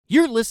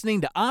You're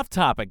listening to Off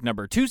Topic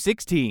number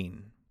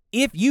 216.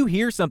 If you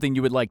hear something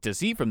you would like to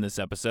see from this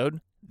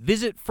episode,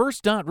 visit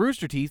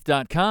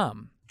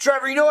first.roosterteeth.com.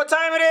 Trevor, you know what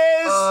time it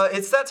is?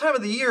 It's that time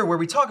of the year where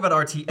we talk about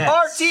RTX.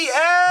 RTX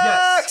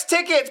Yes.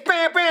 tickets,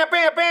 bam, bam,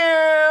 bam,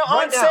 bam, on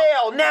Right now.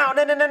 sale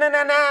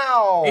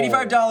now.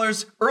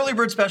 $85 early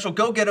bird special.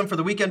 Go get them for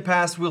the weekend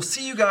pass. We'll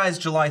see you guys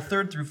July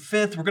 3rd through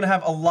 5th. We're gonna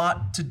have a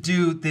lot to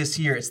do this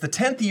year. It's the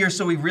 10th year,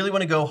 so we really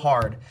want to go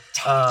hard.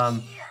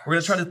 We're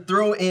gonna try to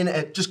throw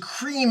in, just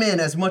cream in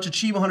as much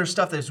Achievement Hunter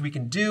stuff as we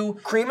can do.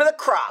 Cream of the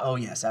crop. Oh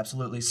yes,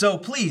 absolutely. So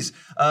please,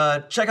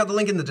 check out the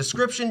link in the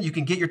description. You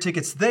can get your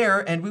tickets there,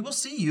 and we will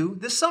see you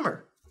this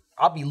summer.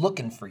 I'll be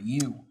looking for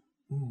you.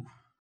 Ooh.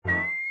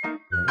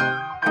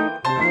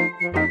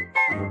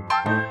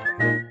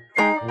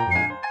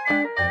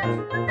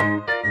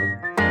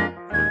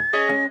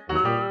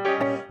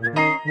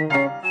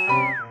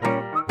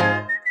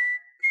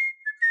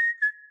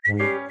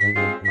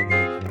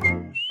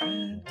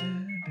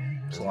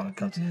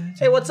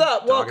 Hey, what's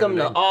up? Welcome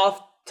to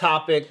Off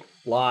Topic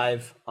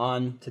Live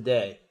on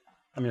today.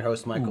 I'm your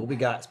host, Michael. We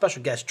got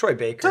special guest Troy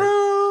Baker.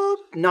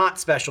 Not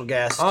special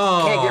guest.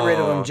 Can't get rid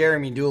of him.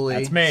 Jeremy Dooley.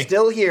 That's me.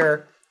 Still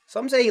here.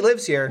 Some say he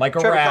lives here. Like a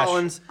Trevor rash.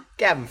 Collins,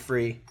 Gavin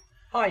Free.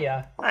 Oh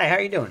yeah. Hi, how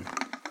you doing?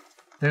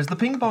 There's the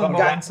ping pong We ball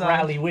got inside.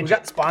 Rally We widget.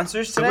 got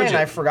sponsors today, and widget.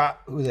 I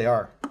forgot who they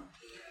are.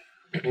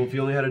 Well, if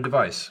you only had a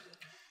device.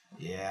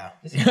 Yeah.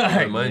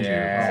 Remind you.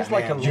 This is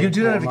like a You gonna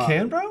do that out of a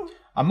can, bro?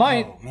 I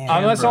might, man.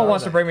 unless someone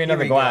wants to bring me Here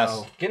another we glass.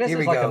 go. Guinness Here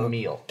is we like go. a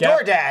meal.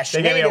 DoorDash,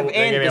 They gave me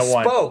native a and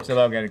one, bespoke. so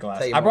they'll get a glass.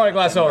 Tell you I brought a what,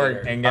 glass that over, later.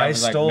 and I Gavin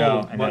was like, stole no.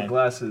 And what then,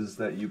 glasses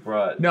that you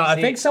brought. no,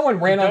 I think someone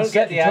ran on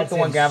set and took the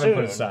one Gavin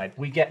put aside.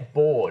 We get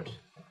bored,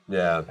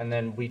 Yeah. and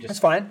then we That's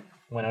just fine.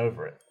 went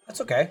over it. That's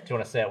okay. Do you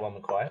want to say it when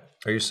we're quiet?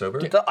 Are you sober?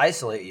 To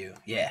isolate you.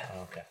 Yeah.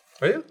 Okay.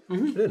 Are you? I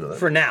didn't know that.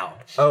 For now.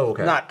 oh,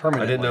 okay. not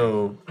permanently. I didn't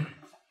know.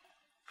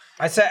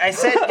 I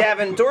said,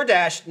 Gavin,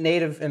 DoorDash,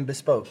 native and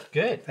bespoke.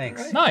 Good.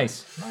 Thanks.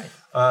 Nice.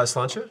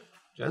 Slancha?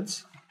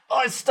 Gents?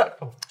 Oh, it's stuck.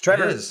 Oh.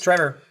 Trevor, It is.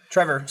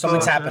 Trevor,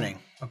 something's happening.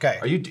 Okay.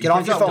 Are you? Get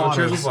off your phone. Don't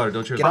cheers with water.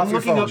 Don't cheers. Get off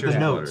your phone. Cheers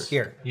with water.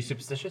 Here. You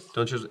superstitious?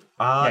 Don't cheers. you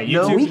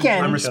no. two- We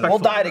can. I'm respectful. We'll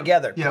die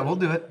together. Yeah, we'll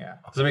do it. Yeah.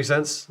 Does that make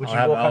sense? Would I'll you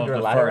have walk Ellen under a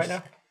go ladder first.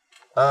 right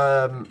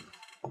now?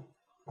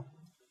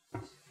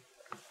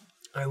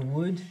 I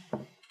would.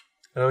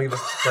 I don't give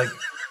a, like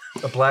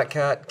a black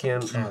cat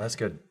can. Oh, that's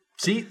good.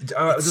 See, this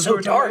is So what we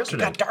were talking about dark. It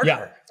yesterday. got darker.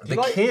 Yeah.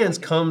 The cans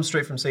come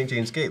straight from St.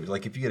 James Gate.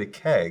 Like if you get a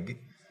keg,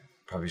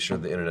 probably sure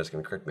the internet's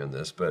going to correct me on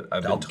this, but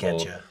I've They'll been get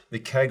told ya. the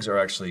kegs are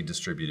actually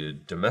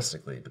distributed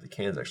domestically, but the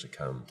cans actually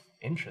come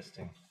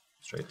Interesting.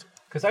 straight.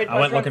 Because I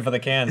went looking for the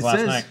cans It last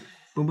says night.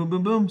 boom, boom,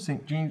 boom, boom.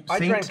 St. James. I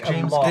drank St. a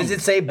James. lot. Does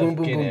it say boom, boom,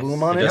 boom, Guinness.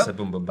 boom on It it? does say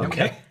boom, boom, boom.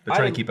 Okay. They're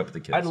trying to keep up with the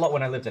kids. I had a lot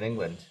when I lived in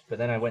England, but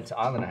then I went to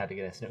Ireland. I had to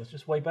get this, and it was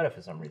just way better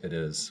for some reason. It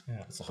is.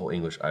 It's the whole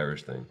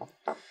English-Irish thing.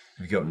 If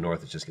you go up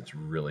north, it just gets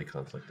really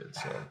conflicted,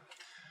 so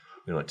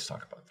we don't like to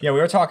talk about that. Yeah, we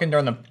were talking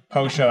during the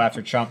post show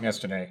after Chump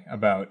yesterday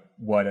about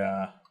what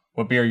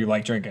beer you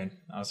like drinking.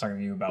 I was talking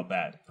to you about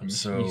that. I'm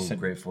so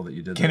grateful that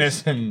you did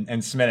Guinness this. and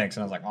Smittix, and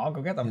I was like, I'll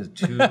go get them.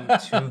 Two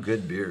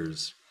good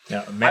beers.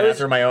 Yeah, man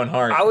after my own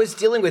heart. I was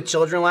dealing with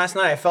children last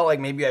night. I felt like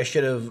maybe I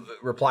should have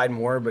replied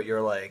more, but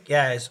you're like,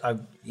 yeah, I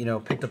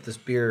picked up this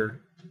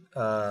beer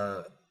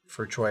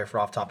for Troy for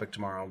Off Topic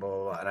tomorrow, blah,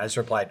 blah, blah. And I just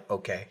replied,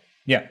 okay.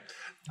 Yeah.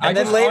 And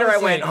then later I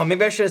went, oh,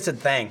 maybe I should have said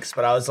thanks,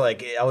 but I was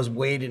like, I was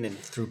wading in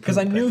through because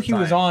I knew he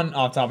was on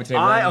Off Topic today.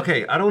 I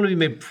don't want to be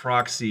made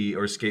proxy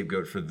or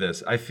scapegoat for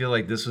this. I feel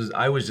like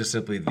I was just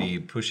simply the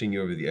pushing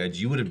you over the edge.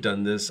 You would have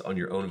done this on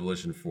your own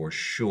volition for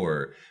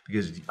sure,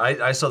 because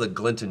I saw the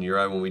glint in your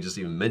eye when we just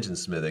even mentioned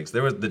Smithix.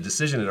 The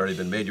decision had already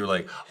been made. You were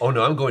like, oh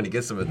no, I'm going to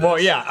get some of this. Well,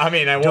 yeah, I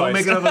mean, I was. Don't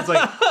make it up. It's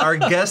like our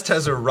guest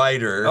has a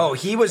writer. Oh,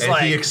 he was and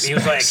like, he he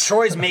was like,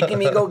 Troy's making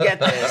me go get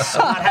this. I'm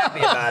not happy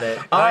about it.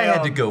 I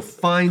had to go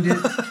find it.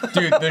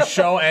 Dude, the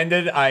show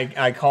ended.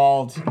 I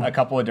called a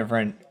couple of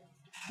different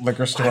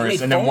liquor stores,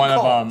 made and then phone one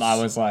of calls. them,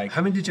 I was like,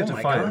 How many did you have to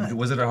my find? God.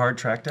 Was it a hard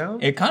track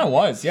down? it kind of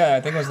was. Yeah,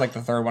 I think it was like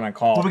the third one I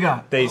called. What we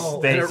got? They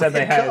and a said they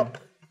red had cup.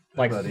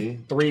 like Buddy.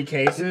 3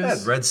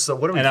 cases. That red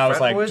what are we? And I was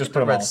frat like, boys? just Get put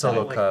the 'em red all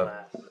solo aside.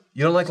 cup.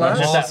 You don't like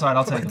glass? All aside,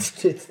 I'll take them.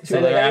 So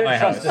they're at my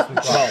house.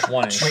 Well,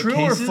 one is. True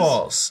or cases?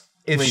 false?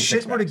 If Three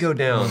shit were to six-packs. go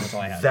down, That's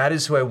all I have. that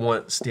is who I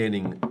want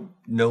standing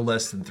no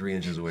less than 3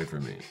 inches away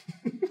from me.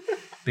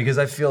 Because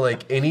I feel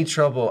like any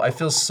trouble, I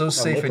feel so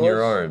safe in your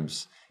Nicholas?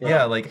 arms.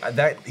 Yeah, like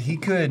that, he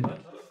could,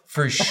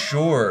 for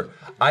sure.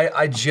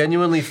 I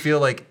genuinely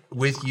feel like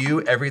with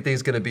you,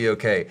 everything's gonna be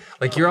okay.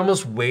 Like you're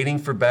almost waiting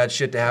for bad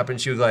shit to happen.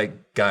 She was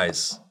like,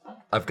 guys,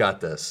 I've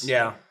got this.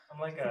 Yeah. I'm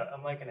like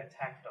an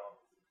attack dog,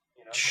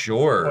 you know.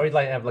 Sure. Or we'd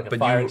like to have like a But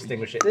fire you-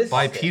 extinguisher.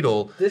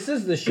 Bipedal. This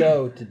is the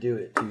show to do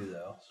it too,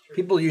 though.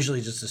 People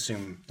usually just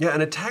assume. Yeah,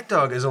 an attack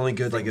dog is only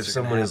good like if Things are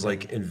someone gonna is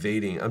like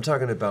invading. I'm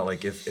talking about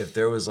like if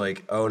there was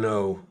like, oh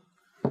no,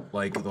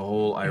 like the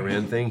whole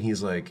Iran thing,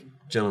 he's like,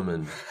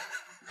 gentlemen.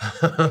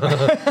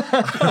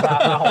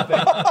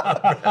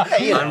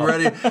 I'm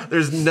ready.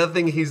 There's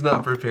nothing he's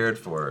not prepared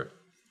for.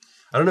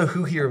 I don't know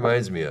who he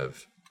reminds me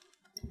of.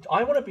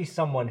 I want to be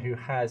someone who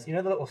has, you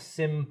know, the little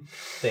SIM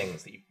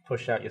things that you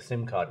push out your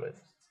SIM card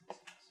with.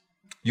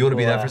 You want to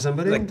be that for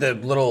somebody? Like the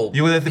little.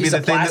 You want that to be piece the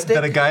of thing plastic?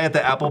 that a guy at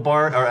the Apple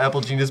bar or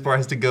Apple Genius bar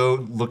has to go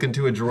look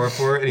into a drawer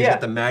for, and he's Yeah.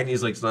 got the magnet.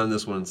 He's like, it's not in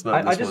this one. It's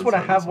not in this I just one.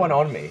 want to have one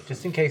on me,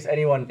 just in case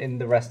anyone in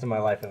the rest of my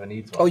life ever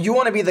needs one. Oh, you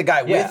want to be the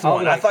guy Yeah, with I'll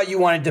one? be like, I thought you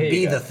wanted to "Here you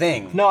be go." the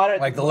thing. No, I don't-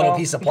 Like the little well-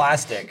 piece of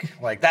plastic.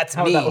 Like that's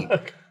How would me. that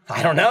look?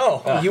 I don't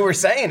know. You were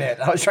saying it.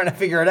 I was trying to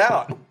figure it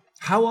out.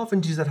 How often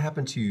does that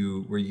happen to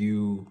you where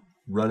you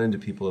run into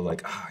people who are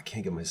like, I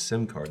can't get my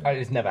SIM card?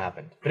 It's never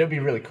happened. But it would be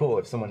really cool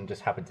if someone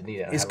just happened to need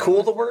it. and Is have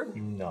cool it. the word?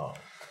 No.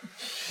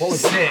 What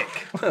was sick?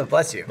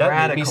 Bless you.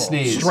 That made me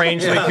sneeze.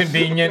 Strangely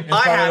convenient is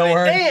I probably have the it.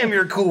 word. Damn,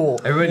 you're cool.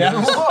 Everybody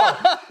knows.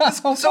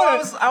 So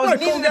I was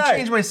needing to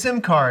change my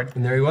SIM card.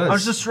 And there he was. I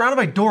was just surrounded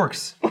by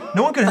dorks.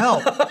 No one could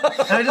help.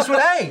 And I just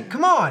went, hey,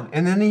 come on.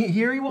 And then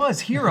here he was,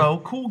 hero,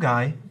 cool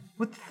guy,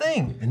 with the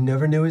thing. And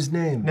never knew his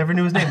name. Never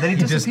knew his name. Then he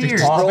just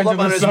disappeared. Off Rolled into up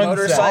the on his sunset.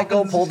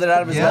 motorcycle, pulled it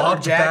out of his leather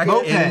Walked back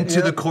jacket.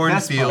 into the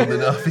cornfield,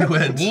 and off he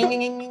went.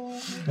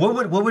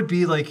 What would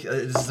be like?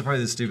 This is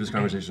probably the stupidest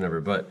conversation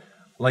ever, but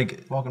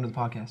like, Welcome to the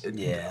podcast.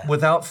 Yeah.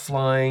 without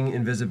flying,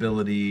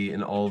 invisibility,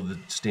 and all of the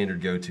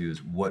standard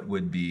go-tos, what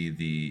would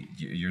be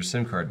your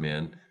SIM card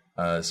man?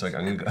 So like,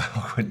 I'm gonna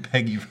I would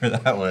peg you for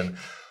that one.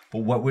 But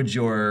what would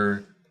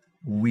your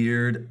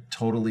weird,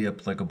 totally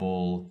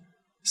applicable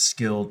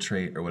skill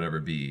trait or whatever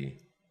be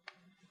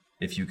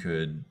if you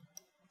could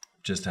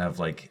just have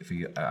like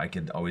I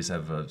could always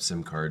have a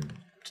SIM card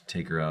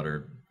taker out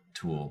or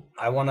tool.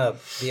 I want to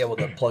be able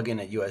to plug in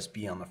a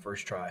USB on the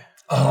first try.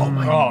 Oh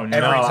no! Every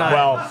time.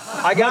 Well,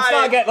 I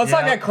got let's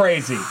not get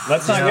crazy.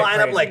 Let's not Just get line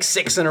crazy. up like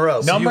 6 in a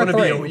row. Number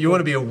You want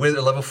to be a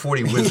level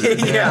 40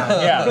 wizard.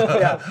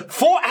 yeah.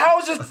 How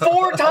is it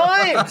 4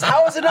 times?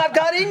 How has it not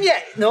got in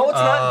yet? No, it's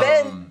not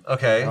been.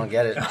 Okay. I don't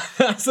get it.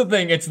 That's the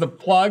thing. It's the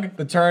plug,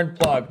 the turn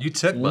plug. You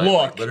took mine, look,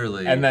 like,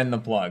 literally. and then the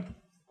plug.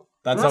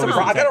 That's always I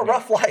got a technique.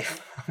 rough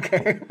life.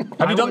 Okay.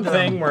 Have you done the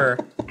thing where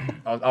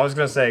I was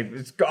gonna say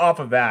it's off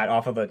of that,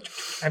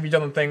 have you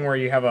done the thing where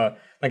you have an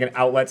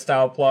outlet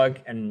style plug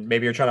and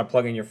maybe you're trying to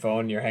plug in your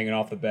phone and you're hanging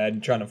off the bed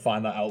and trying to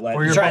find the outlet?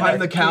 Or you're Trying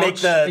behind to the couch make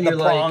the and you're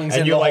like, prongs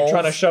and in you're the like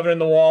trying to holes. shove it in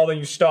the wall, then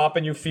you stop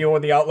and you feel where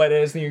the outlet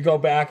is, then you go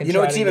back and You know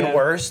try what's it even again.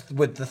 worse?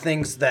 With the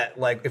things that,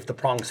 like, if the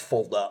prongs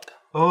fold up.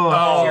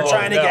 oh, You're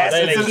trying to no, guess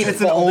then if it's- it keeps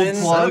it's an old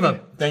folding. plug.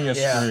 Then you're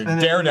Yeah. screwed.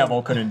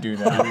 Daredevil couldn't do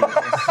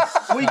that.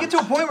 Well, you get to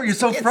a point where you're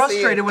so see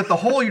frustrated it. with the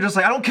hole, you're just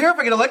like, I don't care if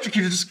I get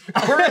electrocuted. Just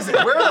where is it?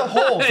 Where are the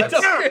holes?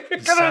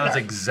 It sounds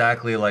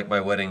exactly like my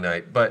wedding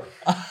night, but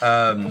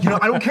I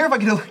don't care if I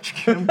get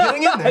electrocuted. I'm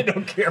getting in I there.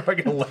 don't care if I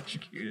get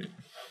electrocuted.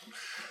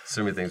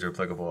 so many things are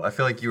applicable. I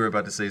feel like you were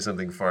about to say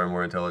something far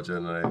more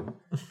intelligent than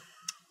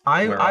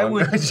I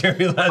would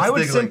Jeremy, last I would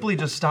thing, like- simply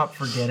just stop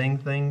forgetting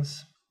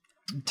things.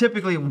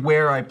 Typically,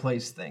 where I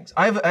place things.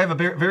 I have a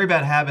very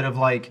bad habit of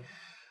like,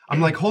 I'm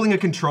like holding a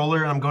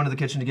controller and I'm going to the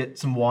kitchen to get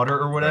some water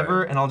or whatever,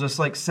 Right. and I'll just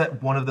like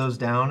set one of those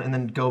down and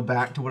then go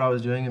back to what I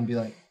was doing and be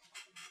like,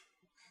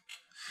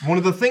 one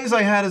of the things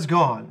I had is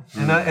gone,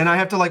 and I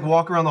have to like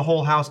walk around the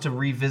whole house to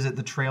revisit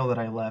the trail that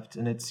I left,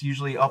 and it's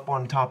usually up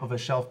on top of a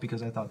shelf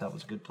because I thought that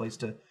was a good place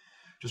to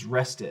just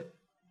rest it.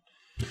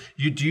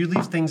 Do you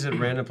leave things at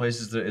random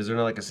places? Is there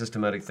not like a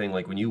systematic thing?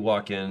 Like when you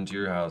walk into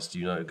your house, do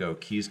you not go,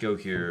 keys go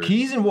here?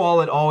 Keys and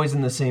wallet always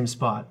in the same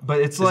spot,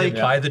 but it's Is like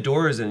it by the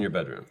door or is it in your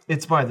bedroom?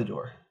 it's by the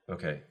door.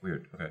 Okay,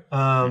 weird. Okay.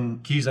 Um,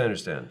 Keys, I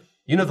understand.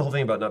 You know the whole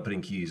thing about not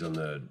putting keys on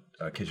the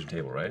kitchen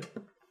table, right?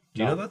 Do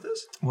you know about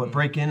this? what,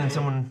 break in and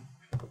someone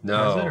No.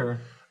 has it, or?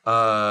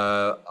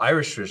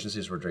 Irish traditions,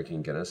 since we're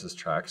drinking Guinness as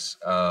tracks,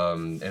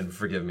 and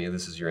forgive me,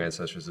 this is your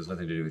ancestors, there's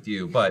nothing to do with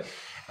you, but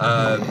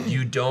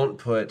you don't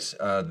put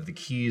the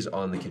keys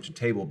on the kitchen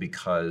table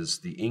because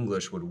the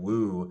English would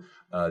woo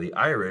the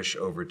Irish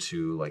over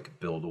to like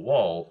build a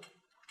wall,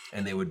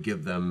 and they would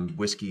give them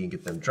whiskey and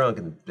get them drunk,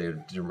 and they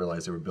didn't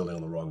realize they were building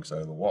on the wrong side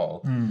of the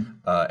wall,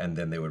 and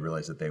then they would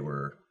realize that they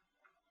were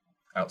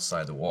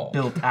outside the wall.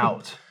 Built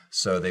out.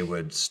 So they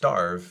would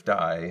starve,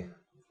 die,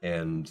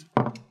 and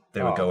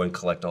they would go and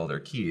collect all their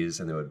keys,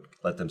 and they would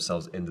let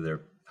themselves into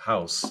their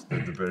house,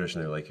 the British,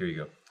 and they're like, here you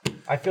go.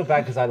 I feel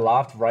bad because I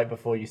laughed right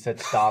before you said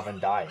starve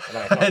and die. And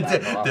I felt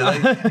bad a lot. They're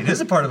like, it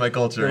is a part of my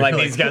culture. Like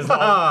You're these guys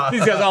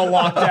all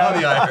locked out.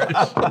 the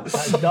Irish.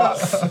 That's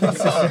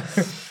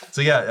nuts.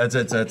 So yeah,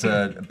 it's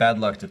a bad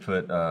luck to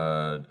put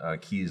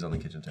keys on the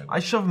kitchen table. I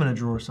shove them in a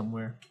drawer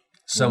somewhere.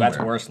 Somewhere.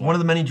 That's worse. One of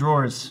the many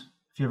drawers.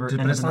 If you ever But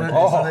ended it's in not,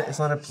 my- it's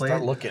not a plate.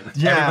 Start looking.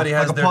 Yeah, Everybody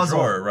has like a their puzzle.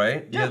 drawer,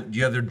 right? Yeah.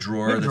 You have their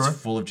drawer We have a that's drawer.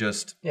 full of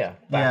just Yeah,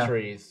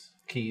 batteries,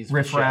 keys,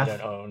 Riff shit I raff.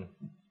 don't own.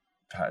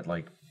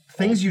 like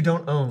Things you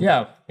don't own.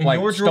 Yeah, In like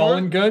your drawer?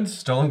 stolen goods.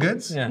 stolen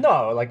goods. Yeah.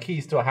 No, like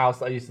keys to a house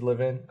that I used to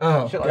live in.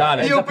 Oh, Shit like got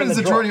that. it. He Ends up in opens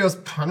the drawer and he goes,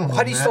 I don't know,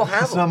 How do you still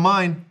have It's them? not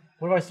mine.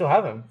 What do I still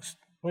have them?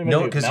 What do you No,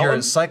 mean, because Melon? you're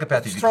a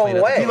psychopath. You throw clean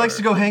them up the away. He likes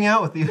to go hang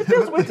out with you. It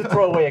feels weird to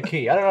throw away a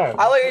key. I don't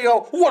know. I like to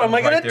go, what am I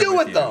I'm going right to there do with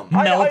with you. them?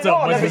 Melt them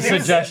was a never-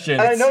 suggestion.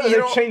 And I know that You they've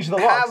don't changed the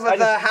locks. have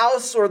the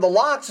house or the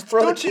locks,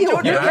 throw the key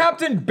away. You're That-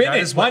 Captain that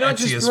Bennett. is Why what not Etsy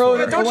just is throw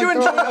for. it? Don't you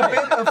enjoy a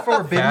bit of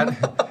forbidden?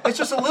 it's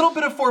just a little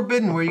bit of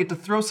forbidden where you get to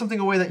throw something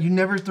away that you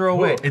never throw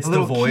away. It's a the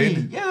little void.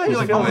 Key. Yeah, you're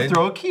like, I'm gonna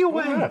throw a key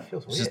away. Yeah, it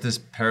feels It's weird. just this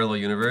parallel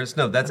universe.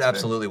 No, that's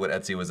absolutely what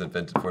Etsy was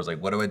invented for. It's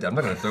like, what do I do? I'm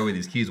not going to throw away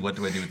these keys. What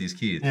do I do with these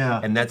keys? Yeah.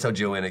 And that's how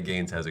Joanna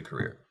Gaines has a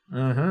career.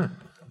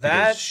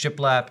 That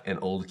Shiplap and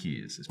Old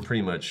Keys is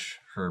pretty much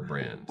her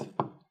brand.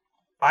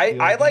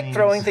 I like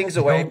throwing things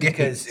away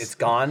because it's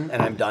gone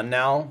and I'm done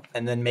now.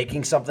 And then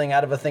making something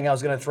out of a thing I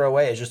was going to throw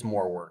away is just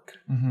more work.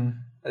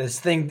 This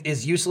thing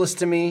is useless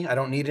to me. I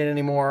don't need it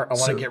anymore. I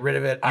want to get rid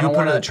of it. I You don't put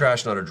want it in the to.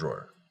 trash, not a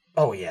drawer.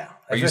 Oh yeah.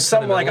 Are If you it's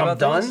something like I'm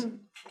sentimental about things? done,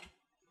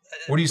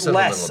 What are you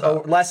sentimental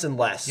about? less and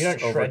less You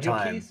don't over shred your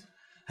time. keys?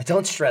 I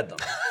don't shred them.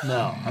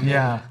 No. I mean,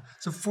 Yeah.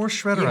 It's a 4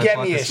 shredder. you I get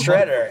bought me a this month.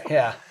 shredder.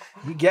 Yeah.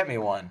 You get me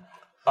one.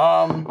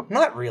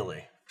 Not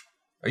really.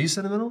 Are you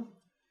sentimental?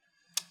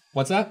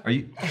 What's that? Are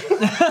you?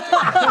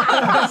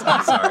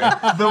 I'm sorry.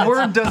 The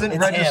word doesn't It's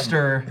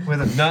register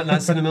with a.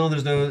 Not sentimental.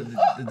 There's no.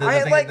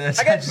 I like- I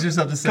got-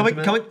 yourself to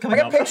sentiment. I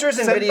got pictures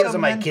and videos of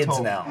my kids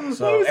Sentimental. now,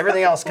 so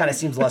everything else kind of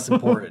seems less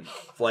important.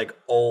 Like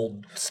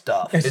old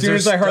stuff. As soon there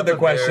as I heard stuff the of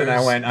question, I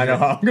theirs? went, I know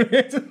how I'm gonna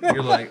answer that.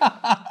 You're like,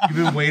 you've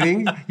been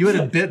waiting. You had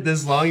a bit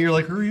this long. You're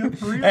like, hurry up,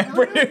 hurry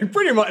up.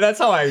 Pretty much, that's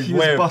how I He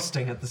was live.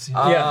 busting at the scene.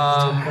 Yeah.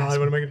 Oh, God,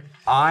 what am I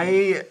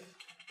gonna...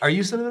 Are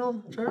you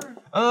sentimental, Trevor?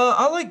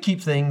 I like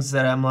keep things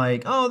that I'm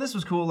like, oh, this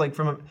was cool. Like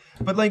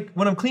but like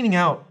when I'm cleaning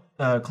out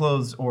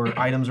clothes or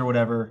items or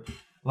whatever,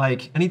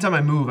 like anytime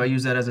I move, I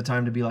use that as a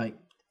time to be like,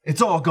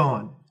 it's all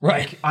gone.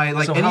 Right. Like, I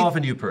like So how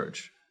often do you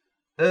purge?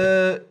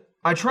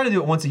 I try to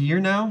do it once a year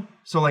now.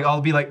 So like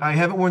I'll be like, I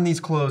haven't worn these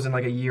clothes in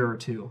like a year or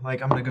two.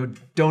 Like I'm gonna go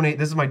donate.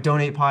 This is my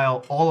donate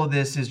pile. All of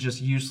this is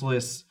just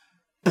useless.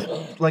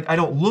 Like I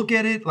don't look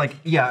at it. Like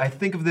yeah, I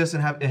think of this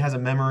and it has a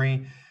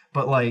memory,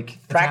 but like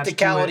attached to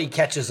Practicality it.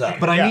 catches up.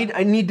 But I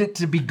need it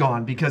to be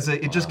gone because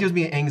it just gives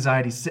me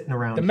anxiety sitting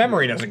around. The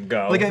memory doesn't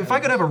go. Like if I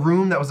could have a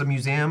room that was a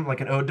museum,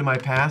 like an ode to my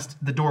past,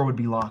 the door would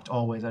be locked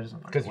always. I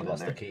just Because you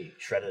lost the key,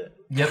 shredded it.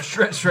 Yep,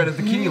 shredded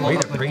the key. Way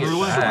like, to bring it threw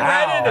away.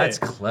 back. That's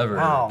clever.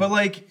 Wow. But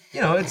like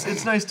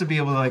it's nice to be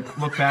able to like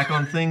look back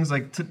on things.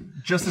 Like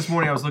just this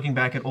morning, I was looking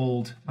back at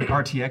old like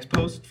RTX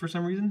posts for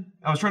some reason.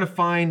 I was trying to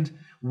find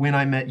when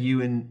I met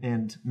you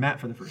and Matt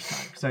for the first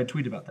time because I had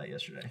tweeted about that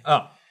yesterday.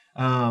 Oh.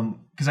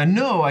 Because I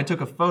know I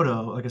took a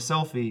photo, like a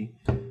selfie,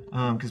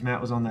 because Matt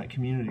was on that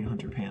community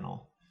hunter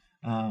panel.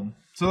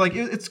 So like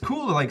it's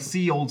cool to like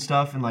see old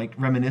stuff and like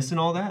reminisce and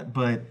all that,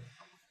 but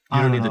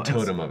You don't need know, the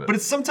totem of it.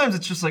 But sometimes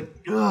it's just like,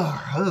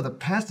 ugh, the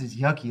past is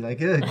yucky. Like,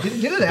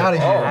 get it out of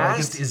here. Like,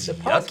 Past is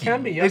Past yucky.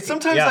 can be it's yucky.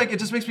 sometimes Yeah. like it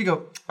just makes me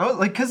go, oh,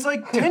 like because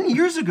like 10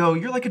 years ago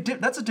you're like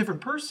that's a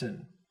different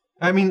person.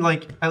 I mean,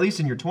 like at least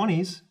in your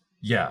 20s.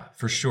 Yeah,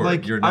 for sure.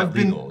 Like You're not I've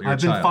been legal. You're I've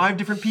a been child. 5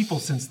 different people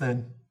since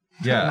then.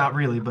 Yeah. Not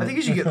really, but I think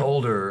as you get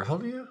older, how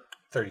old are you?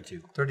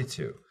 32.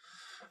 32.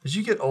 As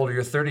you get older,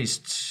 your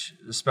 30s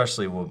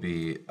especially will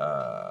be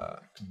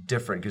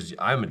different because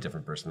I'm a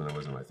different person than I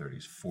was in my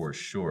 30s for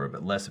sure,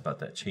 but less about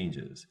that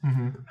changes.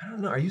 I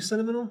don't know. Are you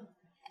sentimental?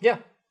 Yeah.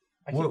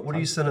 What are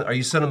you sentimental? Are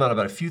you sentimental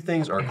about a few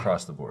things or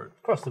across the board?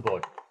 Across the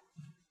board.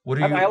 What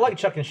are I you? mean, I like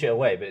chucking shit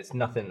away, but it's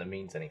nothing that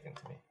means anything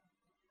to me.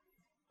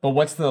 But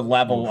what's the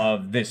level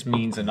of this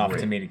means enough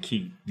to me to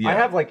keep? I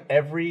have like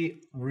every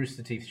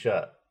Rooster Teeth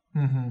shirt.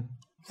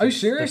 Are you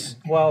serious?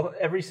 Well,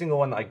 every single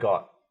one that I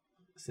got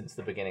since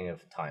the beginning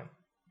of time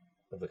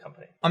of the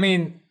company. I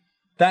mean,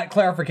 that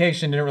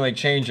clarification didn't really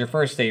change your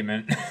first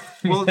statement.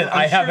 Well, Said, I'm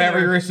I have sure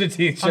every there- Rooster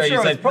Teeth I'm shirt. sure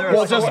You it's said, probably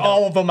well, just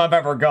all of them I've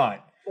ever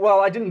got. Well,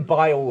 I didn't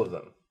buy all of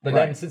them, but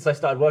then Right. since I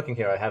started working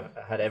here, I have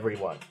had every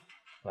one.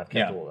 And I've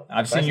kept Yeah, all of them.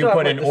 I've But I seen still you have,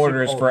 put like, in the super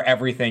orders old- for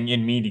everything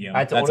in medium. I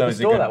had to That's order the always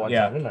a store good, that one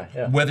yeah. time, didn't I?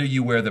 Yeah. Whether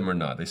you wear them or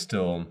not, they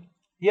still.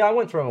 Yeah, I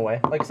won't throw them away.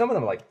 Like some of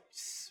them are like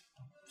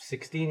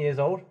 16 years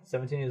old,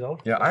 17 years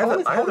old. Yeah, How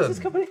old is this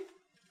company?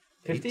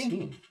 15?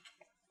 18.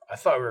 I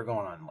thought we were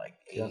going on like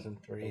 8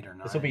 2003. 8 or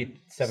 9. This will be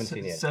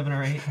 17 years. 7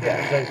 or 8.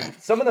 Yeah, so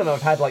some of them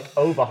I've had like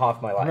over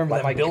half my life. I remember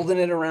like them building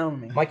it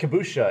around me. my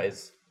caboose shirt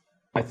is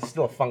it's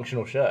still a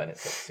functional shirt and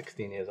it's like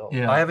 16 years old.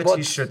 Yeah. I have a Well,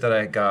 T-shirt that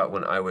I got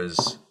when I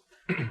was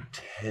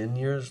 10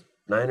 years,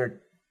 10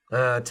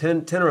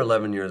 or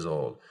 11 years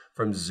old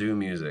from Zoo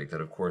Music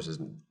that, of course, is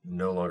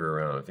no longer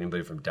around. If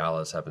anybody from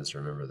Dallas happens to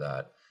remember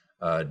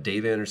that.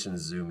 Dave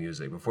Anderson's Zoo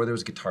Music. Before there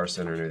was Guitar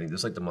Center and everything, this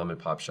was like the mom and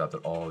pop shop that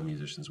all the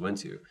musicians went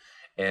to.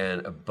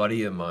 And a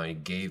buddy of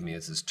mine gave me,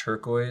 it's this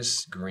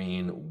turquoise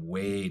green,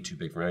 way too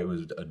big for me. It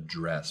was a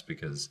dress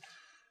because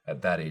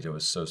at that age I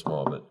was so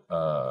small. But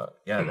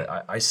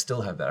I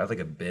still have that. I have like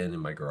a bin in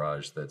my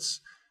garage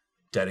that's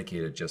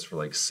dedicated just for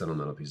like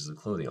sentimental pieces of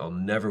clothing. I'll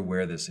never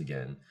wear this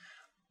again.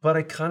 But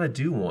I kind of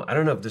do want, I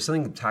don't know, if there's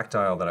something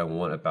tactile that I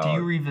want about. Do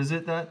you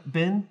revisit that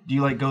bin? Do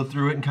you like go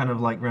through it and kind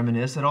of like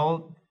reminisce at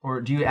all?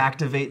 Or do you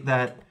activate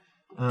that?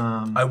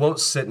 I won't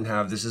sit and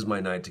have, this is my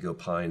night to go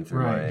pine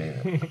through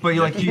my. But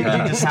you like you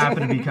just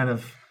happen to be kind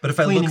of But if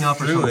I look cleaning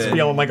up or through something. it,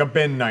 Feeling like a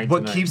bin night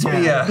what tonight. keeps me,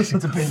 It's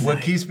a bin what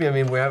night. keeps me, I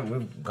mean,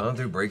 we've gone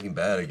through Breaking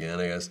Bad again,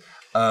 I guess.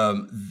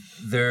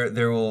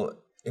 There will,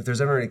 if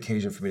there's ever an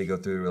occasion for me to go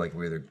through, like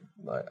we're either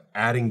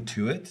adding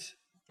to it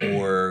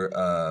or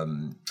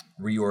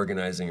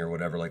reorganizing or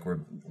whatever, like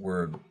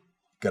we're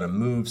gonna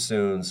move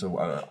soon,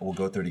 so we'll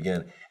go through it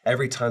again.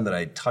 Every time that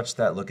I touch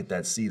that, look at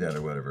that, see that,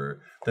 or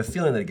whatever, the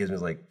feeling that it gives me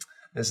is like,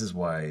 this is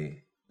why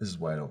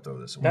I don't throw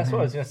this away. That's what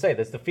I was gonna say.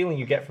 There's the feeling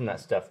you get from that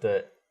stuff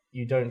that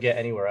you don't get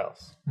anywhere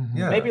else.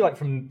 Yeah. Maybe like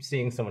from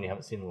seeing someone you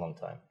haven't seen in a long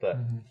time, but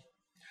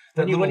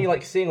when you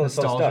like seeing all this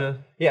sort of stuff,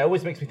 yeah, it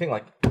always makes me think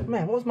like,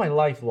 man, what was my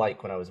life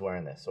like when I was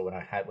wearing this or when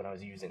I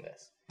was using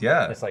this?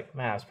 Yeah. And it's like,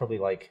 man, I was probably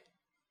like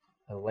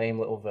a lame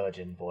little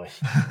virgin boy.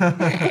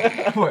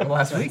 What,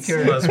 last week?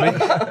 Last week.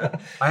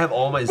 I have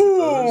all my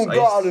Zippos.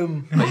 Got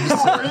him.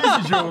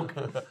 Easy joke.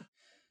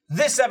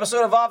 This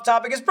episode of Off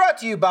Topic is brought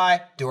to you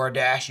by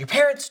DoorDash. Your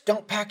parents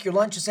don't pack your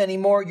lunches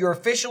anymore. You're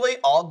officially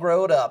all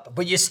grown up,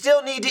 but you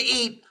still need to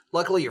eat.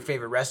 Luckily, your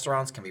favorite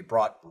restaurants can be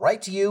brought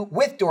right to you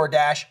with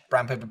DoorDash.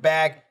 Brown paper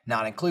bag,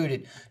 not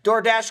included.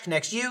 DoorDash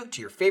connects you to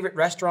your favorite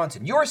restaurants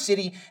in your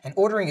city, and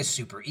ordering is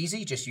super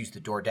easy. Just use the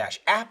DoorDash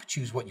app,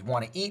 choose what you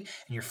want to eat,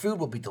 and your food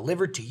will be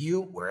delivered to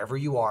you wherever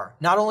you are.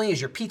 Not only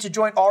is your pizza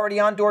joint already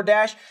on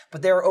DoorDash,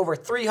 but there are over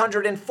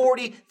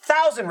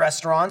 340,000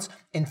 restaurants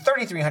in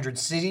 3,300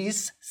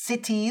 cities.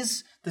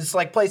 This is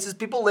like places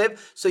people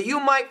live, so you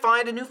might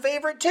find a new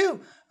favorite too.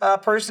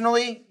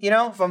 Personally, you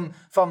know, if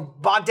I'm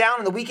bogged down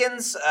on the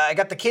weekends, I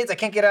got the kids, I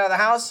can't get out of the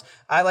house,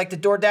 I like the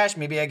DoorDash.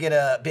 Maybe I get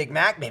a Big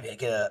Mac, maybe I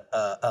get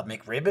a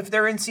McRib if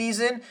they're in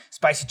season,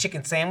 spicy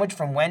chicken sandwich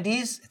from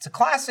Wendy's. It's a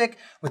classic.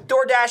 With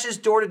DoorDash's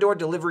door-to-door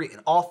delivery in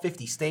all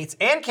 50 states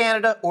and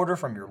Canada, order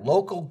from your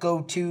local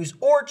go-tos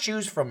or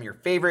choose from your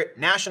favorite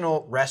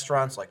national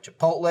restaurants like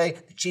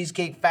Chipotle, the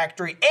Cheesecake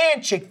Factory,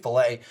 and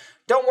Chick-fil-A.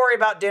 Don't worry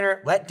about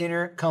dinner. Let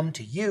dinner come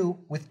to you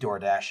with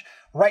DoorDash.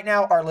 Right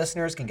now, our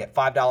listeners can get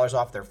 $5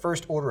 off their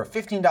first order of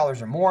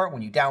 $15 or more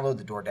when you download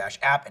the DoorDash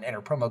app and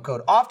enter promo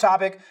code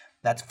OFFTOPIC.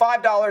 That's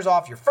 $5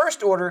 off your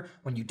first order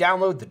when you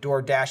download the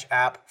DoorDash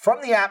app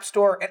from the App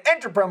Store and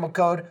enter promo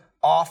code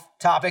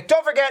OFFTOPIC.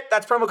 Don't forget,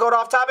 that's promo code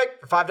OFFTOPIC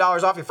for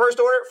 $5 off your first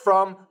order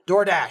from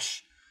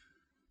DoorDash.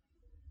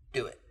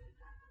 Do it.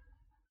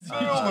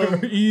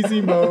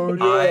 Easy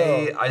mode.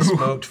 I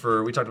smoked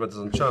for, we talked about this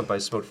on Chump, I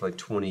smoked for like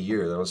 20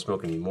 years. I don't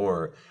smoke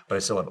anymore, but I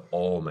still have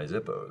all my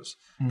Zippos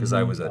because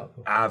I was an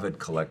avid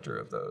collector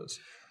of those.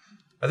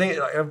 I think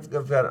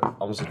I've got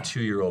almost a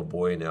 2-year-old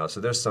boy now, so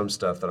there's some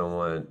stuff that I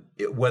want,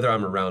 whether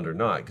I'm around or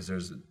not, because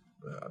there's,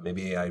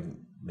 maybe I'm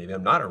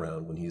not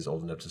around when he's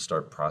old enough to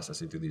start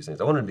processing through these things.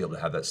 I want him to be able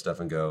to have that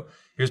stuff and go,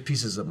 here's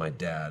pieces of my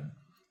dad,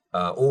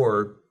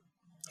 or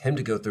him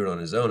to go through it on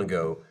his own and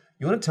go,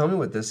 you want to tell me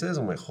what this is?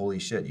 I'm like, holy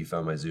shit, you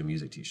found my Zoo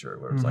Music t-shirt.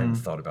 Where I haven't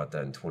thought about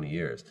that in 20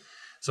 years.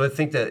 So I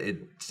think that I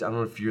don't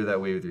know if you're that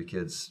way with your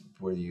kids,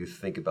 whether you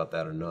think about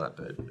that or not,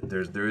 but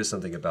there is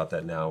something about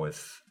that now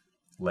with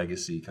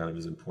legacy kind of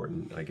is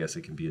important. I guess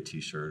it can be a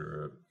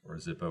t-shirt or a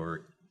Zippo or a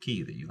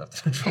key that you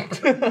left in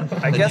the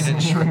I guess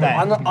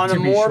on a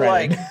more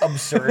like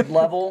absurd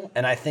level,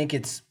 and I think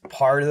it's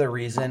part of the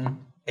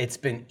reason it's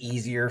been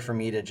easier for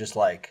me to just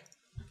like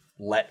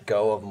let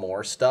go of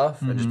more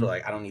stuff and just be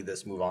like, I don't need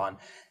this, move on.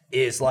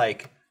 Is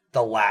like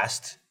the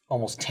last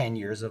almost 10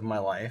 years of my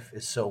life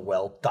is so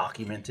well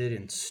documented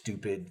in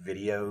stupid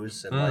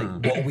videos. And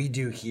like what we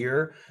do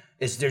here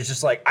is there's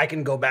just like, I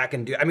can go back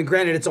and do, I mean,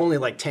 granted, it's only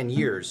like 10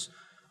 years,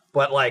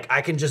 but like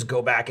I can just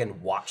go back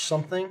and watch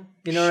something,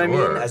 you know what I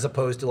mean? As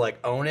opposed to like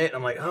own it.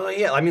 I'm like, oh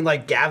yeah. I mean,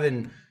 like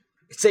Gavin,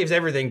 it saves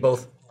everything,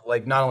 both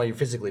like not only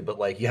physically, but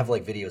like you have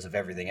like videos of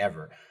everything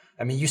ever.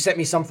 I mean, you sent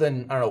me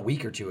something, I don't know, a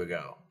week or two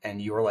ago,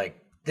 and you were like,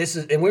 this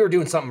is, and we were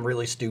doing something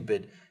really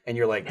stupid. And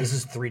you're like, this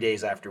is 3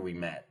 days after we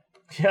met.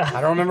 Yeah.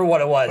 I don't remember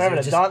what it was. We're having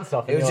a dance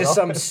off. It was just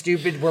some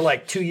stupid, we're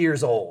like 2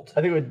 years old.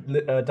 I think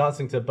we're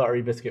dancing to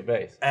Buttery Biscuit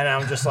Bass. And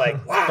I'm just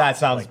like, wow. That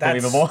sounds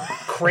believable.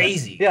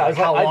 Crazy. Yeah, like,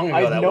 how long ago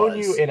I've known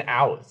you in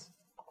hours.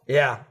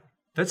 Yeah.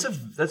 That's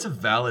a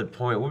valid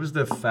point. What was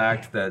the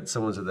fact that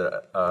someone said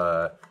that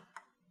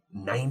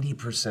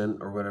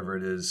 90% or whatever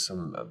it is,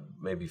 some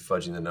maybe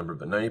fudging the number,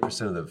 but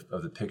 90%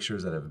 of the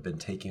pictures that have been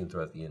taken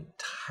throughout the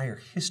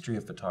entire history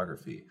of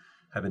photography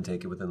have been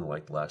taken within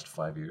like the last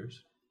 5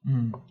 years.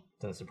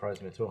 Doesn't surprise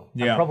me at all.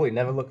 Yeah. I've probably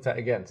never looked at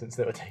again since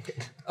they were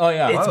taken. Oh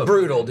yeah, It's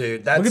brutal,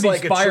 dude. That's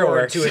like a chore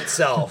fireworks to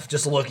itself.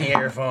 Just looking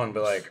at your phone,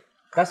 but like.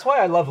 That's why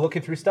I love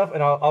looking through stuff,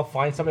 and I'll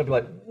find something and be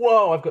like,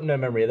 whoa, I've got no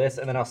memory of this,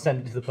 and then I'll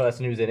send it to the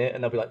person who's in it,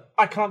 and they'll be like,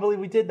 I can't believe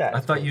we did that. I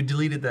thought you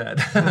deleted that.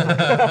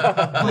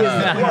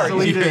 Who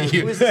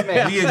is this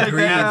man? We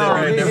agreed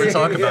that we would never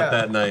talk about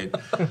that night.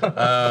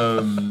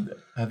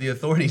 Have the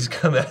authorities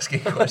come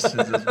asking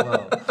questions as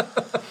well?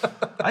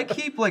 I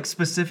keep like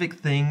specific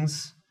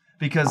things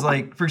because,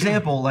 like, for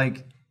example,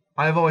 like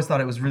I've always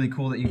thought it was really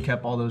cool that you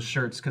kept all those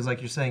shirts because,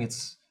 like you're saying,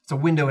 it's a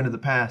window into the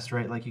past,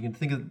 right? Like you can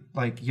think of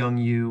like young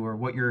you or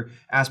what your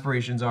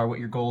aspirations are, what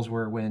your goals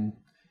were when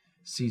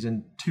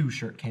season 2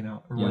 shirt came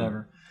out or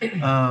whatever.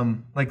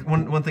 Like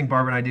one thing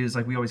Barb and I do is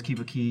like we always keep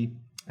a key.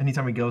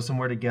 Anytime we go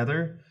somewhere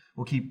together,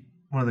 we'll keep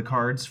one of the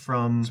cards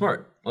from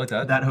Smart. I like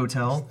that. That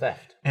hotel.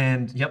 Theft.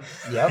 And yep.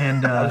 Yep.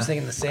 And I was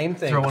thinking the same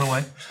thing. throw one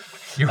away.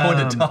 You're one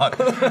to talk.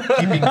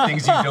 Keeping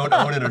things you don't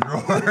own in a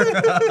drawer.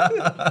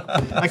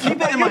 I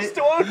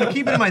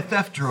keep it in my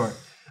theft drawer.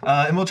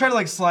 And we'll try to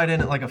like slide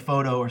in like a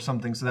photo or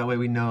something so that way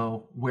we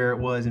know where it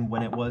was and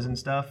when it was and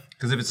stuff.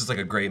 Because if it's just like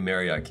a gray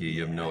Marriott key,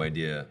 you have no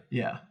idea.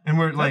 Yeah, and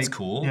we're like, that's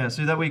cool. Yeah,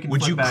 so that way you can.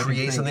 Would you back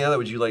create something out of that?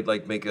 Would you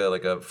like make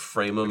a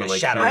frame them and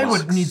like shadow I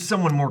box. would need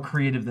someone more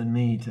creative than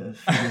me to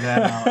figure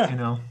that out. You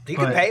know, You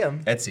can pay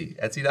him. Etsy.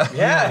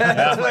 Yeah,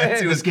 that's what it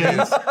Etsy is. was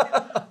kids.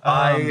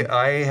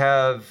 I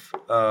have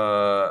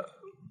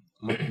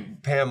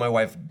Pam, my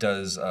wife,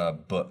 does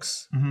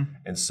books,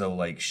 and so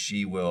like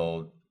she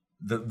will.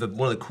 The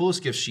one of the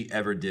coolest gifts she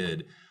ever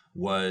did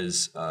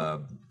was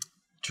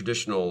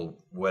traditional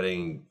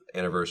wedding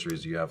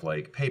anniversaries. You have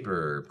like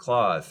paper,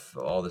 cloth,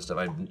 all this stuff.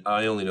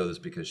 I only know this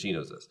because she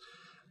knows this.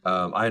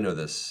 I know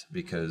this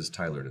because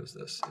Tyler knows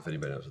this. If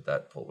anybody knows what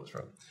that poll was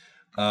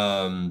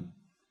from.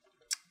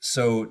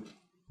 So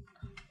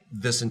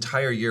this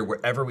entire year,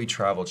 wherever we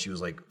traveled, she was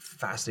like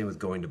fascinated with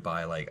going to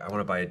buy like I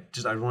want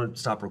to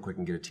stop real quick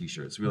and get a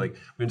T-shirt. So we went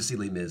to see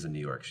Les Mis in New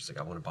York. She's like,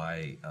 I want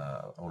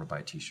to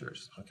buy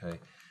T-shirts. Okay.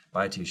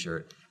 Buy a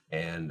T-shirt,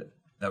 and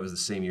that was the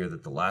same year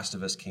that The Last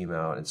of Us came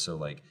out, and so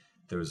like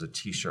there was a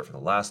T-shirt for The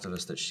Last of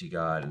Us that she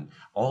got, and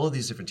all of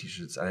these different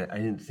T-shirts. I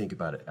didn't think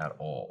about it at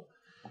all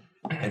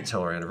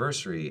until our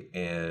anniversary,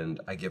 and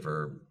I give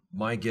her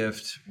my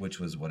gift, which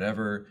was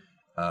whatever.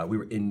 We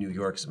were in New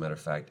York, as a matter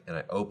of fact, and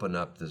I open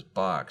up this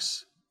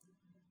box,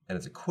 and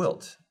it's a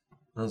quilt.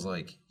 And I was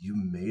like, "You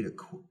made a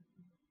quilt?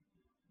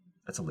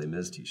 That's a Les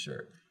Mis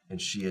T-shirt,"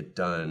 and she had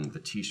done the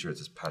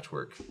T-shirts as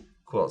patchwork.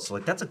 Quilt. So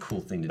like that's a cool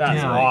thing to do.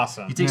 That's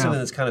awesome. You take something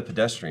that's kind of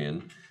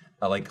pedestrian,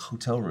 like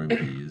hotel room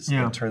keys,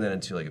 and turn that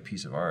into like a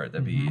piece of art.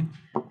 That'd be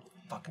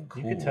fucking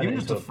cool. You could turn Even it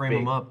just into to a frame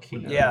them big up.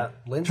 key. Yeah,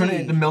 Lindsay. Turn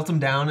it to melt them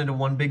down into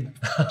one big.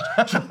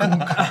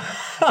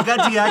 It got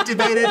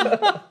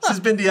deactivated. This has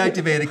been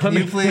deactivated. Can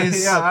you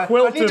please? Yeah,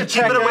 Quilt I need to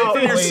keep it away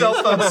from your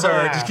cell phone,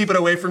 sir. Just keep it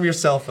away from your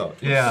cell phone.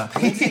 Yeah.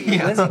 Lindsay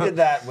did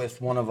that with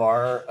one of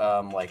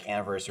our like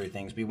anniversary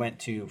things. We went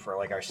to, for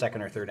like our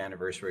second or third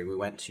anniversary, we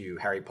went to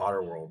Harry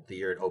Potter World the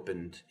year it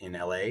opened in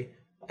LA,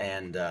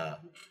 and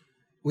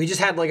we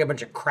just had like a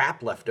bunch of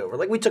crap left over.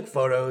 Like we took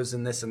photos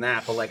and this and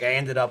that, but like I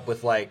ended up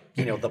with like,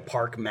 you know, the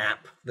park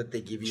map that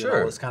they give you and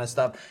all this kind of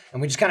stuff. And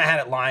we just kind of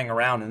had it lying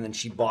around, and then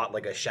she bought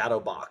like a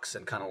shadow box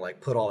and kind of like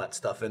put all that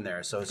stuff in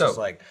there. So it's just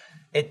like,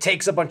 it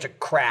takes a bunch of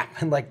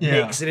crap and like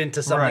makes it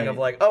into something of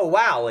like, oh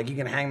wow, like you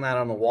can hang that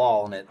on the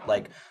wall and it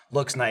like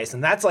looks nice.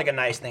 And that's like a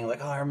nice thing. Like,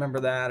 oh, I remember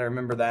that.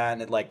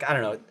 And it like, I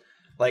don't know.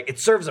 Like it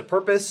serves a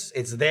purpose.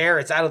 It's there.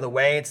 It's out of the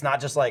way. It's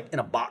not just like in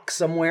a box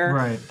somewhere.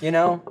 Right. You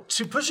know.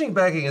 To pushing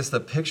back against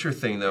the picture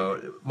thing,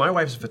 though, my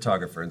wife's a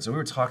photographer, and so we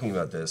were talking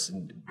about this,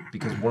 and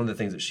because one of the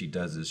things that she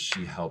does is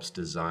she helps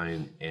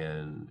design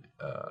and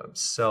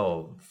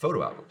sell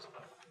photo albums,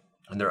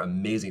 and they're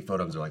amazing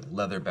photo albums. They're like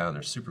leather bound.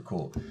 They're super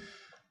cool.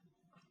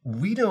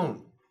 We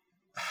don't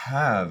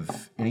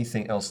have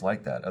anything else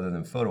like that other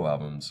than photo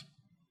albums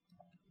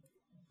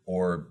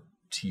or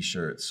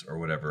T-shirts or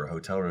whatever,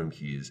 hotel room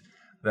keys,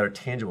 that are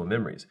tangible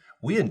memories.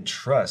 We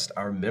entrust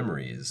our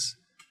memories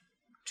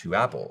to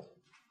Apple.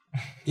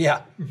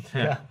 Yeah.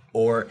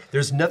 Or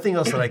there's nothing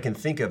else that I can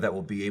think of that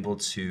will be able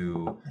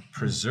to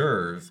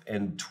preserve,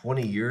 and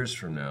 20 years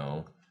from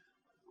now,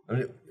 I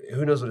mean,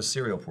 who knows what a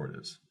serial port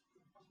is?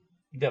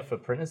 You got for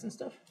printers and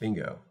stuff?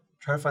 Bingo.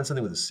 Try to find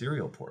something with a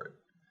serial port.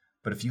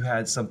 But if you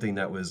had something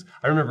that was,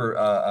 I remember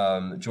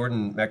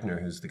Jordan Mechner,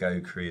 who's the guy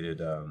who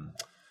created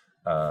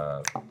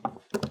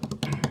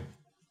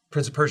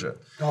Prince of Persia.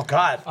 Oh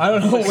God. I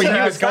don't know when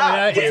he was coming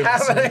at you.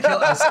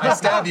 I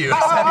stab you,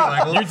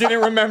 Michael. You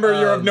didn't remember.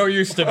 You're of no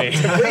use to me.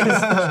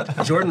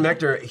 Jordan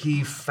Mechner,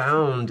 he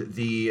found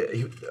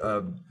the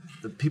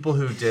people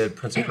who did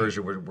Prince of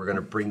Persia were going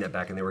to bring that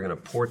back, and they were going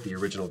to port the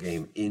original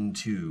game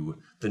into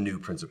the new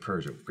Prince of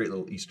Persia. Great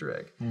little Easter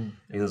egg. And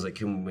he was like,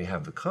 "Can we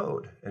have the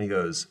code?" And he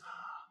goes,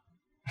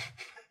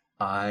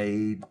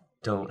 "I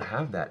don't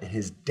have that." And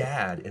his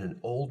dad, in an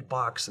old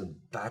box and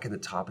back in the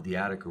top of the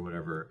attic or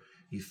whatever,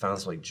 he found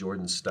some like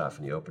Jordan stuff,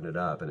 and he opened it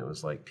up, and it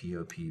was like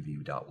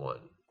POPV.1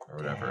 or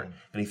whatever.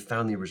 And he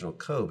found the original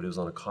code, but it was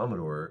on a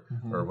Commodore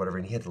or whatever,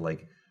 and he had to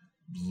like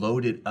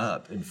load it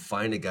up and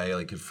find a guy who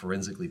like could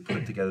forensically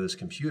put together this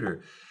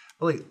computer.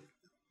 But like,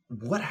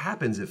 what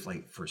happens if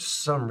like for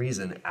some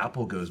reason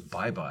Apple goes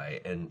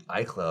bye-bye and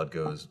iCloud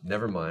goes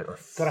never mind, or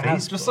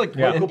Facebook? Just like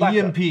an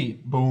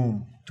EMP.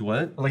 Boom.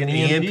 What? Like an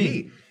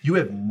EMP. You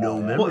have no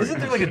memory. Well, isn't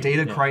there like a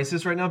data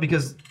crisis right now?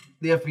 Because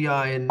the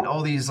FBI and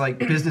all these like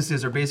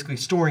businesses are basically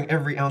storing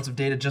every ounce of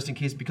data just in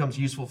case it becomes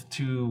useful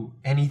to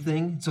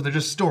anything. So they're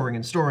just storing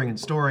and storing and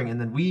storing.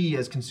 And then we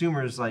as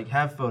consumers like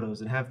have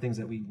photos and have things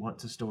that we want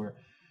to store.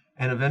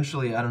 And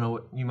eventually, I don't know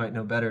what you might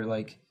know better,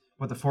 like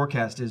what the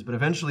forecast is, but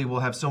eventually we'll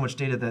have so much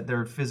data that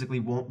there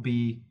physically won't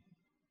be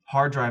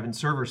hard drive and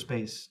server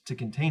space to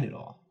contain it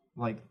all.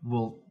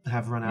 will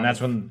have run out. And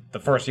that's when the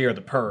first year of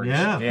the purge.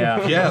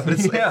 Yeah, but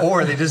it's like,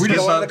 or they just We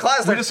just went to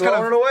class, they're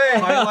throwing it away.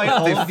 Highlight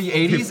all the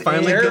 80s. They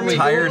finally and get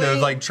tired of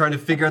like trying to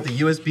figure out the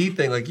USB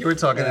thing, like you were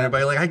talking to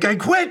everybody, like I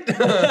quit.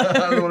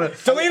 I don't want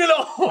to delete it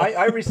all.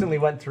 I recently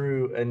went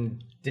through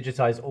and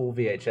digitized all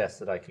VHS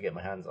that I could get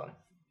my hands on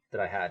that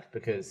I had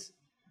because.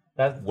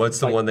 What's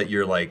the one that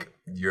you're like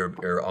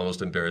you're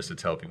almost embarrassed to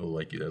tell people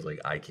like you? That's like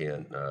I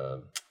can't.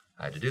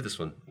 I had to do this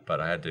one, but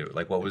I had to.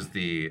 Like, what was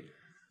the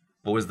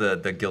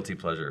guilty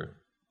pleasure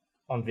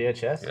on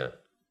VHS?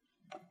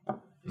 Yeah,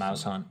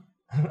 Mouse Hunt.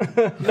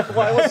 No,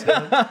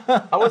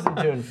 I wasn't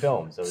doing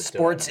films. I was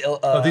Sports. doing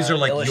these are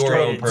like your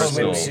own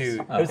personal.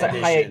 Swimsuit. It was like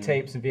high 8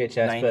 tapes and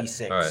VHS.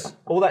 96. But Right.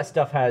 all that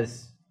stuff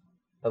has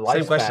a lifespan.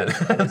 Same question.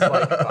 And it's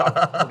like,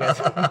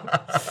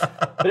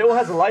 but it all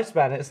has a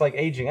lifespan. And it's like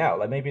aging out.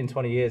 Like maybe in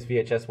 20 years,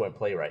 VHS won't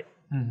play right.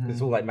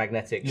 It's all like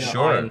magnetic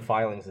iron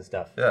filings and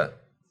stuff. Yeah.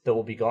 That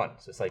will be gone.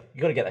 So it's like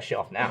you got to get that shit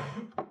off now.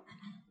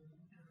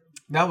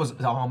 That was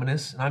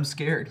ominous, and I'm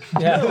scared.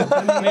 Yeah. You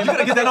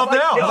gotta get that off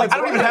now. Like, I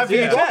don't even have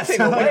VHS. It's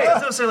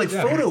not say like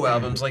photo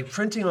albums, like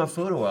printing off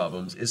photo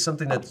albums is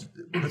something that's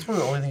one of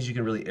the only things you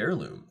can really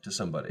heirloom to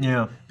somebody.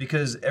 Yeah.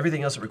 Because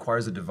everything else that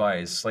requires a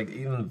device, like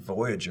even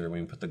Voyager, when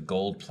you put the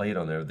gold plate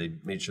on there, they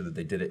made sure that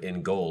they did it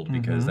in gold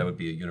because that would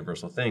be a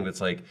universal thing. But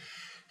it's like,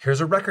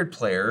 here's a record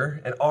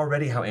player, and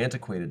already how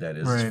antiquated that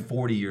is. Right. It's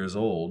 40 years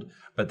old.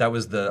 But that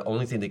was the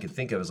only thing they could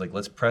think of is like,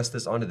 let's press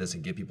this onto this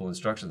and give people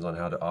instructions on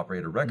how to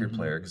operate a record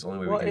player. Because the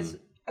only way we can.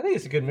 I think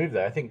it's a good move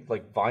though. I think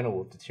like vinyl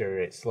will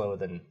deteriorate slower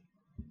than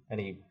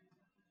any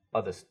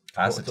other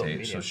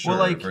acetate. So sure, Well,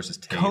 like versus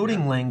tape.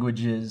 coding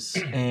languages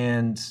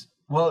and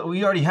well,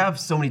 we already have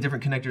so many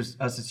different connectors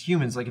us as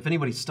humans. Like if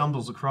anybody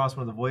stumbles across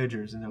one of the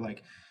Voyagers and they're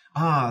like,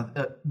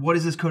 what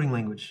is this coding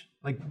language?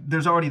 Like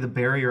there's already the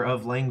barrier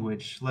of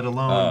language, let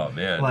alone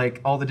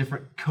like all the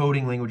different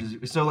coding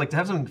languages. So like to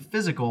have something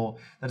physical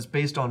that is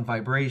based on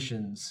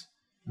vibrations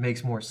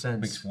makes more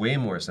sense. Makes way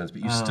more sense,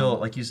 but you still,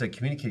 like you said,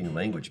 communicating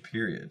language,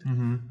 period.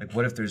 Like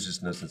what if there's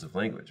just no sense of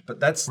language? But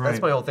that's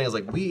my whole thing is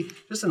like we,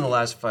 just in the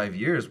last 5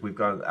 years,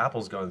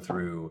 Apple's gone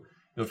through,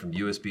 from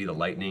USB to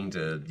Lightning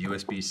to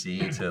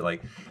USB-C to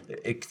like,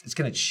 it's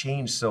going to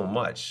change so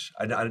much.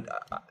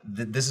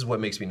 This is what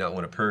makes me not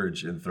want to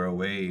purge and throw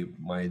away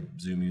my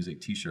Zoo Music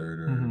t-shirt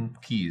or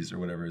keys or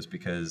whatever, is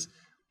because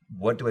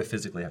what do I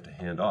physically have to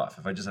hand off?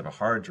 If I just have a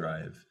hard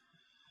drive,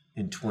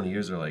 in 20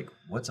 years, they're like,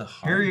 what's a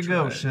hard drive? Here you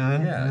go,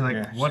 Sean. Yeah. And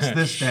you're like, what's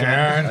this,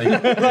 Dad?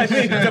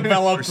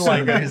 Developed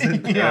like well,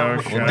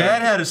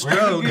 Dad had a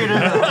stroke.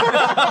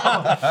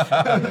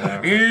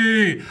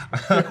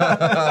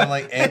 I'm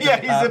like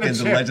Anthony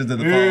Hopkins in Legends of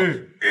the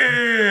Fall.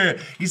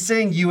 He's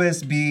saying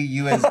USB.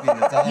 That's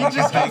all he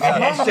just keeps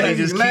doing.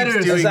 Is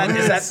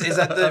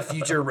that the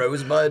future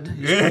Rosebud?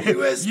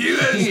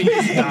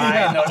 USB.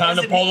 Time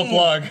to pull the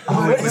plug.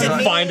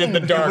 Find in the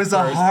dark. It was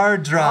a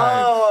hard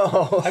drive.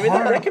 Oh. I mean,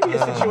 there could be a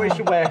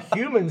situation where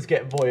humans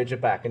get Voyager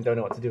back and don't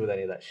know what to do with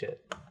any of that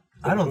shit.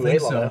 I don't think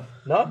so.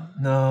 No?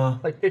 No.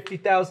 Like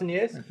 50,000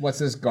 years? What's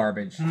this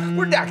garbage?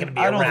 We're not going to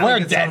be around.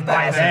 We're dead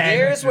by then.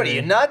 Years? What are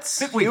you, nuts?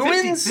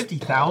 Humans?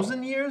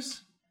 50,000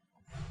 years?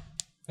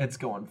 It's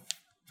going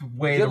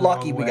way You're the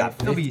lucky wrong we way. got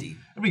 50.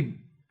 It'll be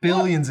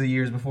billions of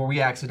years before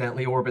we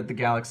accidentally orbit the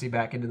galaxy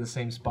back into the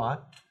same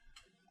spot.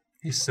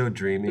 He's so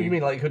dreamy. You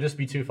mean like it could just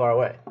be too far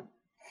away?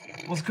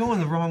 Well, it's going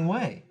the wrong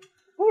way.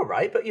 All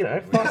right, but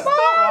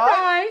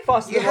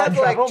fast. You have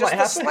like just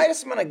the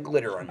slightest amount of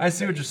glitter on you. I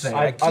see what you're saying.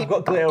 I've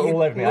got glitter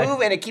all over me.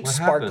 Move and it keeps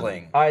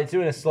sparkling. I was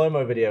doing a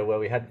slow-mo video where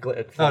we had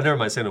glitter. Oh, never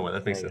mind. Say no more.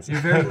 That makes sense. You're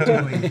very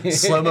dewy.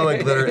 Slow-mo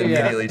and glitter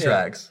immediately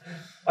tracks.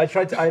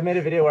 I made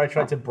a video where I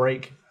tried to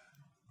break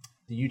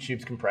the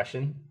YouTube's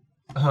compression.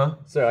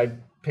 So I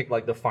picked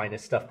like the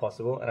finest stuff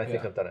possible, and I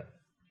think I've done it.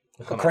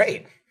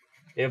 Great.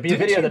 It would be a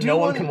video that no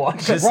one can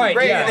watch. Right,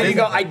 Great. yeah. And then you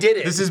go, I did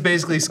it. This is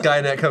basically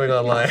Skynet coming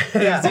online.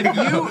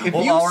 If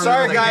you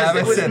sorry guys,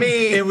 it was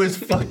me. It was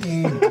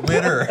fucking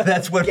glitter.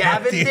 That's what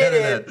Gavin broke the did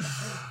internet. it.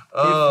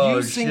 Oh, if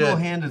you shit.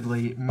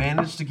 single-handedly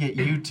managed to get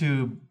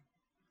YouTube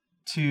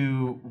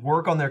to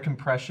work on their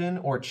compression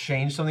or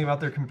change something about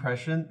their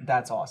compression,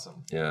 that's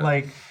awesome. Yeah.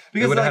 Like They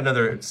because would have had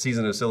another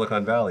season of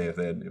Silicon Valley if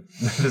they had.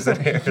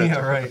 yeah,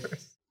 right.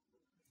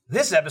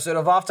 This episode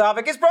of Off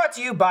Topic is brought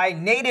to you by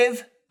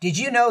Native. Did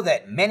you know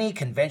that many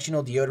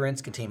conventional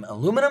deodorants contain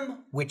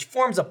aluminum, which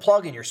forms a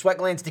plug in your sweat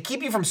glands to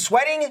keep you from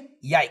sweating?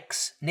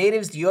 Yikes.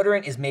 Native's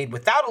deodorant is made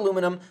without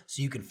aluminum,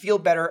 so you can feel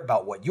better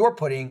about what you're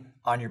putting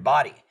on your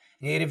body.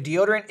 Native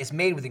deodorant is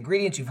made with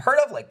ingredients you've heard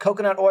of, like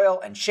coconut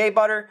oil and shea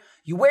butter.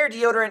 You wear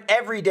deodorant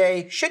every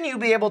day. Shouldn't you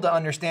be able to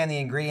understand the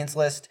ingredients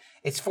list?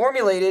 It's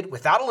formulated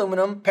without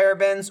aluminum,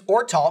 parabens,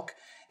 or talc.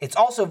 It's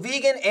also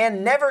vegan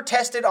and never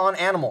tested on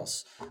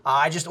animals.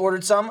 I just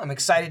ordered some. I'm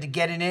excited to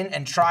get it in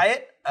and try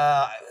it.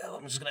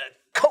 I'm just gonna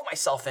coat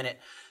myself in it.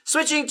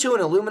 Switching to an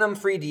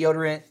aluminum-free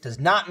deodorant does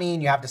not mean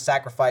you have to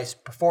sacrifice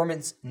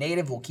performance.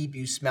 Native will keep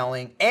you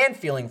smelling and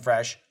feeling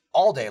fresh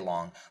all day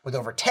long. With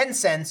over 10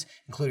 scents,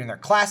 including their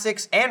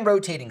classics and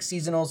rotating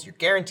seasonals, you're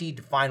guaranteed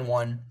to find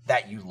one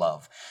that you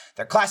love.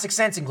 Their classic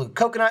scents include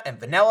coconut and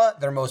vanilla.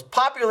 Their most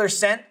popular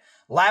scent,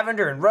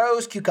 lavender and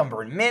rose,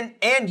 cucumber and mint,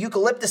 and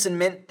eucalyptus and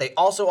mint. They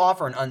also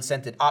offer an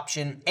unscented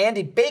option and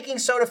a baking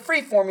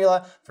soda-free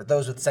formula for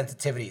those with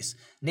sensitivities.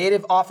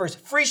 Native offers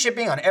free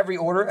shipping on every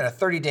order and a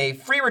 30-day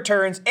free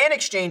returns and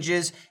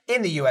exchanges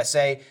in the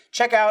USA.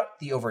 Check out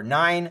the over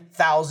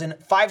 9,000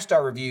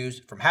 five-star reviews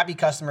from happy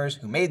customers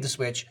who made the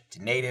switch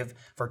to Native.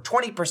 For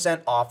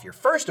 20% off your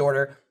first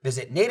order,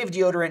 visit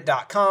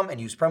nativedeodorant.com and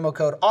use promo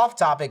code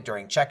OFFTOPIC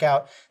during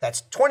checkout.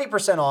 That's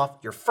 20% off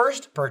your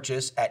first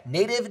purchase at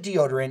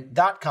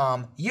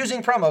nativedeodorant.com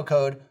using promo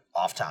code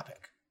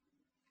OFFTOPIC.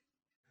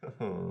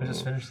 I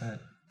just finished that.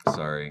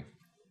 Sorry.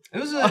 It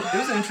was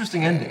an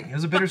interesting ending. It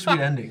was a bittersweet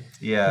ending.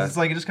 Yeah. It's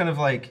like it just kind of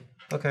like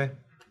okay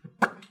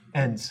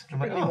ends. I'm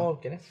like, Any oh, more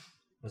Guinness?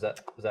 Was that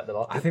the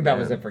lot? I think that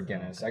was it for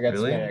Guinness. I got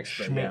Really? some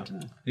extra. Yeah.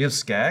 You have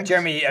Skag?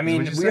 Jeremy, I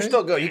mean, Is that what we're you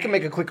still go. You can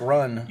make a quick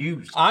run.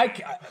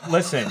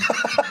 Listen.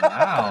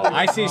 Wow.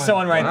 I see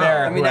someone right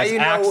there who has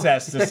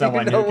access to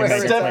someone who can make a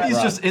quick Stephanie's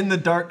run. just in the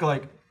dark,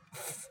 like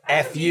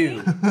F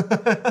you.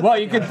 Well,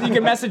 you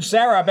can message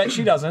Sarah. I bet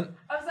she doesn't.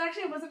 I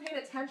wasn't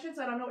paying attention,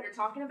 so I don't know what you're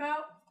talking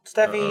about.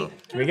 Steffi,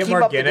 Can we get keep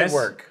more up the Guinness? good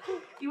work.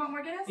 You want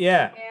more Guinness?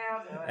 Yeah. Yeah,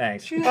 I'll do it.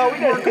 Thanks. oh, we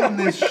don't work on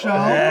this show.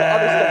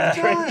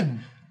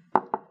 Done.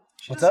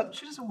 What's up?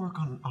 She doesn't work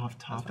on off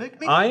topic.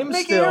 I'm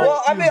still.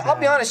 Well, I mean, I'll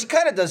be honest. She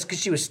kind of does because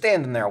she was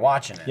standing there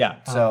watching it.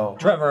 Yeah. So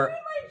Trevor.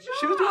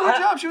 She was doing her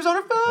job. She was on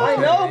her phone. I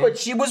know, but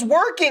she was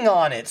working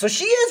on it, so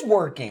she is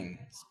working.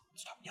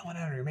 Stop yelling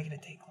at her. You're making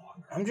it take longer.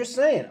 I'm just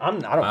saying. I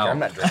don't care. I'm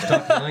not drinking.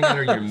 Stop yelling at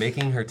her. You're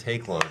making her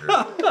take longer.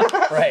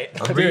 Right.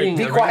 I'm reading-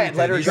 Be I'm quiet. reading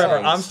Let her these go. Trevor,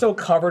 things. I'm still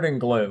covered in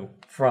glue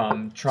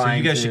from So trying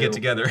you guys to... should get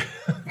together.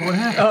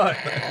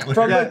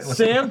 From the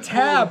Sam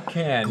Tab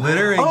can.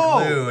 Glitter and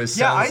Oh, glue yeah,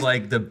 sounds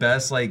like the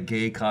best like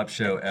gay cop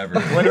show ever.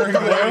 Glitter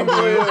and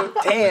glue.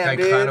 Damn, I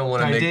dude. kind of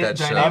want to make that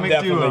I'm show Dynamic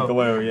definitely duo.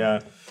 glue, yeah.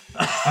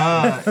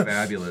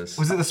 fabulous.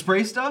 Was it the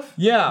spray stuff?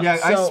 Yeah, Yeah,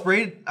 so-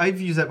 I've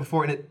used that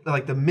before, and it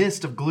like the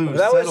mist of glue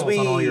That was settles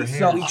on all your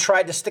hair. we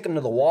tried to stick him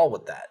to the wall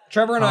with that.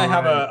 Trevor and I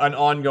have right. an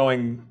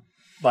ongoing,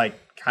 like,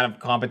 kind of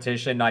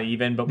competition, not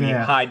even, but we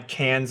Yeah. hide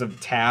cans of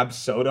Tab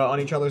soda on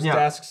each other's Yeah.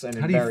 desks and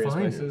How in do you various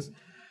find places.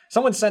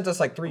 Someone sent us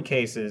like 3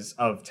 cases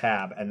of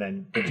Tab, and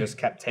then they just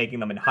kept taking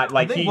them and hide.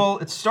 Like I think, he, well,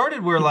 it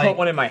started where he like put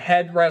one in my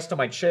headrest on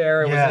my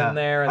chair. It was in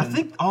there. And I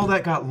think all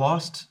that got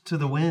lost to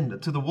the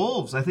wind, to the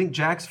wolves. I think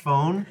Jack's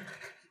phone.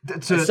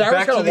 Sarah's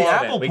Back to gonna the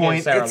love it. Apple We gave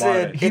point. Sarah a It's lot of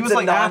a- it. He It's was a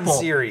like Apple.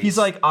 non-series. He's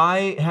like,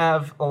 I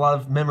have a lot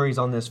of memories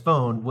on this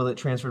phone. Will it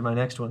transfer to my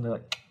next one? They're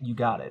like, you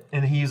got it.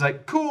 And he's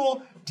like,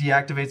 cool.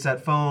 Deactivates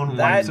that phone,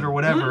 That wipes it or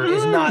whatever.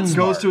 is not Goes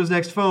smart. to his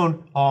next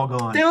phone, all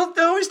gone. They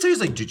always tell you,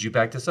 like, did you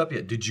back this up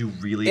yet? Did you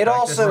really It back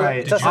also this up?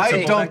 Right. Did doesn't you I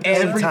take dumped any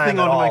everything time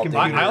at onto my all,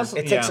 computer. dude. I also-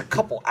 it takes yeah. a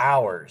couple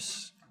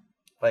hours.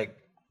 Like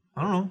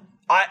I don't know.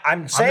 I'm never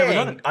done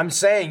saying, it. I'm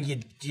saying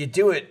you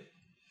do it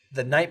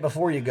the night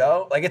before you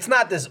go. Like it's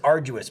not this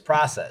arduous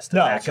process to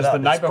No, back it's it just up. the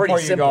night It's pretty before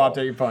you simple. go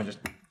update your phone.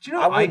 Just Do you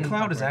know I wouldn't-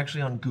 iCloud is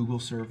actually on Google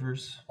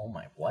servers? Oh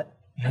my what?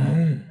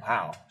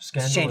 Wow, this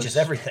Scandalous. changes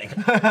everything.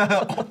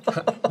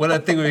 What I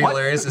think would be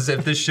hilarious is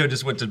if this show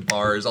just went to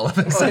bars all of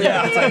a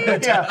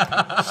sudden.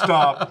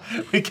 Stop.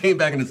 We came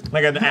back and it's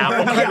like an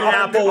apple, like an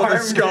apple with a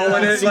skull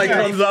in it, like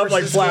comes up,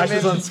 like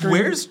flashes on screen.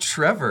 where's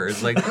Trevor?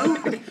 It's like,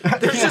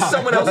 There's just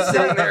someone else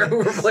sitting there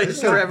who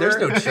replaced Trevor. there's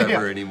no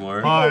Trevor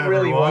anymore. I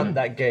really want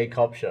that gay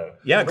cop show.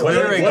 Yeah,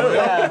 glitter and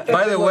glue.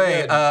 By the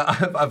way,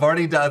 I've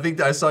already done, I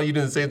think I saw you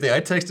doing the same thing. I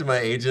texted my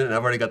agent and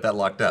I've already got that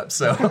locked up.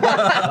 So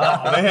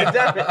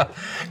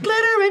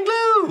glitter and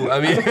glue. I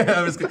mean,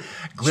 I was glitter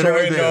Sure,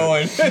 and glue.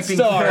 going. Keeping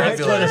Sorry,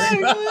 fabulous.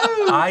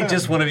 I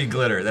just want to be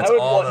glitter. That's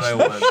all that I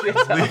want.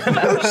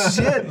 No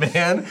shit,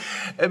 man.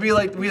 It'd be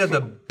like we'd have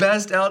the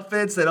best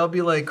outfits. They'd all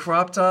be like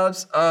crop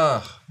tops.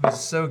 Ugh, it'd be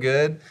so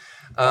good.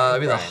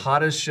 It'd be the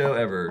hottest show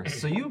ever.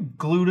 So you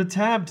glued a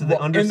tab to the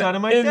underside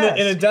of my in desk.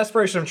 in a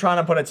desperation of trying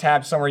to put a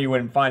tab somewhere you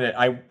wouldn't find it,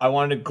 I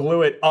wanted to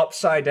glue it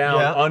upside down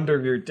Yeah. under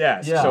your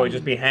desk, Yeah. so it'd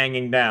just be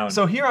hanging down.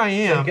 So here I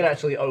You am. could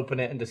actually open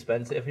it and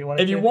dispense it if you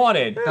wanted if to. you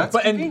wanted, That's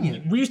but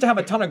convenient. and we used to have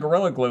a ton of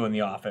Gorilla Glue in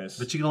the office.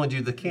 But you can only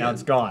do the can. Now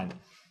it's gone.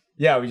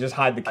 Yeah, we just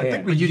hide the can. I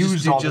think we You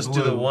used all the just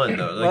do glue. the one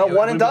though. Like, Well, it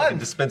one and wouldn't be like done. a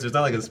dispenser. It's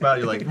not like a spout.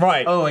 You're like,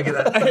 Right. Oh, I get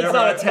that. It's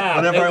not a tab.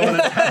 Whenever I want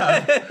a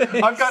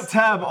tab. I've got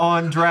tab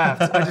on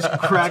draft. I just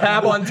crack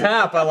Tab on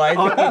tap, I like.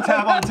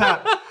 tab on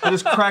tap. I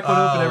just crack one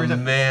open every Oh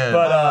time. man.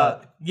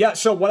 But yeah,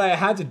 so what I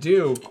had to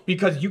do,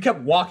 because you kept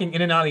walking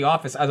in and out of the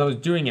office as I was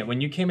doing it.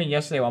 When you came in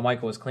yesterday while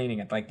Michael was cleaning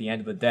at like the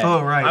end of the day.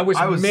 Oh, right. I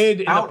was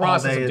mid in out the all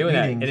process day of at doing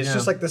that. meetings, And it's yeah.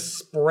 just like the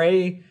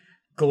spray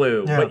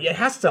glue. Yeah. But it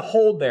has to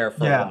hold there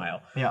for Yeah, a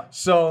while. yeah.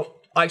 So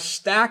I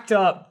stacked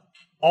up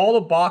all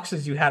the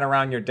boxes you had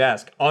around your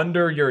desk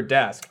under your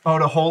desk. Oh,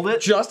 to hold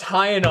it? Just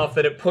high enough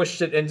that it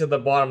pushed it into the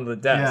bottom of the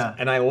desk. Yeah.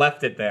 And I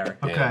left it there.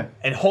 Okay.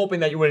 And hoping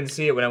that you wouldn't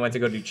see it when I went to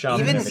go do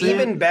chum. Even see it.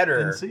 even better,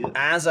 Didn't see it.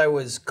 as I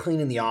was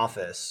cleaning the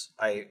office,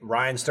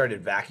 Ryan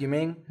started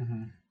vacuuming.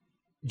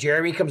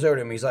 Jeremy comes over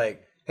to him. He's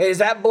like, hey, does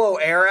that blow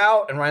air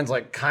out? And Ryan's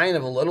like, kind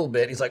of a little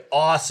bit. He's like,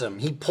 awesome.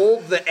 He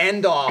pulled the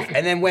end off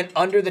and then went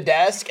under the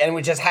desk and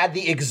we just had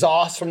the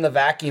exhaust from the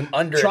vacuum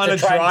under trying it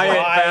to dry it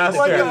faster.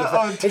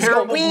 Like a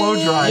terrible blow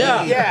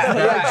dryer.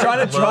 Yeah.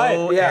 Trying to try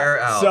it. Air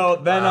out.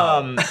 So then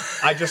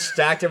I just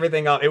stacked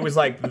everything up. It was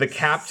like the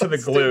cap to the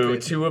glue,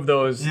 two of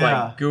those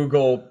like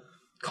Google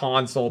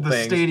console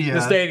things. The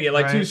Stadia,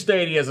 like right? 2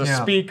 Stadias, a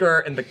speaker,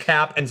 and the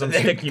cap, and some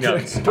sticky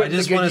notes. I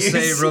just want to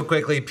say real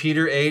quickly,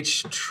 Peter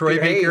H., Troy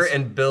Baker,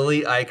 and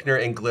Billy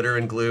Eichner and Glitter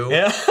and Glue.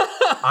 Yeah.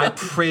 I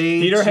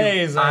pray Peter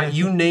Hayes.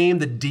 You name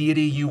the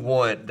deity you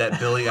want that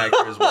Billy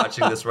Eichner is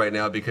watching this right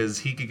now because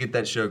he could get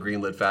that show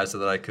greenlit faster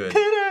than I could.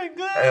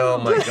 Oh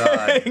my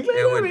God.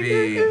 It would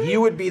be... You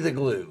would be the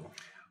glue.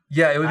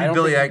 Yeah, it would I be don't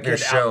Billy think you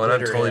Eichner's could show, and I'm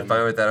out-glitter totally him.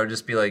 fine with that. I would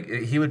just be like,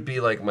 he would be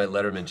like my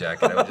Letterman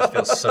jacket. I would just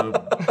feel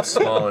so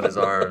small in his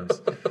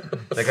arms.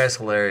 That guy's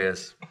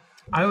hilarious.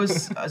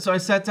 So I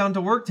sat down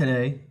to work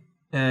today.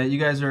 You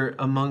guys are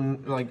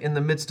in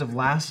the midst of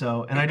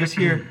Lasso, and I just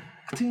hear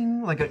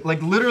ting, like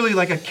literally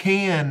like a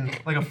can,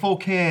 like a full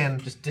can,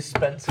 Just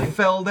dispensing.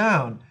 fell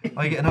down.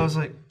 And I was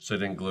like, So I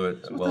didn't glue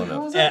it well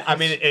enough. I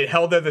mean, it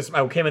held there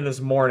I came in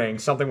this morning,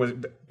 something was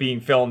being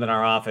filmed in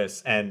our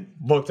office, and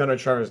looked under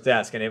Trevor's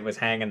desk, and it was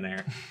hanging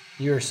there.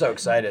 You were so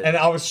excited. And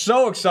I was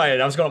so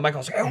excited. I was going to Michael, I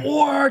was like, it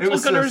worked! It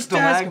was Look under a his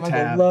desk! And Michael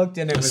stalactite. looked,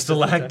 and it was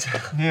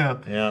Stalactite.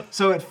 yeah.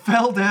 So it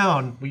fell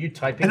down. Were you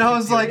typing? And I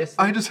was like, furiously?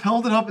 I just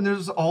held it up, and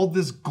there's all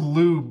this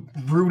glue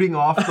rooting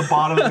off the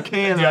bottom of the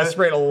can. Yeah, I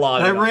sprayed a lot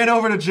And I of it. ran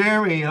over to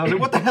Jeremy, and I was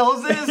like, what the hell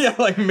is this? Yeah,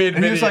 like mid-video.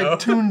 And he was like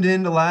tuned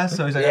into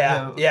Lasso. He's like,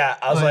 yeah.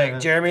 I was like,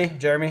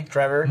 Jeremy,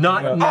 Trevor.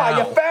 Not now.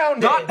 You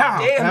found Not it. now,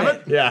 Damn damn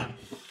it. Yeah.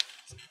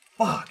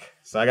 Fuck.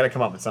 So I got to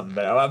come up with something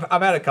better.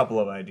 I've had a couple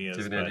of ideas.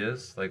 Do you have any but-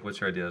 ideas? Like, what's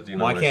your idea? Do you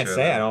know Well, I wanna can't share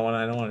say. that? I don't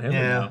want him to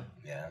Yeah. know.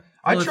 Yeah.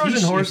 I Well, Trojan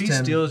if horsed he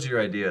him. steals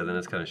your idea, then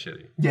it's kind of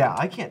shitty. Yeah,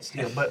 I can't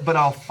steal, but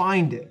I'll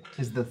find it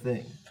is the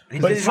thing.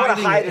 But you just want to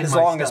finding hide it it in as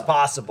my long as stuff.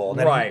 possible.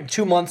 Then Right.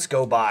 2 months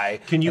go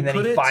by, Can you and then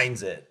put he it-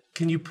 finds it.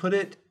 Can you put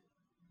it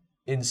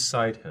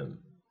inside him?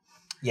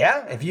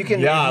 Yeah, if you can,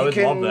 Yeah, I if you would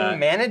can love that.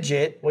 manage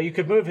it. Well, you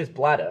could move his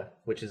bladder,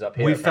 which is up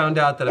here. We found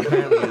out that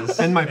apparently is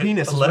And my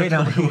penis is way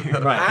down here.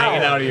 Right,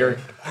 hanging out of your...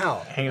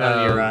 Wow. Hanging out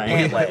of your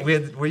Pant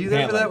leg. were you there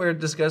Pant for that? leg. We were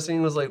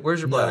discussing. Was like,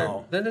 where's your bladder?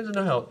 No.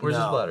 No help. Where's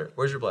his No. bladder?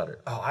 Where's your bladder?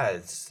 Oh,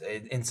 it's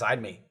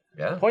inside me.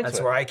 Yeah. Point That's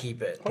to it. where I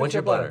keep it. What's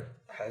your bladder?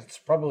 It's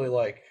probably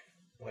like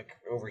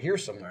over here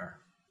somewhere.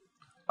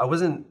 I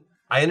wasn't.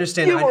 I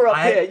understand. You were up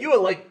I, here. You were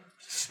like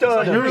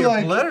stunned. Your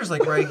bladder's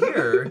like right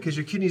here because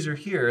your kidneys are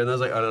here, and I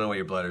was like, I don't know why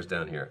your bladder's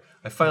down here.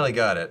 I finally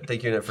got it.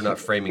 Thank you for not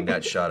framing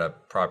that shot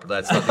up properly.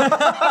 That's not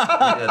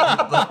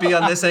yeah, let's be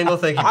on this angle.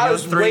 Thank you. I Be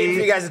was on three. waiting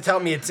for you guys to tell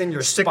me it's in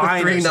your Stick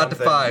spine with 3, or not to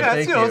something. 5. Yeah, Thank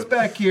it's, you. it's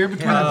back here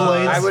between the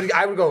blades.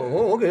 I would go,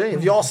 oh, okay.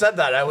 If y'all said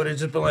that, I would have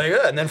just been like,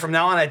 and then from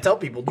now on, I'd tell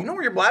people, do you know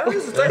where your bladder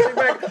is? It's actually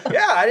back.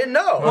 Yeah, I didn't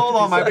know. Hold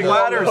on, my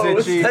bladder's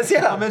itchy. That's,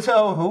 yeah. That's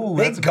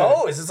It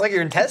goes. It's like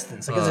your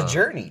intestines. Like it's a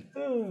journey.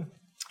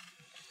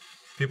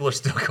 People are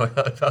still going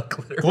on about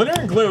glitter. Glitter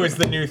and glue is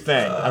the new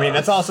thing. I mean,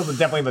 that's also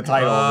definitely the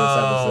title of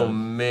this Oh episode.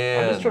 I'm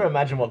man. just trying to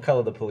imagine what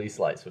color the police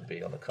lights would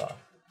be on the car.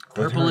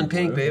 Purple and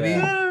pink, baby.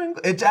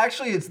 It's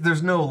actually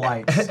there's no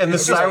lights. And the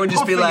It's siren would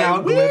just be puffing like,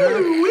 out glitter,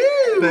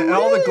 and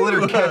all the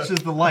glitter catches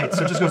the light,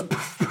 so it just goes.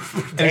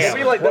 It'd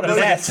be like what the a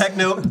mess.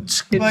 Techno.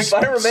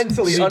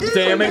 Environmentally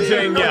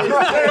Damaging, yeah.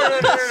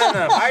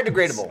 No.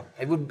 Biodegradable.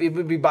 It would be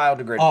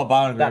biodegradable. Oh,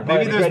 boundary.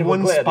 Maybe there's biodegradable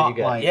one glitter that you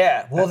get. spotlight.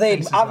 Yeah. Well, they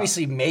fixes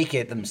obviously make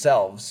it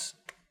themselves.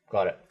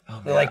 Got it.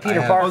 They're like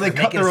Peter Parker. they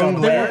cut making their his own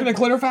own glitter? They work glitter. in a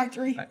glitter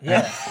factory?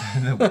 Yeah.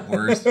 The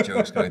worst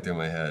jokes going through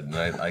my head, and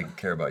I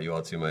care about you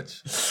all too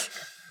much.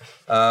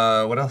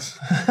 What else?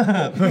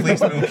 Please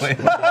move away.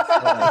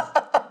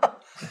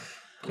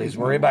 Please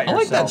worry about I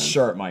like that yourself.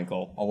 shirt,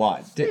 Michael, a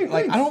lot.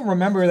 I don't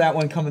remember that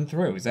one coming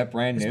through. Is that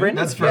brand new?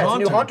 That's for yeah, it's a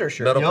Hunter. new Hunter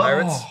shirt. Metal Yo.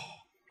 Pirates.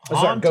 This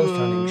is our ghost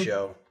Hunter. hunting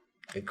show.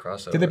 Big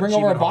crossover. Did they bring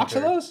over a Achievement box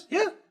of Hunter. those?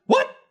 Yeah.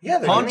 What? Yeah,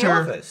 they're in the Hunter,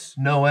 office.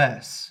 no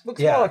S.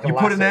 Looks Yeah. more like a You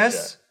put an lasso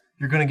S,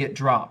 you're gonna get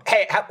dropped.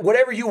 Hey,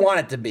 whatever you want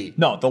it to be.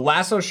 No, the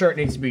lasso shirt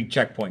needs to be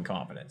checkpoint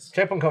confidence. shirt.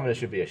 Checkpoint confidence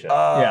should be a shirt.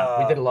 Yeah,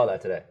 we did a lot of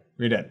that today.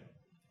 we did.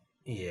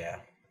 Yeah.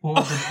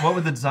 What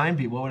would the design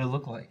be? What would it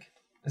look like?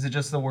 Is it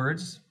just the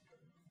words?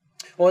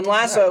 Well, in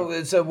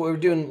Lasso, so we're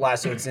doing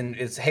Lasso.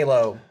 It's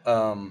Halo.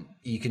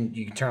 You can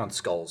turn on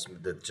skulls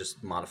that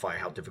just modify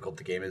how difficult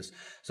the game is.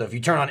 So if you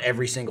turn on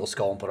every single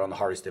skull and put it on the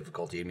hardest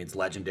difficulty, it means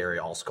legendary,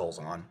 all skulls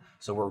on.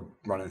 So we're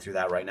running through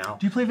that right now.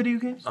 Do you play video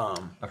games?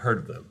 I've heard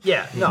of them.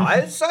 Yeah, no,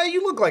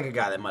 you look like a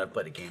guy that might have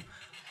played a game.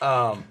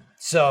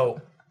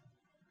 So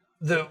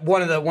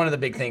one of the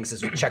big things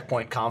is with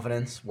checkpoint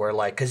confidence, where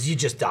like because you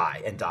just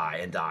die and die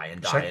and die and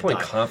die. Checkpoint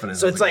and die. confidence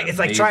So is it's like like an it's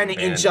like trying to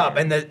amazing inch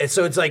band up, and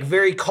so it's like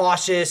very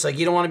cautious. Like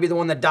you don't want to be the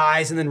one that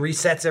dies and then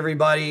resets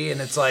everybody.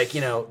 And it's like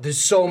there's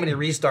so many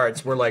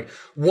restarts where like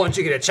once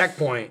you get a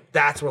checkpoint,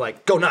 that's where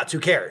like go nuts. Who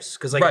cares?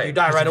 Because like if Right, you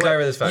die 'cause right you die away,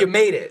 right this time. you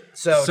made it.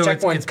 So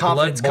checkpoint it's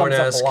confidence comes up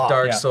a Bloodborne-esque, lot.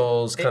 Dark Yeah.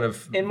 Souls kind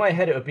of. In my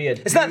head, it would be a.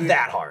 It's not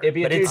that hard, It'd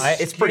be a but dude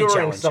it's pretty skewering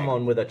challenging.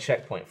 someone with a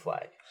checkpoint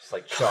flag. just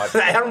like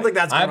charging. I don't think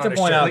that's. I have to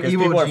point out because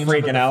people are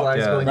freaking out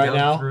going right down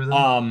now. through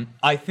them.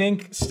 I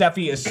think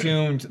Steffi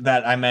assumed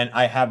that I meant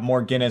I have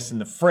more Guinness in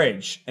the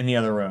fridge in the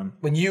other room.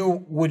 When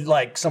you would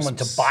like someone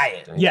to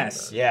buy it.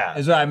 Yes. Yeah.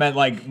 Is what I meant.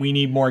 Like we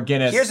need more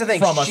Guinness. Here's the thing.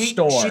 from a She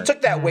store.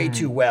 took that way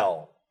too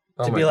well.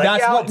 To be like,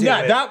 that's yeah, what, I'll do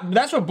yeah, it.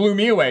 that's what blew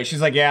me away. She's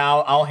like, yeah,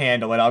 I'll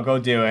handle it. I'll go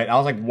do it. I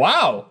was like,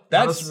 wow,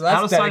 that's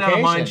out of sight, out of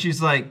dedication. mind.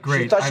 She's like,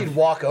 great. She thought she'd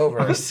walk over.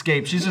 I've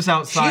escaped. She's just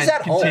outside She's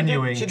at home.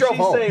 continuing. She drove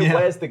home. Say,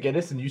 where's the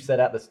Guinness? And you said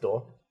at the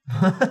store.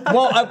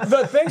 Well,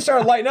 the thing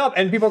started lighting up,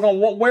 and people are going,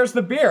 well, "Where's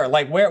the beer?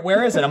 Like,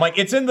 where is it?" I'm like,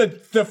 "It's in the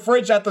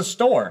fridge at the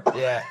store."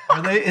 Yeah.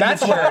 Are they in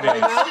That's the where it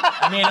is.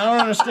 I mean, I don't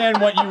understand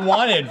what you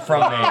wanted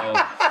from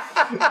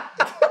me.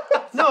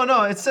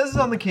 No, it says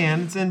it on the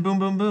can. It's in boom,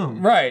 boom,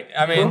 boom. Right.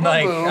 I mean, Boom,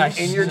 like,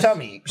 boom, in your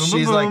tummy.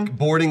 She's like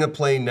boarding a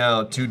plane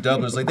now to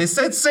Dublin's like, they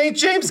said St.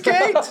 James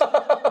Gate!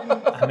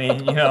 I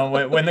mean, you know,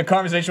 when the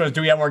conversation was,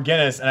 do we have more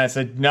Guinness? And I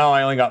said, no,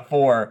 I only got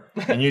 4.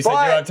 And you said, you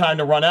had time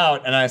to run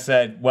out. And I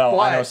said, well,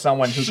 I know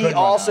someone who she could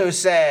also run out.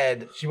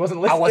 said, She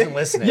wasn't listening. I wasn't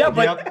listening. Yeah,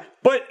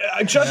 but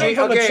judging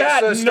from the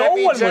chat, so no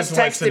Steffi one just was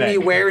texted listening. me,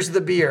 where's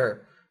the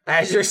beer?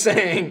 As you're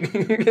saying.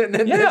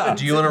 Yeah.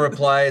 Do you want to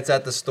reply it's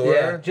at the store?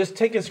 Yeah. Just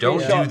take a screenshot.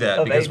 Don't do that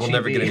of because we'll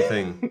never HEB. get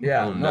anything.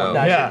 Yeah. Oh, no.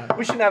 Yeah.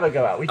 We should never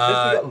go out. We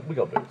got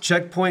booze.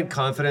 Checkpoint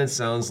Confidence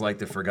sounds like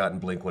the forgotten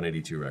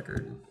Blink-182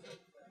 record.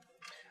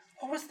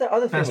 What was the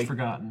other thing? Best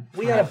forgotten.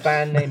 We had a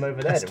band name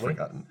over there, Best didn't we?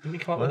 forgotten. Didn't we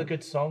come up with a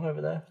good song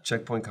over there?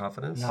 Checkpoint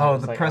Confidence? Oh,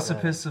 it's the like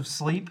precipice of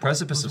sleep.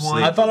 Precipice of was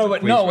one. Sleep. I thought it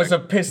was, no, it was a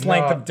piss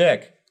length of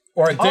dick.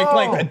 Or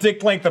a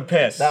dick length of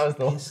piss. That was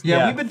the Yeah,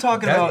 Yeah. we've been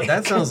talking about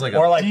That sounds like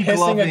or a... like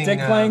pissing a dick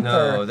length.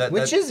 No, Or,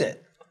 Which is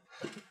it?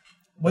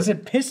 was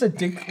it piss a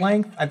dick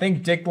length? I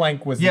think dick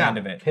length was the end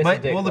of it. Piss a My,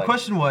 dick well, the length.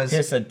 question was,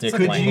 Piss a dick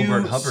could length. you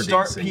Hubert Humperdinck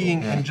start single.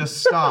 peeing and just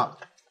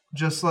stop,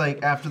 just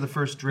like after the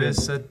first drip?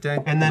 Piss a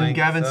dick And then length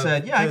Gavin of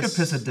said, "Yeah, I could piss."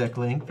 piss a dick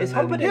length." Is and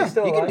then, Humperdinck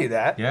still You alive? can do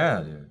that.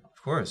 Yeah, dude.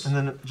 Of course. and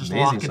then just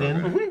Amazing lock it in,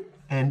 songwriter.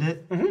 end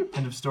it,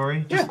 end of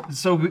story. Just,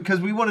 so because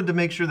we wanted to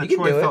make sure that You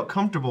can do Troy it. felt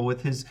comfortable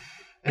with his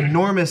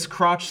enormous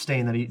crotch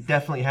stain that he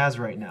definitely has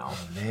right now.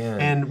 Man.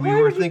 And we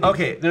were thinking,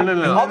 Okay,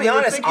 no. I'll be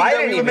honest, thinking I that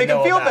didn't we even would make know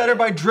him feel about better it.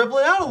 by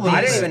dribbling out a little.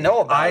 I didn't bit. even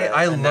know about it.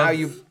 I and now love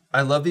you.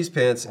 I love these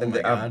pants, and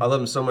I love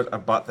them so much. I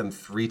bought them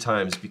 3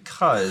 times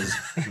because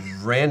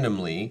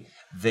randomly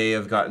they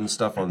have gotten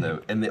stuff on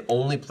them, and the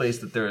only place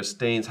that their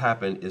stains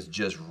happen is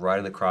just right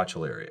in the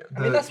crotchal area. I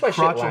mean, that's why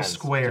shit crotchal lands,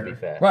 square. to be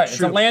fair. Right,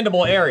 it's a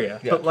landable area.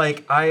 But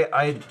like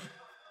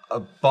a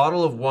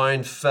bottle of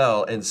wine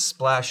fell and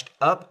splashed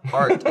up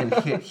art and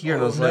hit here,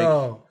 and I was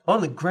like,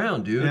 on the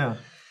ground, dude. Yeah.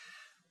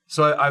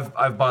 So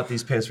I've bought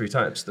these pants 3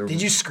 times. They're,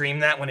 Did you scream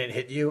that when it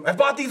hit you? I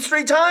bought these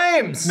 3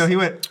 times! No, he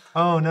went,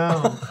 "Oh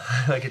no."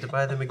 I get to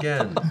buy them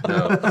again.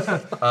 No.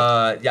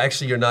 Yeah,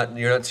 actually, you're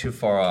not too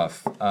far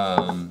off.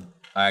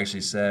 I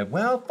actually said,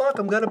 well, fuck,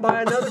 I'm gonna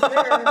buy another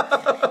pair.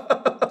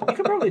 You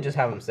could probably just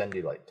have them send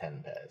you like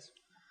 10 pairs.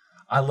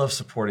 I love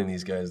supporting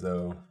these guys,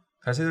 though.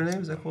 Can I say their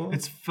names? Is that cool?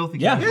 It's filthy.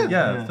 Yeah. casual.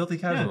 Yeah, Filthy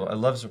Casual. I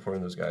love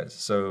supporting those guys.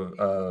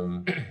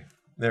 So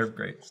they're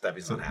great.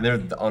 Steffi's not happy.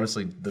 They're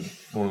honestly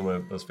one of my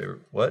most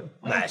favorite. What?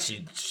 Nah,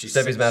 she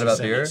Steffi's mad about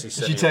the beer? Is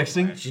she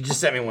texting? She just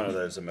sent me one of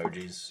those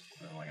emojis.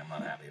 I'm like, I'm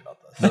not happy about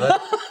this. No,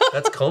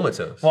 that's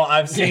comatose. Well,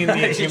 I've seen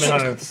the achievement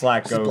hunter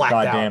Slack go, blacked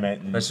God out. damn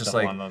it. And That's just stuff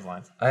like along those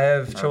lines. I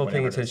have trouble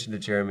paying whatever it is. attention to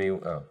Jeremy.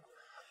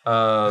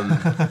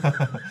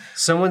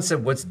 Someone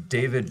said, "What's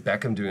David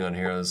Beckham doing on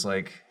here?" I was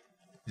like,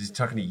 "Is he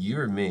talking to you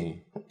or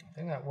me?" I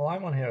think that, well,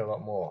 I'm on here a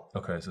lot more.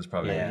 Okay, so it's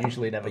probably Yeah.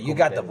 Usually never. But you call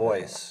got me the David.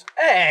 voice.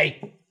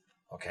 Hey!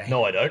 Okay.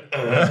 No, I don't.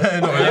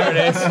 There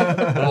it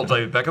is. old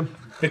David Beckham.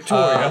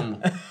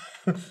 Victoria.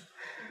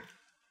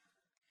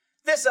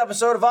 This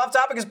episode of Off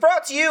Topic is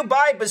brought to you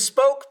by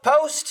Bespoke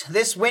Post.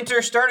 This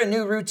winter, start a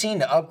new routine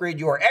to upgrade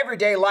your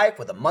everyday life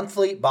with a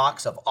monthly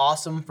box of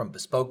awesome from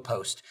Bespoke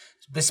Post.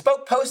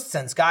 Bespoke Post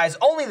sends guys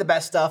only the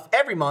best stuff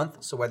every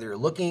month, so whether you're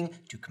looking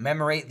to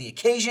commemorate the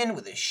occasion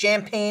with a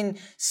champagne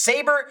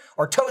saber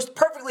or toast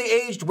perfectly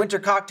aged winter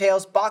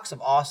cocktails, Box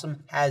of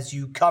Awesome has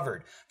you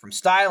covered. From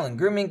style and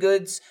grooming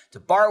goods to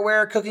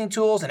barware, cooking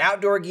tools, and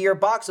outdoor gear,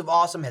 Box of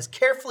Awesome has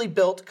carefully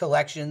built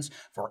collections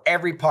for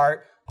every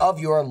part of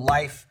your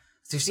life.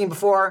 As you've seen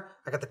before,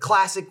 I got the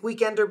classic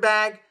weekender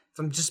bag. If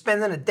I'm just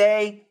spending a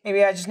day,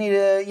 maybe I just need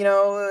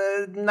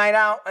a night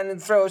out and then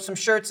throw some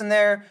shirts in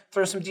there,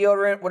 throw some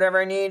deodorant, whatever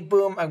I need.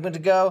 Boom, I'm good to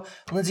go.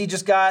 Lindsay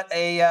just got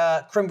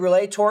a creme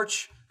brulee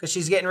torch because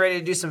she's getting ready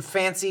to do some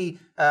fancy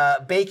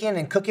baking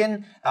and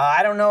cooking.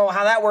 I don't know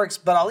how that works,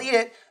 but I'll eat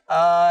it.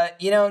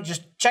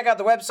 Just check out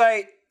the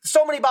website.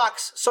 So many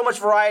boxes, so much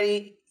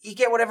variety. You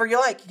get whatever you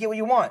like. You get what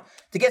you want.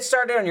 To get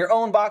started on your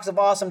own Box of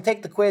Awesome,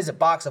 take the quiz at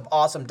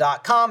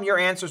boxofawesome.com. Your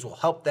answers will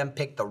help them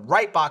pick the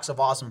right Box of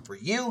Awesome for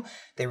you.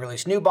 They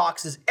release new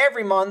boxes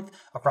every month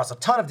across a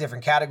ton of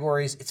different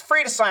categories. It's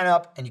free to sign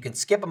up, and you can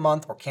skip a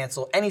month or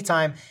cancel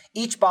anytime.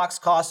 Each box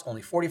costs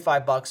only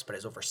 $45, but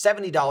has over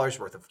 $70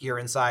 worth of gear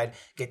inside.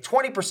 Get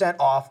 20%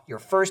 off your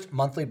first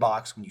monthly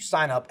box when you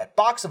sign up at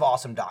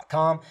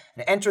boxofawesome.com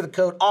and enter the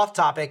code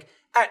OFFTOPIC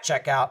at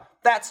checkout.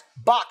 That's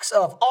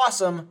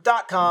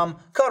boxofawesome.com.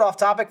 Code off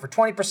topic for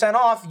 20%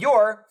 off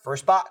your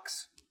first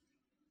box.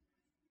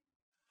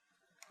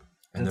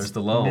 And there's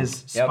the lull.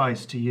 Miss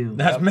Spice to you.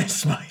 That's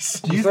Miss Spice.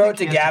 Do you throw it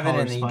to Gavin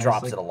and he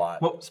drops it a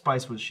lot. What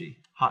spice was she?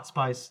 Hot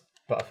spice?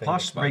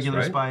 Posh Spice, regular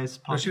right? spice?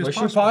 No, she Was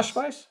she Posh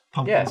Spice?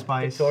 Pumpkin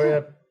spice?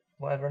 Victoria,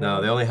 whatever.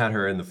 No, they only had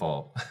her in the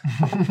fall.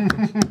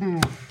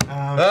 We're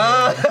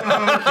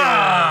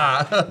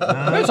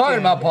talking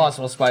about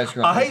possible spice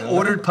girls. I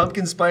ordered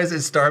pumpkin spice at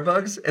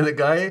Starbucks, and the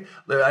guy,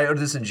 I ordered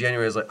this in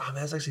January. I was like, oh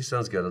man, this actually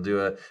sounds good. I'll do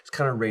it's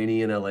kind of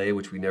rainy in LA,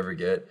 which we never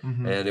get.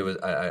 And it was,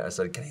 I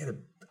said, can I get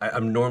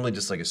I'm normally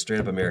just like a straight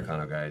up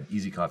Americano guy,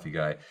 easy coffee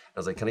guy. I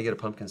was like, can I get a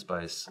pumpkin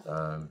spice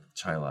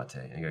chai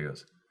latte? And the guy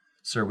goes,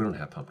 sir, we don't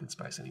have pumpkin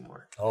spice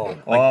anymore.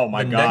 Oh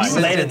my God. You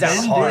laid it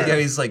down hard. Yeah,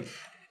 he's like,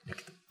 get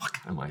the fuck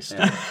out of my store.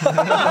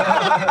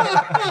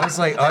 I was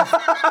like,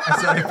 I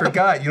said, I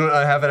forgot. You don't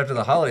have it after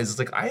the holidays. It's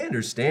like, I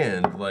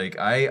understand. Like,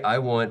 I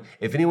want,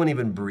 if anyone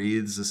even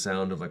breathes the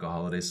sound of like a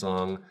holiday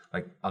song,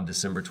 like on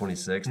December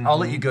 26th, I'll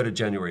let you go to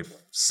January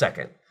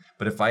 2nd.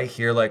 But if I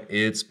hear like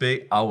it's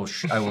big, I will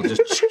just.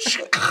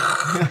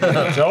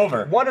 It's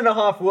over.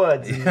 1.5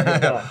 words. And you're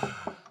done.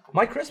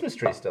 My Christmas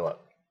tree's still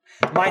up.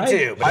 Mine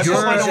too, but yours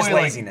yours went just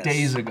away laziness. like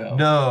days ago.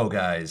 No,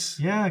 guys.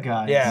 Yeah,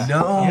 guys. Yeah.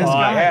 No. Yes,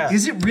 guys. Yeah.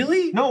 Is it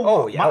really? No.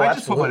 Oh, yeah. I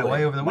just put mine absolutely.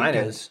 away over the Mine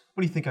weekend. is.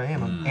 What do you think I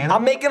am?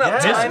 I'm making up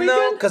time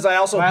though, because I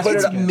also put it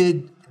It's up.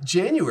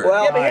 mid-January.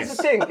 Well, Yeah, but here's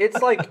the thing.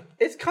 It's like,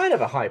 it's kind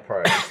of a high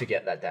priority to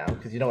get that down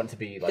because you don't want it to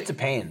be like. It's a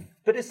pain.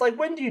 But it's like,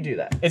 when do you do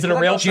that? Is it a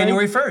real tree?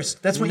 January 1st.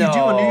 That's what you do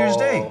on New Year's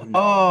Day.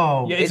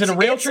 Oh. Yeah, is it a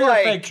real tree or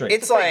a fake tree?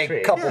 It's like tree.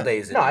 a couple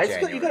days in No, it's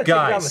January. you got to take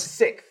it down the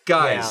 6th.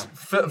 Guys,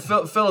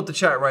 fill up the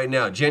chat right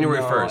now.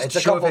 January 1st. It's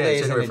a Show of couple hands,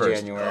 days January into 1st.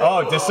 January.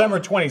 Oh, December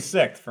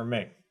 26th for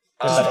me.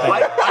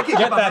 I can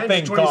Get that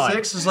thing gone.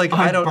 26 is like,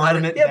 I don't.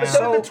 Yeah, but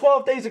don't the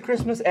 12 days of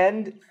Christmas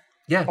end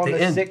Yeah, on they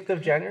the end. 6th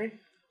of January?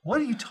 What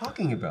are you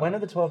talking about? When are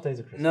the 12 days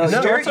of Christmas?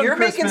 No, starts on you're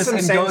making Christmas some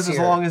and sense goes as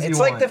here. long as it's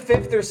you like want. the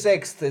 5th or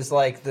 6th is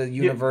like the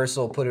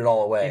universal put it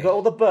all away. You got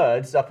all the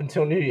birds up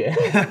until New Year.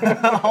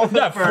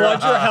 Yeah,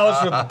 flood your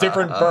house with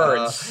different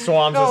birds.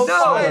 Swans just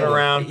swimming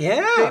around.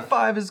 Yeah. Day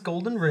 5 is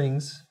golden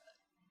rings.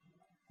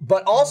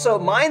 But also,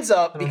 mine's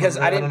up because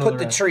I didn't know put the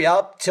the rest. tree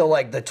up till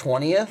like the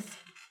 20th.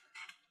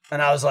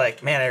 And I was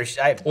like, man,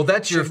 Well,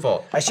 that's your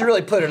fault. I should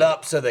really put it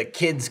up so the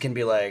kids can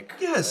be like,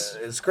 Yes.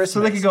 it's Christmas. So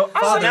they can go, So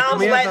oh, now I'm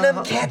we have letting the-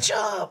 them catch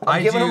up. I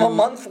I'm giving them a do-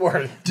 month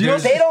worth. you-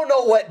 They don't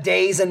know what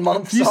days and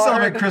months You are.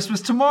 celebrate Christmas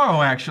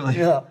tomorrow, actually.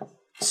 Yeah.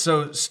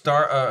 So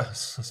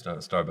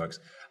Starbucks.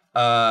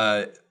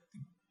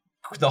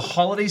 The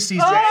holiday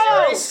season.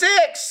 January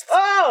 6th.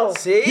 Oh!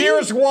 See?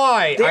 Here's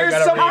why. There's I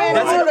gotta some read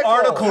That's an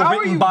article How are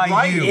written you by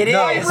writing? you. It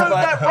is, No.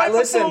 but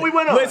listen, we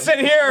went on. Listen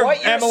here,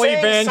 what you're Emily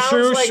saying Van sounds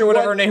Troost like or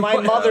whatever her what name my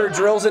was. mother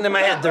drills into my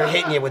head. They're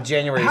hitting you with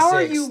January 6th. How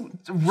are you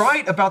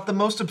right about the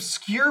most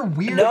obscure,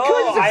 weird... No,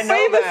 It's a I know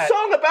famous that.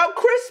 song about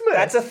Christmas.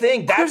 That's a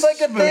thing. That's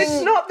like a thing.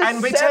 It's not the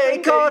And we 7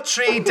 take our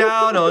tree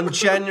down on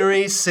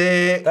January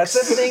 6th. That's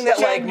the thing that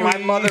like my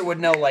January. mother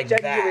would know like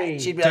January.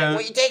 that. She'd be like, Don't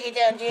 "Will you take it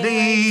down January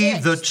Leave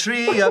 6th?" the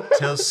tree up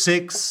till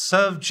 6th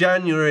of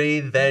January,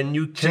 then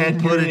you can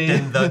put it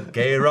in the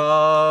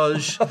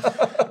garage.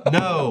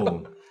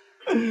 No.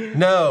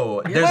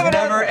 No. There's living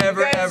never, on- ever,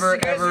 you guys- ever,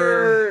 you guys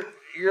ever.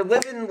 You're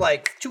living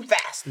like too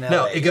fast now.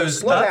 No, it goes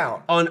slow up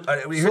down. on.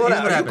 Here's Slow what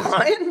down. Are you happens.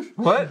 crying?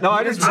 What? No,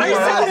 I just...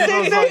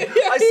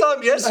 I saw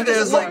him yesterday. I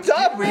was like, looked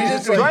up. Were you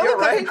just Do I like, look you're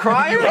like right? a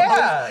crier?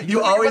 Yeah.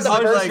 you always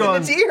look like bursting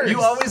into tears.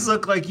 you always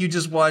look like you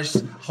just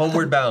watched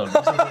Homeward Bound.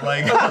 Or something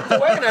like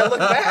When I look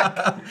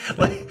back,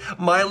 like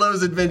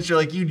Milo's Adventure.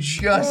 Like you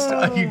just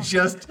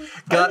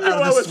got knew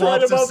out I of the was right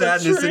swamps of about the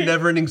sadness tree. and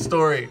never-ending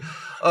story.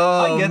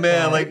 Oh get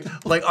man,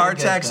 that. like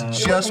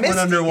Artax just went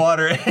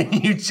underwater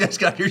and you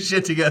just got your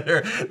shit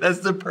together.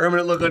 That's the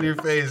permanent look on your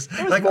face.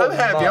 Like I'm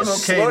happy, I'm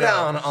okay slow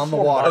now. down on the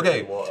water.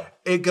 Okay,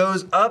 it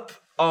goes up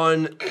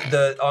on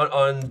the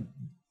on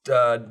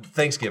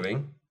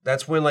Thanksgiving.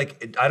 That's when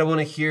like I don't want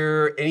to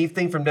hear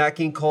anything from Nat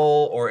King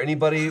Cole or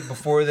anybody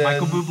before then.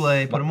 Michael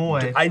Bublé, put him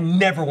away. I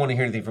never want to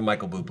hear anything from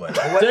Michael Bublé.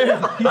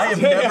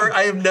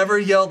 I have never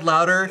yelled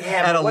louder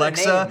at but what a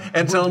Alexa name,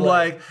 and tell him Bublé.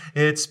 like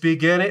it's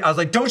beginning. I was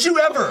like, don't you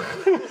ever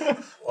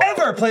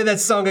play that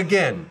song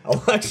again.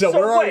 Alexa,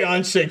 we're already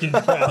on shaking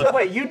ground. So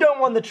wait, you don't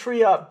want the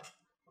tree up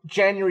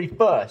January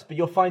 1st, but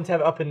you're fine to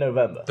have it up in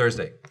November.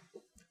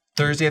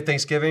 Thursday of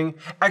Thanksgiving.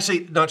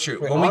 Actually, not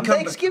true. When on we come,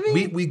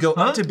 Thanksgiving? we go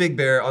up to Big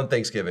Bear on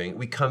Thanksgiving.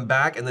 We come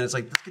back and then it's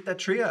like, let's get that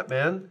tree up,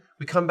 man.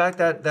 We come back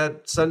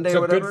that Sunday or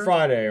So whatever. Good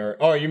Friday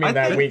or you mean I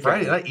that think weekend?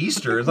 Friday, not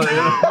Easter. It's like,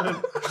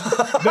 No,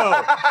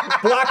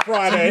 Black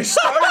Friday.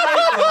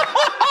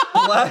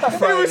 Black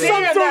There was Friday.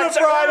 some sort of that's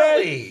Friday.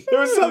 early. There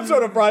was some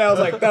sort of Friday. I was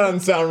like, that doesn't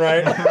sound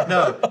right.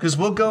 No, because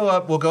we'll go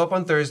up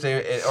on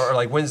Thursday or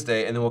like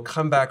Wednesday, and then we'll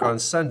come back on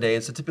Sunday.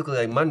 And so typically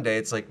like Monday,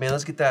 it's like, man,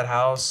 let's get that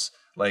house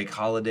like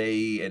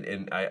holiday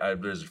and I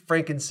there's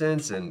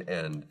frankincense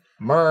and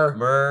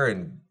myrrh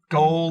and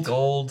Gold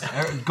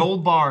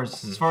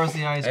bars, as far as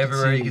the eyes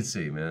everywhere can see. you can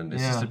see, man.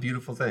 It's Yeah. just a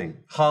beautiful thing.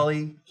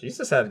 Holly.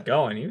 Jesus had it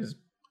going. He was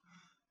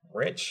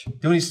Rich.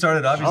 Then when he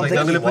started off, he's like,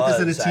 I'm going to put this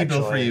in a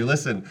T-bill for you.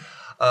 Listen.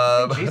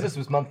 Jesus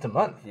was month to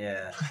month.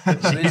 Yeah.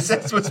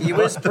 He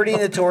was pretty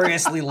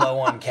notoriously low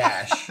on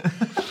cash.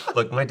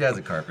 Look, my dad's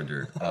a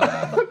carpenter.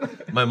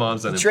 My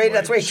mom's unemployed.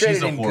 That's why he traded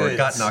She's a in whore. goods.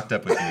 Got knocked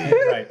up with me.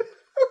 Right.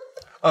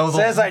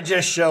 Says I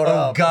just showed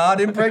up. God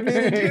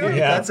impregnated you?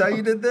 Yeah. That's how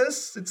you did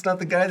this? It's not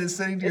the guy that's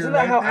sitting to Isn't your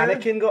that how right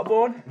there? Anakin got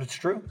born? It's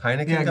true.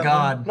 Heineken Yeah, got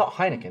God. born? Not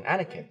Heineken,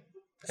 Anakin.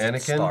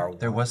 Anakin? Star Wars.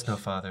 There was no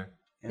father.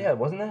 Yeah,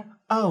 wasn't there?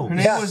 Oh, Her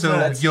name was, so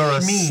you're a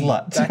Shmi.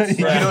 slut. That's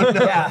You right. don't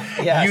know.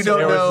 Yeah, you so don't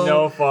There know. was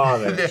no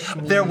father.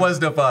 There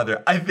was no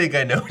father. I think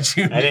I know what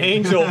you mean. An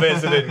angel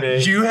visited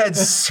me. You had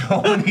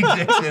so many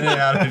dicks in and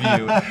out of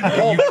you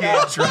that you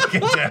can't track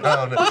it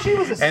down. She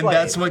was a And slave.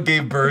 that's what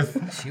gave birth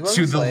was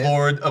to a the slave.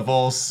 Lord of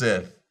all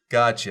Sith.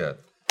 Gotcha.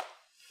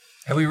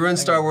 Have we ruined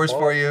Star Wars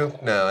for you?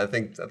 No, I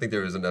think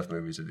there was enough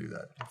movies to do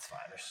that. That's fine.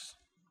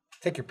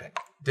 Take your pick.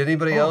 Did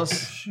anybody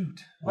else? Shoot.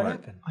 What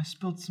happened? I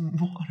spilled some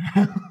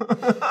water.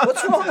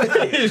 What's wrong with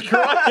you? He's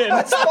crying.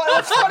 What's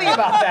funny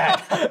about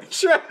that?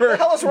 Trevor. What the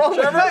hell is wrong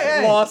with Trevor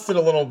that? lost it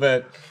a little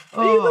bit.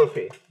 Are you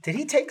loopy? Did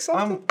he take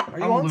something? Are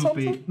you I'm on loopy.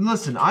 something?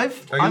 Listen,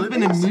 I've Are you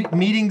been in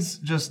meetings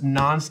just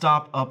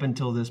nonstop up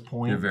until this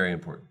point, You're very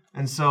important.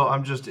 and so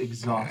I'm just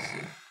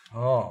exhausted.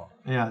 Oh.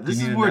 Yeah, this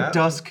need is a where nap?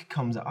 dusk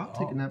comes out. I'll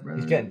take a nap right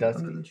He's getting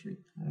dusky. under the tree.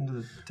 Under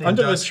the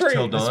Under the Dusk tree.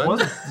 till This dawn.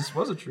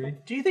 was a tree.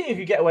 Do you think you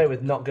could get away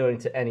with not going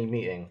to any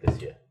meeting this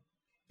year?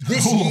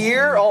 This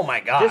year? Oh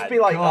my god. Just be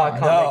like, oh, I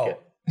can't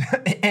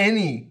make it.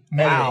 Any.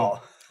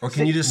 Wow. Or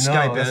can you just No,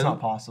 Skype that's in? not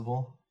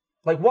possible.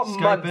 Like, what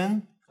Skype month?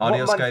 in?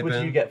 Audio what month Skype would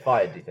in? you get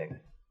fired? Do you think?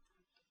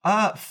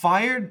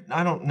 Fired?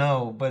 I don't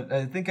know, but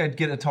I think I'd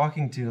get a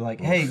talking to like,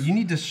 hey, you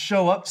need to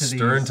show up to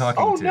Stern these.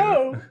 talking Oh to.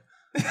 no!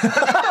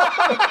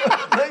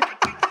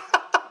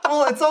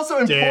 Well, it's also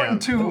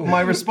important to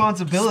my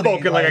responsibility.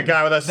 Spoken like a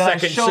guy with a that I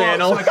second show up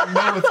channel. so I can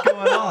know what's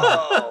going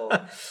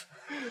on.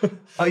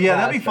 Oh. Yeah,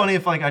 that'd be funny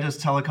if like I just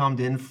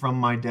telecommed in from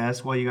my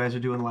desk while you guys are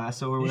doing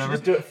lasso or You should whatever.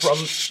 just do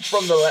it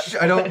from the left.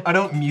 I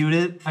don't mute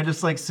it. I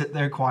just like sit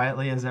there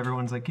quietly as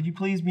everyone's like, "Could you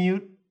please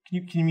mute?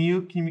 Can you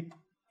mute? Can you mute?"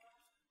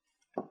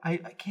 I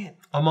can't.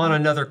 I'm on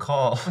another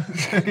call.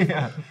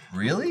 Yeah.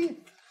 Really?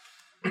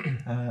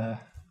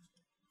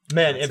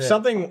 Man, if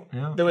something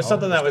there was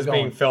something that was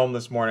going. being filmed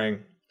this morning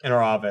in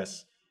our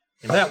office,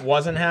 if that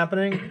wasn't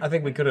happening, I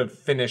think we could have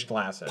finished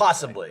Lasso.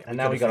 Possibly. And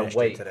now we gotta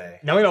wait. today.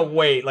 Now we gotta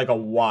wait like a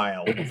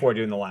while before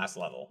doing the last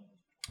level.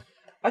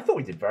 I thought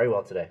we did very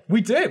well today.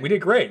 We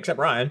did great, except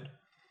Ryan.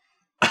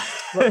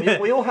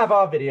 Look, we all have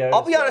our videos.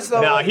 I'll be honest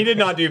though. No, he did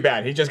not do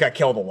bad. He just got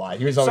killed a lot.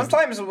 He was always,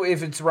 Sometimes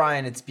if it's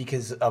Ryan, it's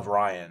because of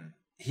Ryan.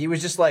 He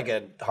was just like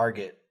a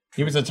target.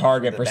 he was a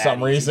target the for some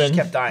baddies. He reason. just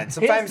kept dying.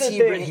 Sometimes the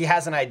thing. he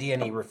has an idea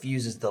and he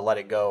refuses to let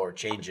it go or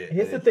change it.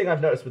 Here's the thing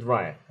I've noticed with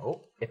Ryan.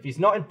 Oh. If he's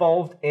not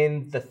involved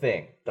in the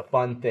thing, the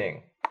fun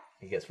thing,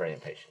 he gets very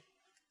impatient.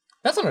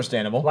 That's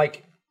understandable.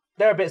 Like,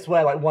 there are bits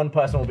where like one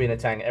person will be in a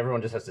tank,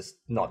 everyone just has to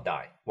not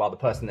die, while the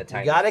person in the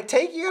tank. You gotta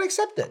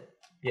accept it.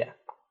 Yeah,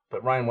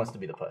 but Ryan wants to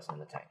be the person in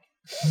the tank.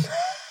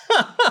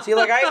 See,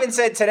 like I even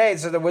said today,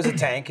 so there was a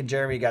tank and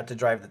Jeremy got to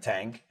drive the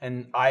tank,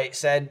 and I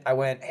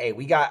went, hey,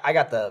 I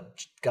got the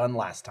gun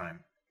last time.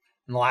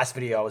 In the last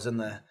video, I was in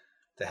the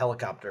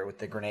helicopter with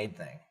the grenade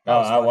thing. That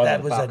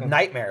was a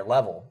nightmare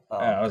level.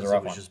 That was a 'cause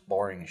rough it was one. just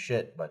boring as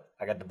shit, but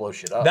I got to blow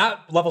shit up.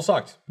 That level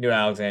sucked. New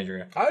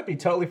Alexandria. I would be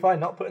totally fine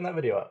not putting that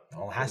video up.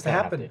 Well, it has to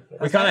happen.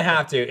 We kind of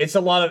have to. It's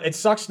a lot of. It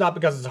sucks not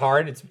because it's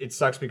hard. It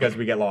sucks because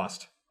we get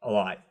lost a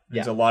lot.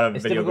 There's a lot of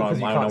It's video difficult going.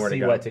 because you I don't know can't where to see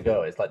go. where to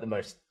go. It's like the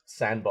most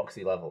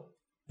sandboxy level.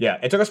 Yeah,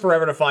 it took us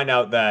forever to find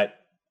out that,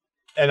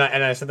 and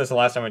I said this the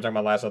last time we were talking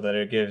about Lasso,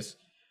 that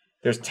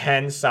there's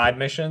 10 side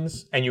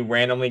missions, and you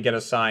randomly get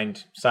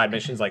assigned side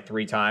missions like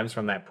 3 times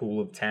from that pool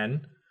of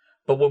 10.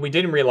 But what we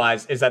didn't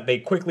realize is that they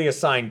quickly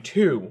assign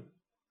 2.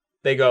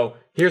 They go,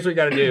 here's what you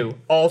gotta do,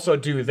 also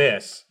do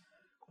this.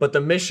 But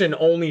the mission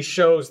only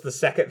shows the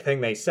second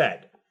thing they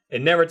said.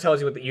 It never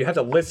tells you you have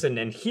to listen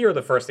and hear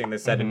the first thing they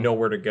said and know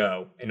where to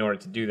go in order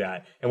to do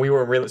that. And we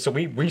were really, so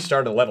we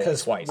restarted the level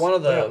twice. One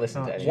of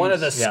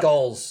the Yeah.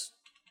 skulls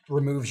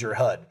removes your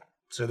HUD.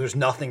 So there's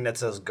nothing that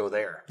says go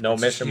there. No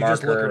It's just- mission you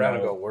just look marker, around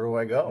and no go, where do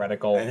I go?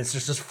 reticle. And it's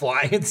just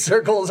flying in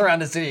circles around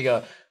the city. You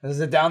go, is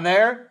it down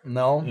there?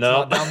 No, it's No.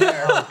 not down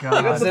there.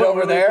 God. Is it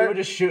over We there? were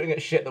just shooting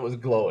at shit that was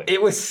glowing. It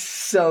was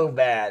so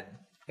bad.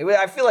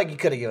 I feel like you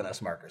could have given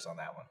us markers on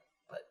that one.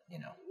 But,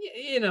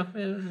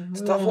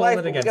 it's tough life.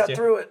 But we got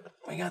through it.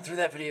 We got through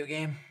that video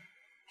game.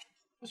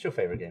 What's your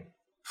favorite game?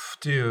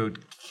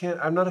 Dude,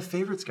 I'm not a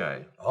favorites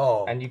guy.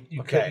 Oh, And you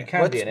okay.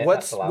 can be in it.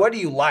 that's allowed. What do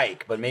you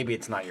like? But maybe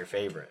it's not your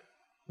favorite.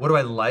 What do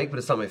I like, but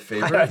it's not my I'm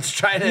favorite? just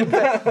trying to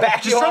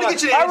back you trying to up.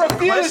 get you to I answer the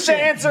refuse question.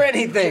 to answer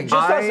anything.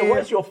 Just answer,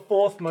 what's your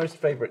 4th most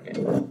favorite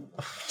game?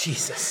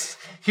 Jesus.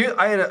 Here,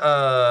 I had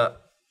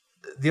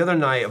the other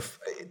night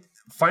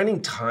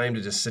finding time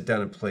to just sit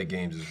down and play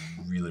games is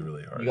really,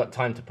 really hard. You got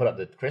time to put up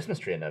the Christmas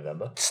tree in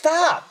November.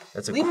 Stop.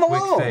 That's a Leave him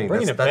quick alone. thing.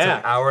 Bringing That's it an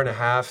back. hour and a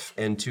half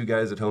and 2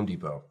 guys at Home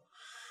Depot.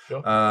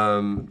 Sure.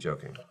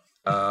 Joking.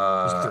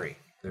 There's 3.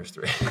 There's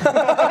 3.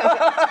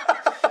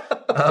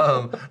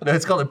 No,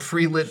 it's called a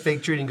pre-lit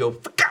fake tree, and you go,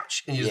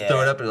 couch, and you just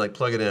throw it up and like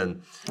plug it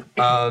in.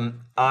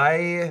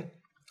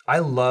 I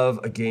love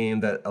a game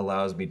that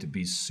allows me to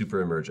be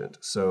super emergent.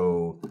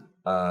 So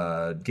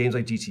games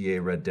like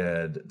GTA, Red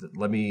Dead,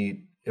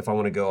 if I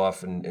want to go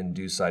off and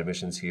do side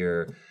missions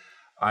here,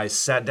 I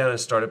sat down and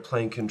started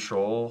playing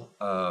Control.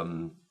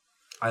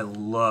 I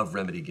love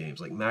Remedy games.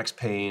 Like Max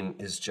Payne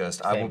is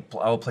just, I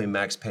will play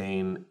Max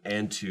Payne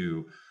and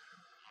 2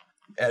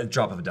 at a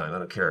drop of a dime. I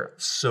don't care.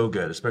 So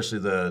good, especially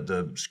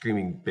the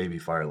screaming baby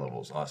fire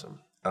levels. Awesome.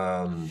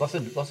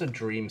 Lots of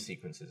dream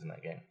sequences in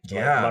that game.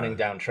 Yeah. Like running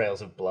down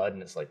trails of blood,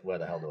 and it's like, where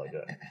the hell do I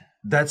go?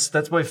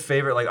 That's my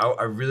favorite. Like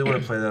I really want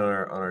to play that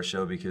on our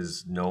show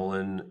because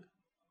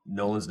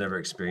Nolan's never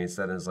experienced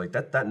that, and it's like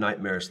that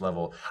nightmarish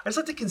level. I just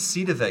like the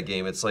conceit of that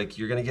game. It's like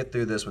you're gonna get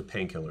through this with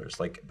painkillers.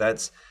 Like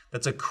that's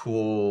a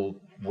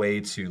cool way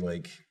to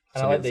like.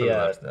 And I like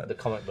the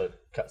comic book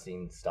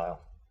cutscene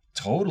style.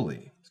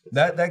 Totally.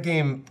 That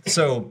game.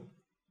 So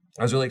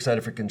I was really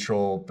excited for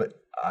Control, but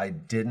I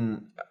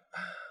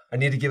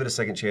need to give it a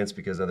second chance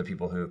because other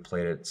people who have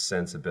played it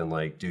since have been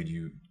like, dude,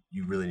 you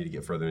really need to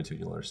get further into it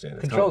and you'll understand it.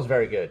 Control's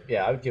very good.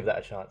 Yeah, I would give that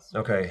a chance.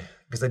 Okay,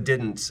 because I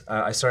didn't.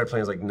 I started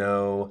playing, I was like,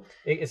 no.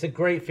 It's a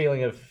great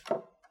feeling of...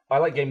 I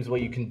like games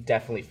where you can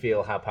definitely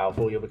feel how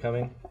powerful you're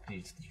becoming.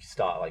 You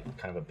start like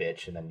kind of a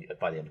bitch, and then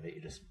by the end of it,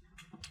 you're just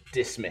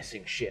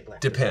dismissing shit.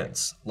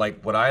 Depends.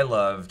 Like what I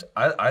loved,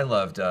 I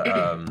loved...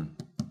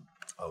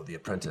 The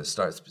Apprentice.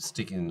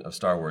 Speaking of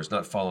Star Wars,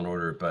 not Fallen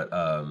Order, but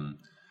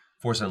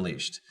Force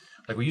Unleashed.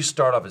 Like when you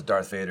start off as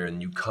Darth Vader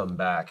and you come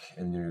back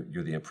and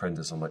you're the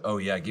apprentice, I'm like, oh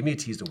yeah, give me a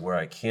tease of where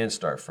I can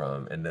start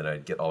from, and then I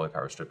get all my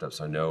power stripped up,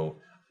 so I know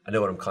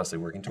what I'm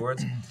constantly working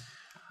towards.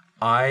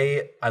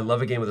 I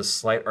love a game with a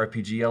slight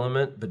RPG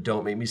element, but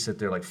don't make me sit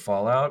there like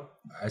Fallout.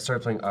 I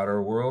started playing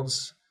Outer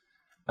Worlds,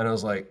 and I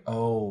was like,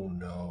 oh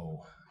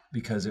no,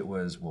 because it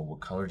was, well,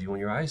 what color do you want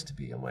your eyes to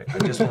be? I'm like, I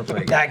just want to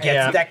play a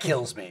game. That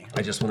kills me.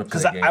 I just want to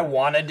play a game. Because I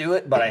want to do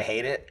it, but I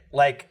hate it.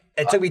 Like,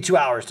 it took me 2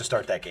 hours to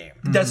start that game.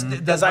 That's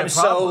I'm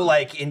so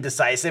like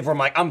indecisive. Where I'm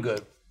like, I'm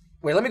good.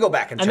 Wait, let me go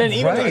back and check. then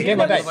even a game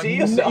like that,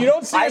 you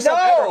don't see yourself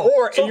ever.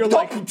 Or and you're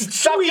like,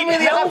 sweet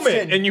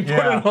helmet, and you put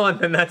it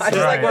on, and that's I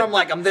just like where I'm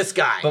like, I'm this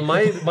guy. But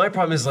my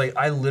problem is like,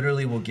 I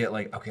literally will get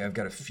like, okay, I've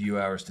got a few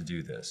hours to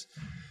do this.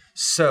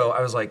 So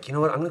I was like, you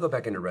know what? I'm gonna go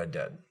back into Red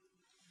Dead.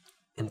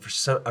 And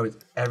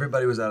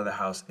everybody was out of the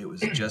house. It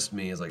was just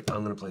me. I was like,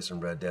 I'm gonna play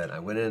some Red Dead. I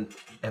went in,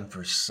 and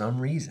for some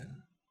reason,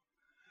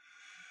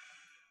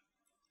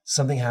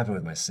 something happened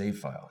with my save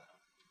file.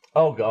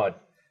 Oh God,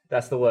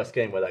 that's the worst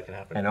game where that can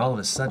happen. And all of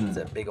a sudden, it's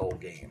a big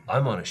old game.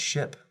 I'm on a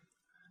ship,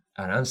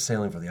 and I'm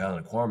sailing for the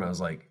island of Quarm. I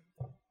was like,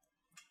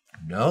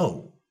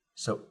 no.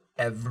 So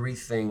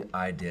everything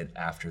I did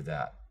after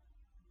that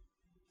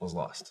was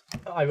lost.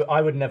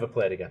 I would never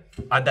play it again.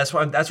 That's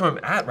where I'm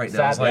at right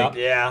now.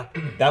 Sadly, yeah,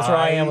 that's where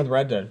I am with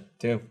Red Dead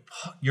too.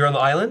 You're on the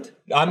island?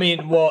 I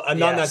mean, well,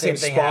 not in that same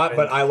spot, happened.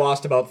 but I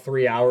lost about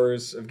 3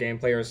 hours of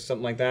gameplay or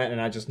something like that,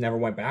 and I just never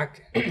went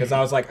back because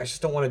I was like, I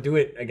just don't want to do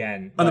it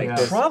again. And like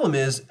the problem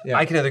is,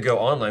 I can either go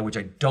online, which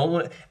I don't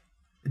want.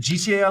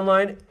 GTA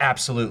Online,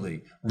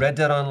 absolutely. Red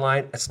Dead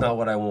Online, that's not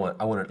what I want.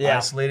 I want an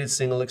isolated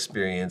single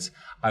experience.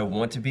 I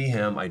want to be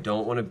him. I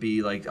don't want to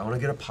be like, I want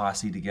to get a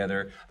posse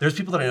together. There's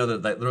people that I know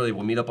that literally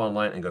will meet up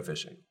online and go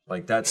fishing.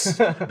 Like that's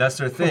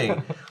their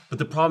thing. But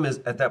the problem is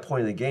at that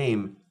point in the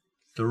game,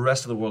 the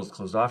rest of the world is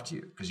closed off to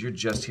you because you're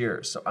just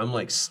here. So I'm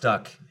like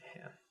stuck.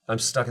 I'm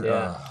stuck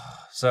in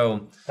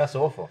so that's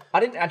awful. I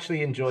didn't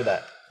actually enjoy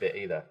that bit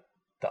either,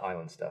 the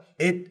island stuff.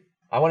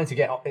 I wanted to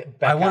get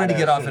back. I wanted to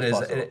get off it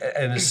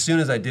and as soon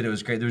as I did, it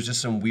was great. There was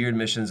just some weird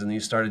missions, and then you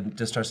started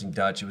discussing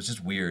Dutch. It was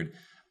just weird.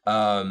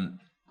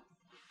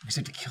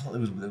 Except to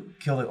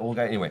kill the old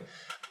guy anyway.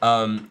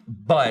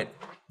 But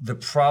the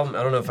problem,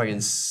 I don't know if I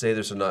can say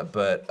this or not,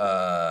 but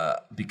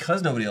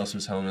because nobody else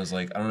was home, I was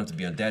like, I don't have to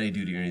be on daddy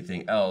duty or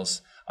anything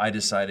else. I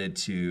decided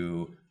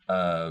to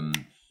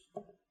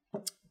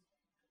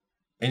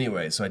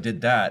anyway. So I did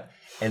that,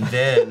 and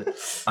then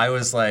I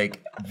was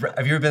like,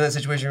 have you ever been in that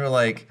situation where you're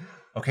like,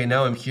 okay,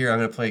 now I'm here, I'm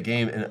gonna play a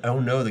game, and oh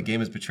no, the game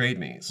has betrayed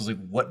me. So I was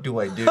like, what do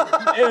I do? It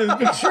has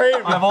betrayed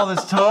me. I have all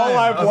this time. All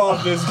I've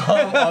loved this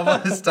time. all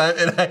this time.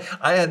 And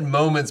I had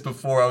moments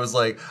before I was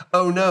like,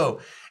 oh no.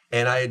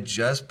 And I had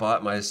just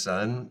bought my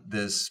son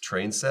this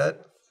train set.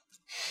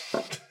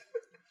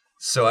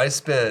 So I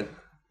spent,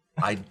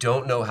 I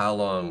don't know how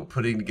long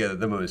putting together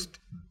the most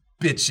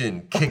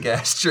bitchin'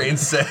 kick-ass train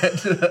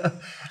set.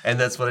 And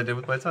that's what I did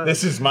with my time.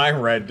 This is my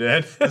Red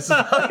Dead. What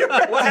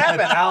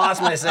happened? I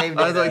lost my save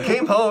data. I was like,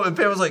 came home and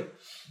Pam was like,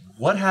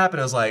 what happened?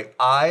 I was like,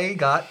 I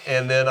got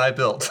and then I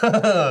built.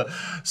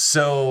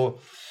 So,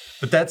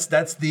 but that's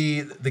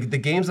the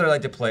games that I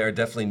like to play are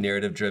definitely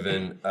narrative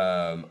driven.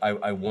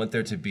 I want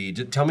there to be,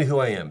 just tell me who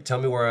I am. Tell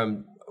me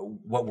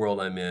what world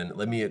I'm in.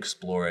 Let me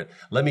explore it.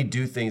 Let me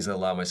do things that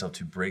allow myself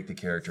to break the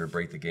character,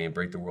 break the game,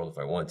 break the world if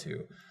I want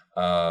to.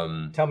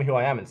 Tell me who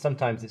I am, and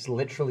sometimes it's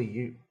literally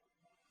you.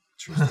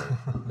 True story.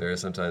 There is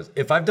sometimes.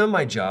 If I've done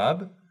my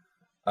job,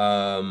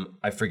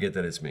 I forget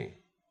that it's me.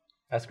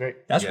 That's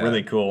great. That's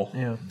really cool.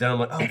 Yeah. Then I'm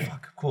like, oh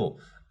fuck, cool.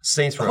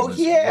 Saints Row was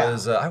I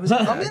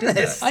did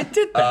that. I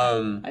did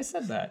that. I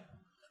said that.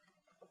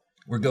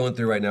 We're going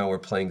through right now, we're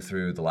playing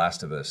through The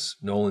Last of Us.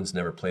 Nolan's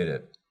never played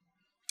it.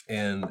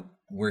 And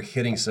we're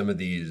hitting some of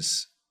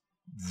these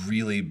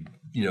really,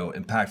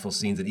 impactful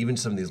scenes, and even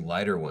some of these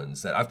lighter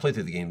ones that I've played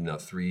through the game now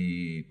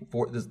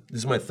this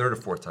is my third or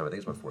fourth time. I think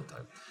it's my fourth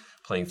time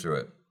playing through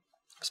it.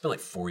 It's been like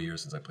 4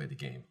 years since I played the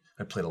game.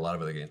 I played a lot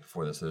of other games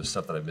before this, so there's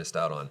stuff that I missed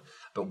out on.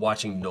 But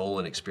watching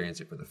Nolan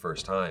experience it for the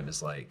first time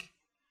is like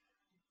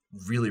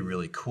really,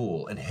 really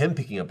cool. And him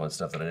picking up on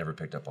stuff that I never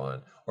picked up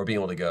on, or being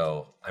able to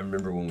go, I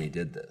remember when we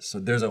did this. So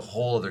there's a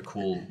whole other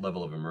cool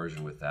level of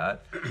immersion with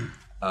that.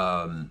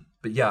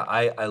 But yeah,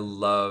 I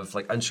love,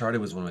 like,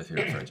 Uncharted was one of my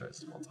favorite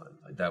franchises of all time.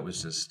 Like, that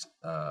was just,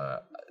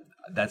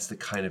 that's the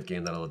kind of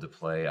game that I love to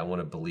play. I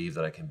want to believe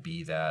that I can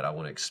be that. I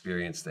want to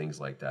experience things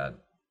like that.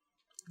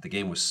 The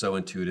game was so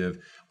intuitive.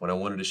 When I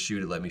wanted to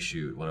shoot, it let me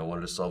shoot. When I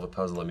wanted to solve a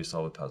puzzle, let me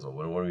solve a puzzle.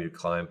 When I wanted me to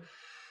climb.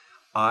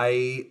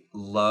 I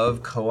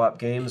love co-op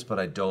games, but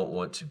I don't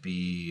want to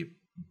be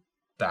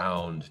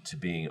bound to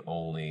being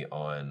only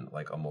on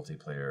like a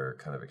multiplayer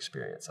kind of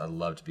experience. I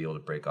love to be able to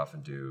break off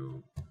and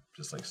do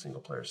just like single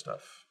player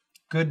stuff.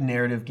 Good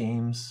narrative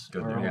games.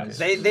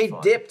 They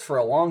dipped for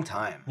a long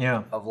time.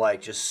 Yeah. Of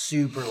like just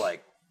super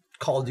like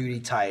Call of Duty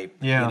type,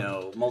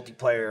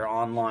 multiplayer,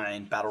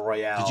 online, battle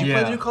royale. Did you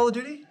play the new Call of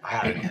Duty? I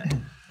haven't yet.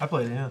 I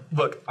played it, yeah.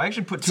 Look, I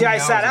actually put 2 See, I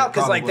hours sat out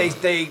because like probably.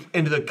 they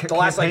into the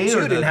last like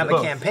 2 didn't have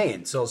a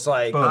campaign, so it's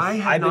like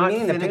I've been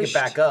meaning to pick it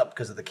back up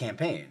because of the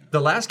campaign.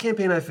 The last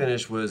campaign I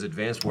finished was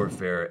Advanced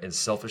Warfare, and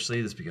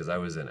selfishly, that's because I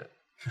was in it.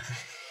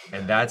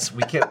 And that's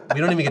we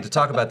don't even get to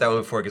talk about that one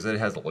before because it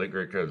has the late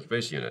great code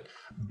space unit.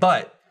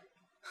 But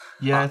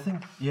yeah, I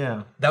think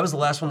that was the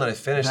last one that I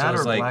finished. That I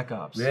was or like, Black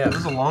Ops. Yeah, it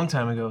was a long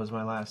time ago. Was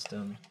my last.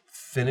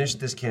 Finished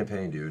this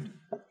campaign, dude.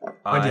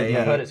 I did.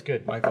 Yeah, but it's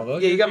good. Yeah,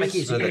 you got my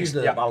keys. You can use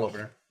the bottle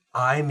opener.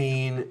 I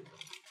mean,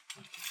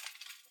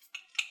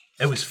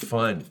 it was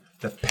fun.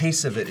 The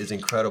pace of it is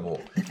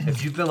incredible.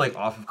 If you've been like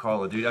off of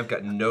Call of Duty, I've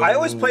got no. I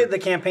always played the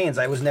campaigns.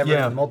 I was never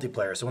in the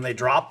multiplayer. So when they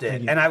dropped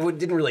it, and I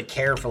didn't really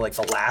care for like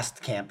the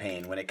last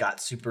campaign when it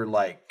got super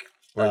like.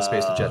 We're in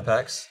space with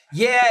jetpacks.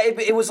 Yeah,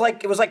 it was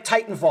like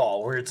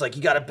Titanfall, where it's like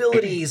you got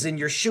abilities and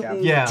you're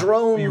shooting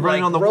drone you're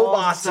running like on the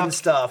robots and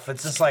stuff.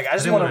 It's just like I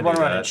just want to run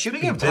around and shoot.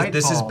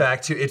 This is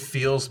back to. It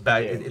feels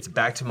back. It's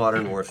back to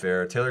Modern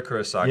Warfare. Taylor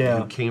Kurosaki,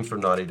 who came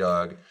from Naughty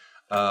Dog.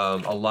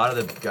 A lot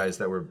of the guys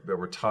that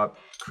were top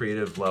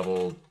creative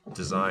level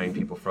design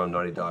people from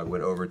Naughty Dog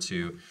went over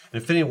to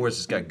Infinity Ward's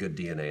just got good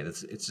DNA.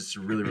 It's just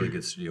a really, really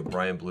good studio.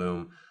 Brian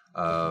Bloom,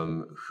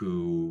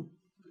 who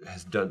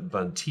has done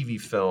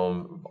TV,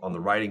 film on the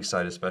writing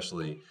side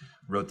especially,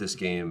 wrote this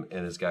game,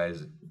 and this guy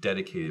is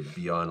dedicated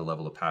beyond a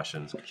level of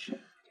passion.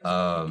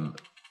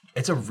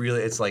 It's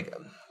like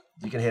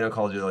you can hate on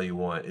Call of Duty all you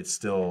want. It's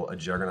still a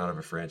juggernaut of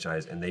a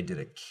franchise, and they did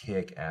a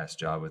kick-ass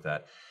job with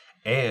that.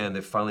 And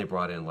they finally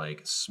brought in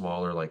like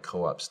smaller like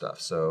co-op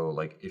stuff. So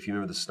like if you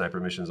remember the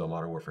sniper missions on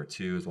Modern Warfare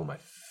 2 is one of my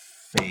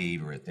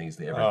favorite things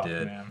they ever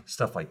did. Man.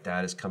 Stuff like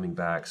that is coming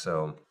back.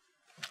 So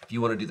if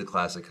you want to do the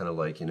classic kind of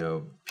like,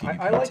 PvP,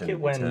 I like it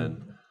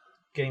when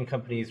game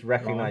companies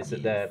recognize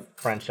that their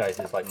franchise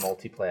is like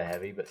multiplayer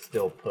heavy, but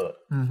still put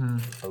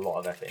a lot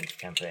of effort into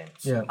campaigns.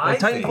 Yeah,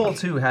 Titanfall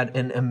 2 had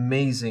an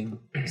amazing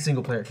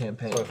single player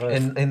campaign,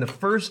 and the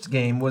first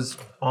game was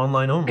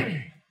online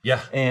only. Yeah,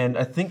 and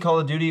I think Call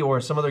of Duty or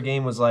some other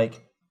game was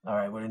like, all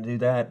right, we're gonna do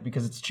that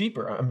because it's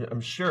cheaper.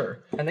 I'm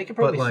sure. And they could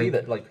probably see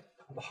that like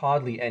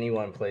hardly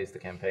anyone plays the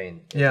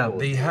campaign.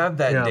 They have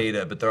that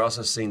data, but they're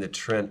also seeing the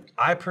trend.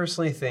 I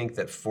personally think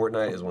that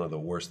Fortnite is one of the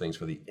worst things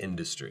for the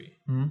industry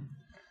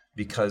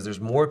because there's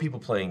more people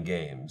playing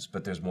games,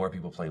 but there's more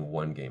people playing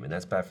one game, and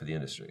that's bad for the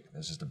industry.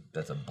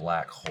 That's a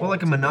black hole. Well,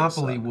 like a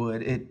Monopoly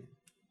would,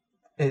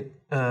 it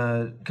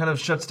kind of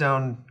shuts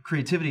down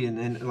creativity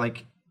and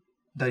like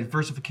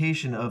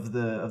diversification of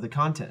the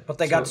content. But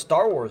they got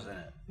Star Wars in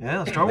it.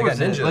 Yeah, Star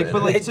Wars is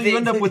so you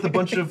end up with a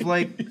bunch of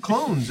like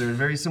clones or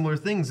very similar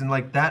things, and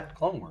like that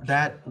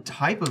that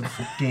type of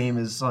game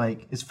is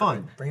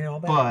fun. Bring it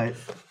all back.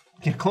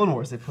 But Clone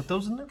Wars, they put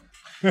those in there.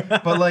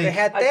 But like they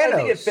had Thanos. I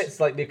think it fits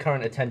like the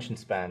current attention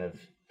span of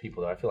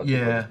people. Though I feel like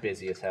people are just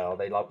busy as hell.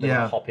 They want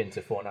to hop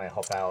into Fortnite,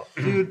 hop out.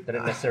 Dude, they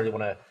don't necessarily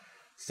want to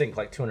sink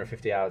like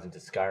 250 hours into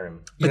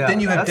Skyrim. But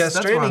then you have Death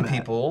Stranding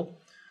people.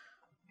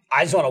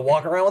 I just want to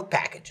walk around with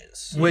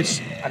packages.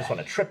 Which I just want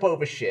to trip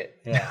over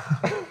shit. Yeah.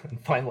 And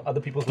find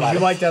other people's lives.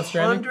 You like Death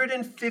Stranding?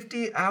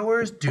 150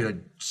 hours? Dude, a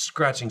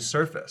scratching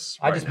surface.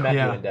 I just met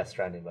you in Death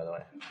Stranding, by the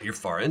way. You're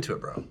far into it,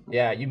 bro.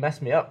 Yeah, you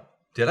messed me up.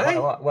 Did I?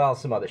 Well,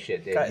 some other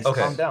shit did. Guys,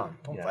 calm down.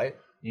 Don't fight.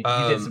 You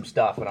did some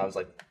stuff, and I was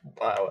like,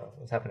 wow,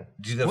 what's happening?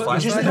 Did you do the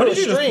flashlight? What did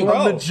you just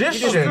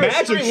a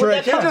magician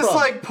trick. You just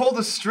like pulled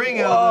a string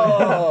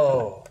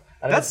out.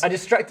 I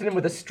distracted him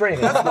with a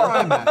string. That's where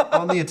I'm at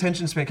on the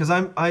attention span, because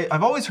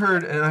I've always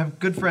heard, and I have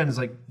good friends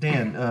like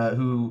Dan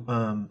who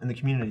in the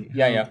community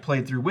who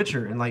played through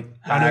Witcher, and like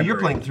I know you're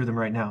playing through them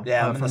right now.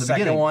 Yeah, I'm from in the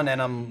beginning. second one,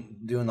 and I'm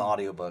doing the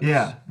audiobooks.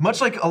 Yeah,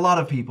 much like a lot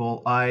of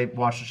people, I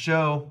watched the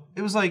show.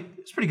 It was like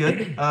it's pretty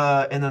good,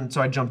 and then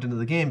so I jumped into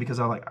the game because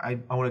I want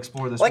to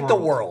explore this. Like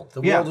world.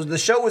 the world. The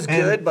show was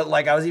good, but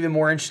like I was even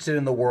more interested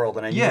in the world,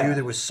 and I knew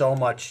there was so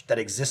much that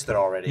existed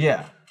already.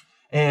 Yeah.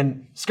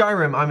 And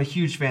Skyrim, I'm a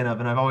huge fan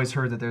of, and I've always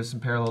heard that there's some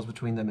parallels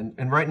between them.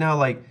 And right now,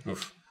 like,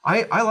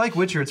 I like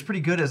Witcher. It's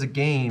pretty good as a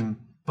game,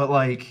 but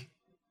like,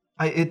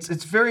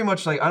 it's very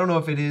much like, I don't know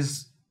if it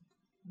is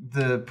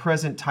the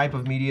present type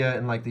of media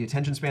and like the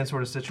attention span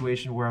sort of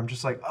situation where I'm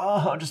just like,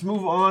 just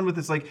move on with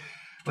this, like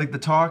the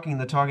talking,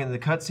 the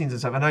cutscenes and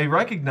stuff. And I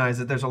recognize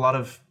that there's a lot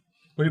of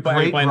great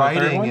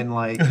writing and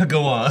like.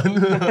 Go on.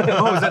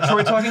 Oh, is that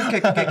Troy talking?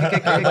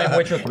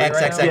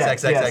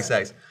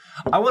 XXXXXXX.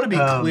 I want to be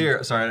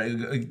clear. Sorry.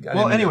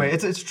 Well, anyway,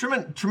 it's a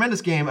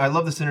tremendous game. I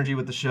love the synergy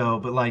with the show,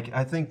 but like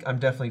I think I'm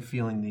definitely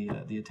feeling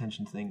the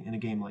attention thing in a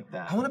game like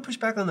that. I want to push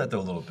back on that though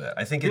a little bit.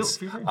 I think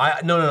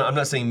no. I'm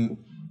not saying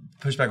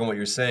push back on what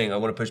you're saying. I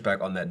want to push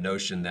back on that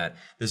notion that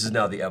this is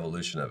now the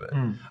evolution of it.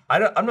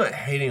 I'm not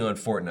hating on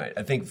Fortnite.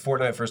 I think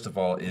Fortnite, first of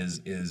all,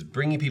 is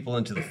bringing people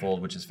into the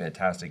fold, which is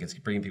fantastic. It's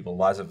bringing people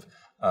lots of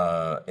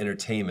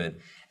entertainment.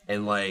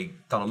 And like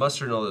Donald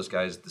Mustard and all those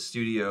guys, the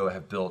studio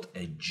have built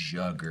a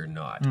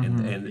juggernaut.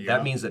 And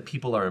that means that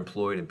people are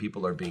employed and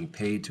people are being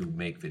paid to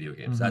make video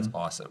games. That's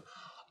awesome.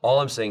 All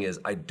I'm saying is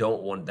I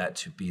don't want that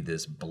to be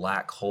this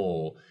black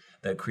hole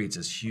that creates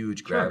this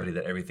huge gravity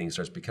that everything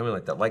starts becoming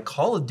like that. Like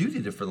Call of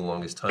Duty did for the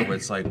longest time, where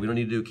it's like, we don't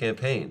need to do a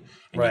campaign.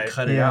 And you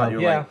cut it out, and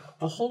you're like,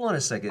 well, hold on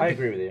a second. I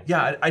agree with you.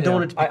 Yeah, I don't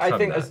want it to become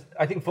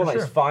I think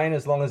Fortnite's fine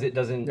as long as it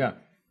doesn't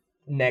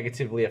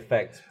negatively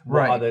affect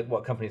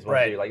what companies want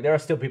to do. Like there are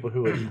still people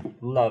who would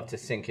love to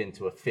sink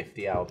into a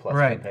 50-hour plus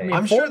campaign.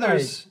 I'm sure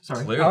there's.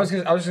 Sorry, I was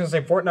just gonna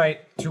say Fortnite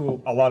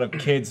to a lot of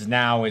kids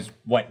now is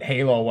what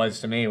Halo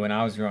was to me when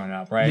I was growing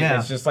up. Right? Yeah.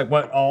 It's just like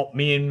what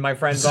me and my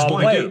friends all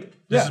what played. we do.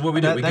 This is what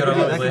we do. We go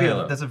to play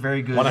Halo. That's a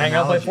very good. Want to hang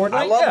out and play Fortnite?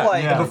 I love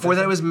like. But before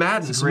that, it was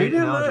Madden. It's a great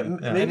analogy.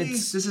 Maybe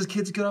this is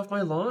kids get off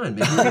my lawn.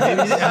 Maybe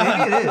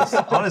it is.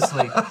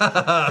 Honestly,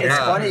 it's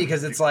funny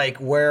because it's like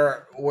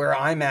where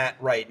I'm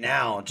at right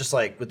now. Just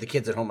like with the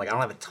kids at home, like I don't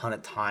have a ton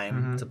of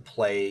time to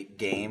play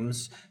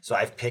games, so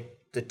I've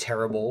picked the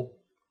terrible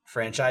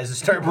franchise to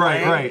start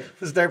playing.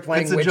 To start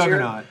playing It's a Witcher.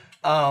 juggernaut.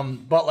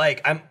 But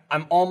like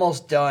I'm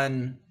almost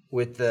done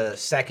with the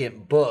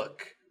second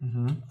book.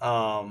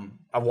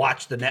 I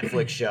watched the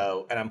Netflix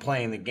show and I'm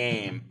playing the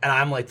game and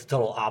I'm like the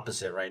total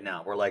opposite right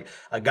now. Where like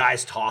a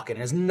guy's talking,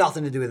 it has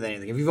nothing to do with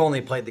anything. If you've only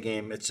played the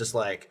game, it's just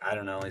like, I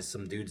don't know, it's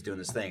some dude's doing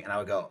this thing. And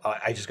I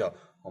just go,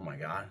 oh my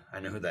God, I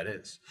know who that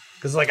is.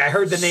 Because like I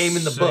heard the name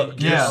in the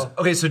book.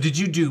 Okay, so did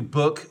you do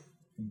book,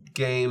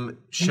 game,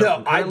 show?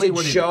 No, I did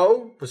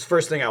show was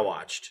first thing I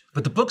watched.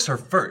 But the books are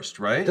first,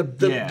 right?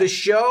 The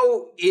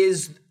show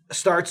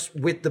starts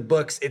with the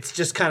books. It's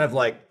just kind of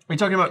like. Are you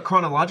talking about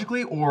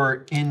chronologically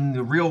or in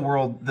the real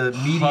world, the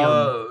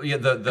medium?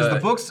 Because the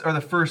books are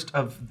the first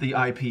of the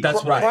IP.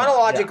 That's right.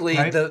 Chronologically,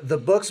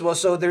 the books. Well,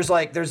 so there's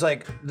like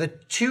the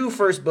two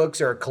first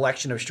books are a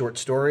collection of short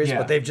stories,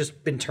 but they've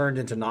just been turned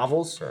into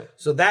novels. Right.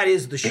 So that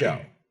is the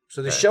show.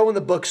 So the show and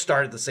the book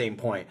start at the same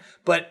point,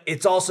 but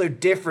it's also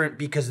different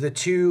because the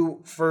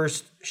two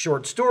first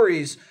short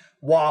stories.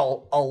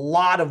 While a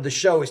lot of the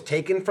show is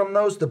taken from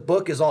those, the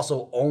book is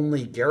also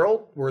only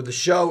Geralt, where the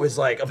show is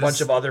like a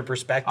bunch of other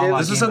perspectives.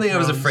 This is something I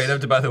was afraid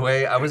of, by the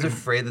way. I was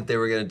afraid that they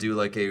were going to do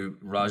like a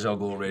Raj Al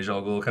Ghul, Raj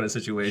Al Ghul kind of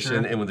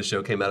situation, and when the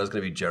show came out, it was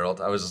going to be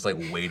Geralt. I was just like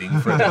waiting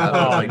for that.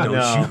 I was like, don't you?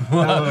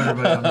 Hello,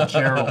 everybody, I'm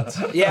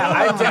Geralt. Yeah,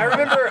 I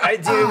remember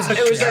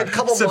it was a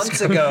couple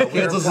months ago.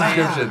 Cancel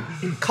subscription.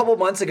 A couple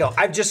months ago.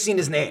 I've just seen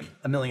his name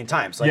a million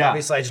times. Like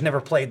obviously, I just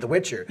never played The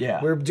Witcher.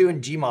 Yeah. We were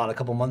doing Gmod a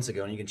couple months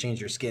ago, and you can change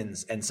your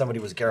skins, and somebody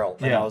was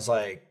Geralt, and I was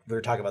like, we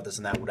were talking about this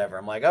and that, whatever.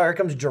 I'm like, oh, here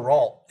comes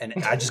Geralt, and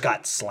I just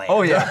got slammed.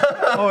 Oh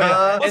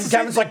yeah. And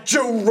Kevin's like,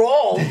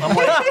 Geralt. I'm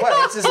like, what?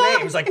 What's his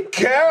name? He's like,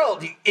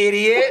 Geralt, you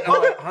idiot.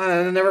 I'm like,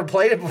 I never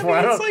played it before.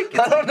 I don't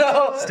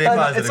know. Stay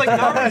positive. It's like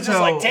Naruto. It's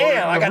just like,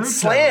 damn, I got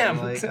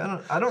slammed. Like,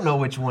 I don't know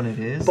which one it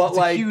is. But it's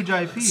like, a huge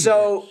IP.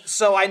 So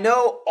I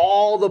know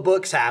all the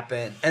books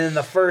happen, and then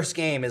the first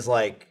game is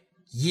like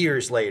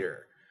years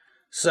later.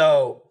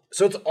 So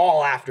it's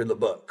all after the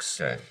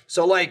books. Okay.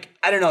 So like,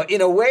 I don't know,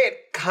 in a way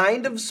it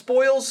kind of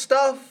spoils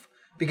stuff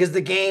because the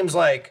game's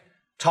like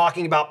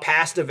talking about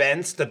past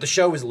events that the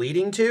show is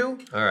leading to.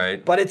 All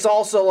right. But it's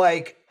also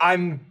like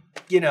I'm,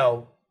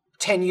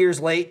 10 years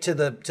late to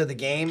the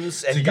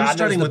games, and So you're God knows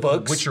starting the with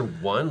books. Witcher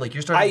 1? Like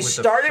you're starting I with the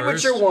started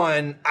first... Witcher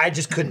 1. I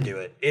just couldn't do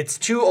it. It's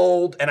too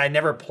old, and I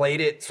never played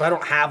it, so I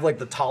don't have like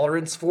the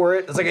tolerance for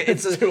it. It's like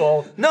it's too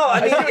old. No,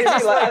 I mean it's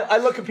just like I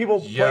look at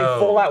people play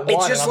Fallout 1.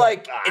 it's just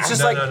like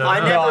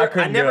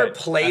I never it.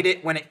 played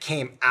it when it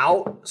came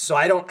out, so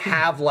I don't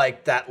have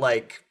like that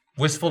like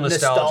Wistful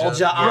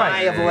nostalgia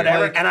eye of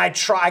whatever. Like, and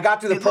I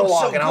got through the it looked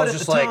prologue, so and I good was at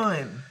just the like.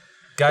 time.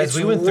 Guys,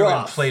 we went through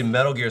and played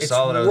Metal Gear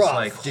Solid. I was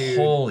like, dude.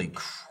 holy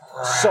crap.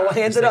 So I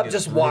ended up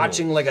just brutal.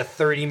 watching like a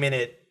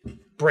 30-minute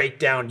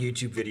breakdown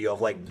YouTube video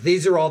of like,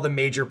 these are all the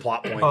major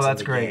plot points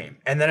that's in the great. game.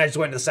 And then I just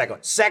went to the second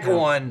one. Second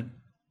one,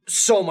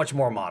 so much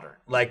more modern.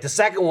 Like the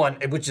second one,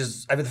 which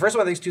is, I mean, the first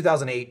one I think is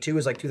 2008, 2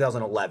 is like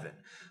 2011.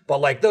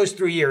 But like those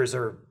 3 years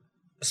are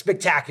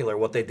spectacular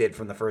what they did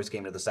from the first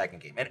game to the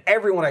second game. And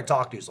everyone I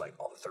talked to is like,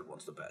 oh, the third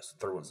one's the best. The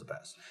third one's the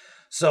best.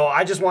 So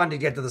I just wanted to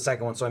get to the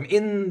second one. So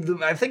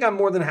I think I'm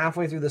more than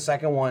halfway through the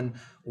second one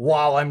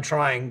while I'm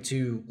trying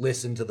to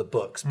listen to the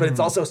books. But it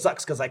also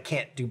sucks because I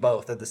can't do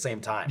both at the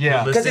same time.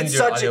 Yeah. Because Listening it's to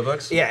your such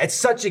audiobooks? it's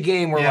such a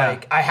game where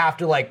like I have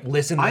to like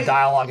listen to the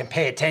dialogue and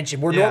pay attention.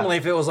 Where normally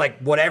if it was like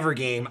whatever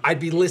game, I'd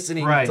be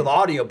listening to the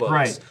audiobooks.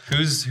 Right.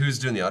 Who's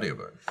doing the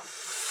audiobook?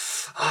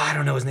 I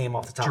don't know his name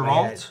off the top of my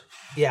Geralt? head.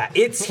 Yeah,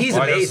 he's Oh,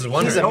 I amazing.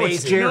 was He's wondering.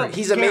 amazing.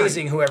 He's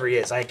amazing, whoever he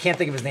is. I can't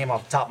think of his name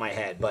off the top of my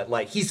head, but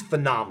like he's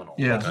phenomenal.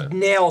 Yeah. Like, he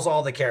nails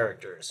all the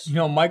characters. You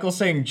know, Michael's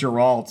saying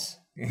Geralt.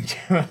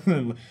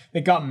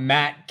 They got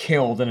Matt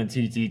killed in a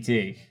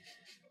TTT.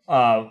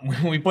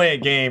 We play a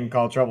game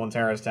called Trouble in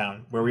Terrorist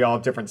Town where we all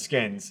have different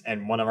skins,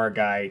 and one of our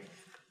guy,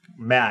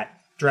 Matt,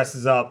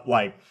 dresses up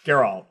like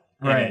Geralt.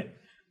 Right.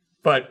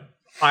 But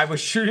I was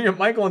shooting at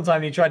Michael one time,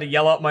 and he tried to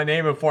yell out my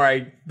name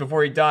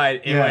before he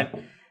died. He went,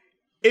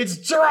 "It's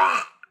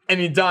Geralt!" And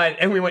he died,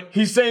 and we went,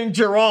 he's saying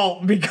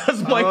Geralt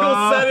because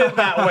Michael said it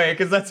that way,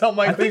 because that's how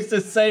Michael used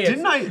to say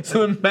it.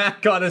 So then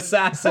Matt got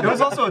assassinated. It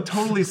was also a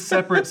totally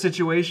separate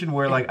situation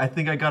where, like, I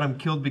think I got him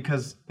killed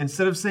because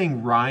instead of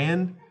saying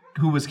Ryan,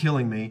 who was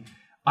killing me,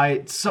 I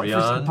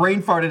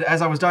brain farted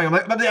as I was dying. I'm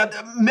like,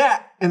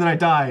 Matt! And then I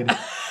died.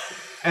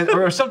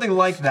 Or something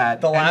like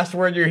that. The last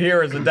word you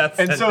hear is a death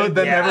sentence. And so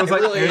then everyone's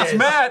like, really it's is.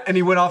 Matt! And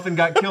he went off and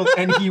got killed,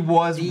 and he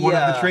was one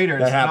of the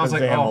traitors. That And I was happens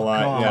like, to him a oh,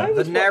 lot, God.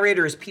 The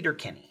narrator is Peter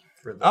Kenny.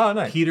 Oh,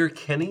 nice. Peter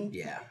Kenny?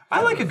 Yeah.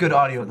 I like a good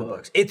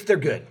audiobook. They're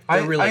good.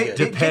 They're really good.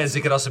 Depends.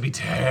 It could also be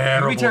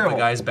terrible, if terrible. the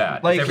guy's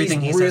bad. Like, if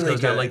everything he he's says really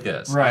goes down good. like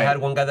this. Right. I had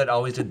one guy that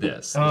always did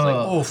this. I was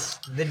like,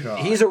 oof.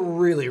 He's a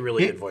really,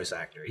 really good voice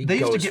actor. He They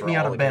used to goes get for me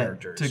out all of the bed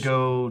characters. to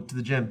go to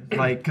the gym,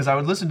 like, because I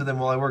would listen to them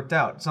while I worked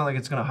out. It's not like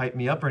it's gonna hype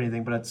me up or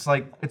anything, but it's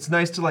like it's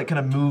nice to like kind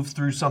of move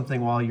through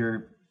something while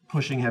you're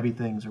pushing heavy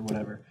things or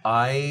whatever.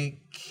 I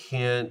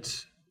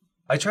can't.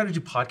 I try to do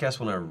podcasts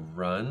when I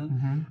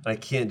run. I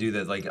can't do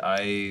that. Like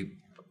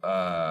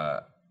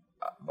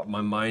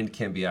my mind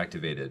can't be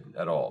activated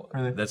at all.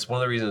 Really? That's one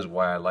of the reasons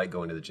why I like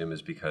going to the gym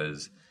is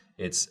because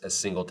it's a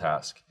single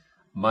task.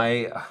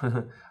 My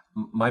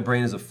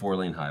brain is a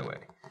 4-lane highway,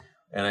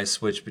 and I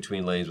switch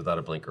between lanes without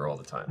a blinker all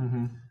the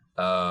time.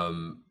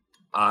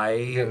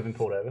 You ever been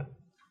pulled over?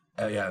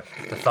 Yeah,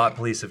 the thought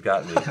police have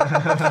got me.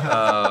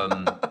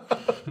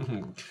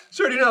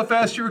 Sir, do you know how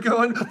fast you were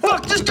going?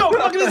 Fuck, just go!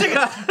 Fuck the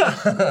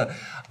ticket!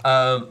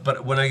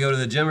 But when I go to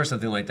the gym or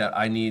something like that,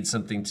 I need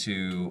something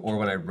to, or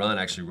when I run,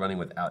 actually running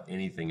without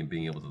anything and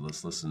being able to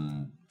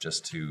listen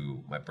just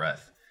to my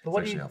breath. But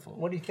what It's do you actually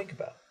helpful. what do you think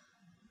about?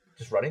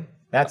 Just running?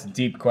 That's a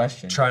deep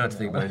question. Try not to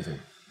think about anything.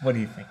 What do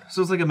you think?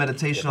 So it's like a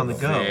meditation on the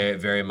go. Very,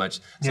 very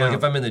much. So like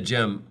if I'm in the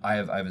gym, I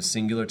have a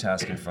singular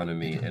task in front of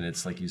me, and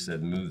it's like you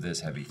said, move this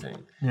heavy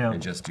thing, and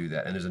just do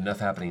that. And there's enough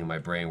happening in my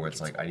brain where it's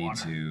like I need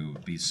to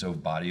be so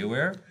body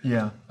aware.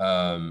 Yeah.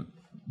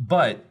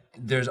 But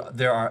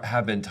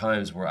have been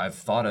times where I've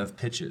thought of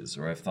pitches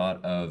or I've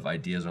thought of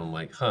ideas where I'm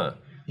like,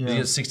 you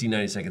get 60,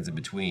 90 seconds in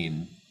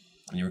between,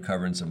 and you're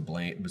recovering some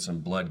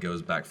blood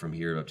goes back from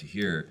here up to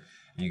here,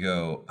 and you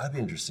go, that'd be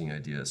an interesting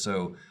idea.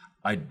 So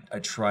I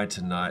try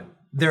to not.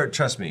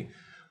 Trust me,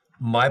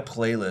 my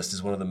playlist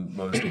is one of the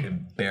most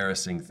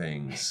embarrassing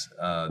things.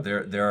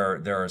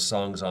 There are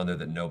songs on there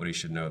that nobody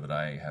should know that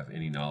I have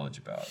any knowledge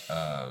about.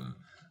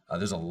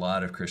 There's a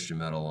lot of Christian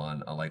metal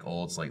on like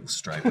old, like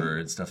Striper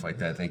and stuff like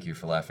that. Thank you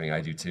for laughing. I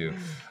do too.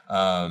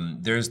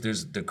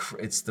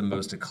 It's the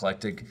most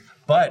eclectic.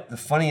 But the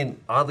funny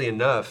and oddly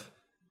enough,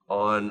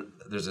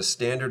 there's a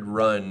standard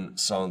run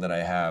song that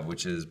I have,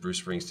 which is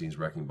Bruce Springsteen's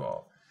Wrecking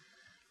Ball.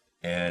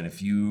 And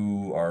if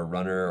you are a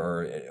runner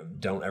or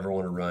don't ever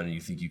want to run and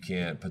you think you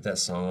can't, put that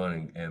song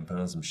on and put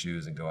on some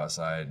shoes and go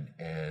outside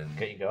and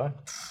Get you going?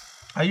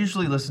 I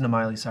usually listen to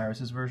Miley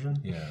Cyrus's version.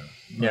 Yeah.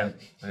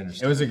 I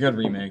understand. It was a good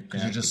remake.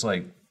 Because you're just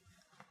like,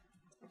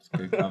 it's a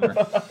good cover.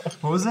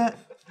 What was that?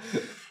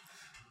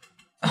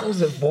 What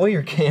was it?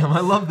 Boyer cam.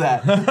 I love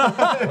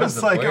that. It was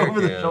the like Boyer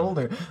over the cam?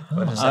 shoulder.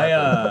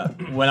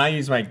 When I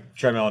use my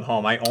treadmill at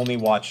home, I only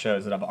watch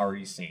shows that I've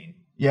already seen.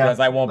 Yeah,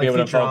 Because I won't be like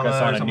able to focus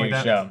Futurama or on a something new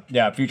like that. show.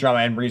 Yeah,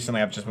 Futurama, and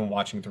recently I've just been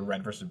watching through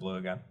Red vs. Blue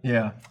again.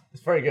 Yeah.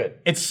 It's very good.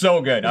 It's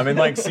so good. I'm in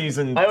like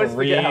season I always 3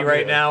 forget how good it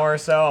right is. now or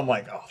so. I'm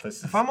like, oh, this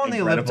is If I'm on the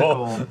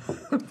incredible.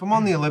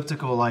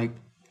 elliptical, like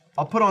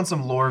I'll put on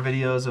some lore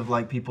videos of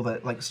like people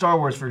that like Star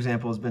Wars, for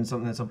example, has been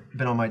something that's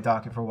been on my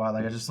docket for a while.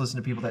 Like I just listen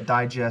to people that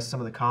digest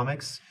some of the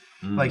comics.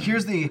 Like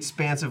here's the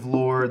expansive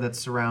lore that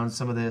surrounds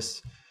some of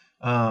this.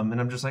 And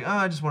I'm just like,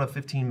 I just want a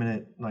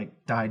 15-minute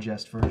like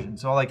digest version.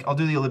 So I'll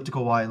do the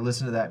elliptical while I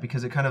listen to that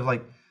because it kind of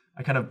like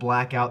I kind of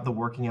black out the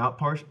working out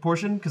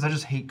portion because I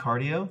just hate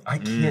cardio. I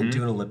can't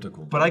do an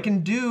elliptical. But I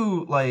can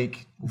do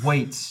like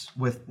weights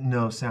with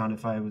no sound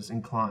if I was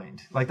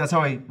inclined. Like that's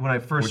how when I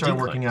first started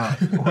working out.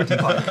 Or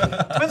declined.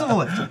 Depends on the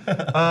lift.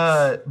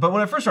 But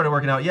when I first started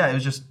working out, it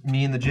was just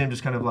me in the gym,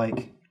 just kind of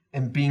like,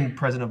 and being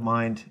present of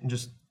mind and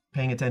just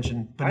paying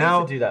attention. But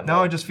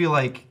now I just feel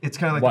like it's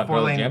kind of like the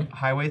 4-lane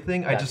highway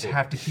thing. I just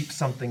have to keep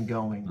something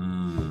going.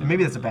 And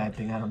maybe that's a bad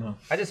thing. I don't know.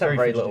 I just have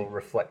very little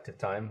reflective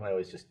time. I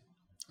always just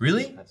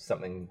have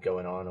something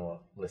going on or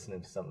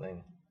listening to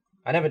something.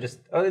 I never just,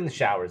 in the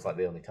shower is like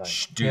the only time.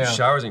 Dude,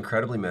 shower's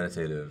incredibly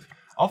meditative.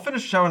 I'll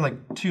finish shower in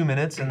like 2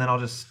 minutes and then I'll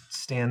just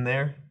stand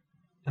there.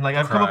 And like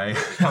I'll cry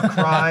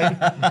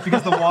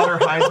because the water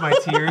hides my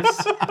tears.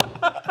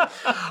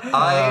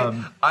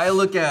 I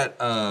look at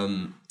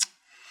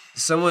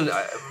someone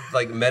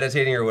like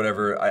meditating or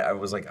whatever. I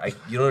was like,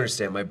 you don't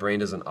understand. My brain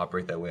doesn't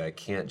operate that way. I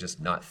can't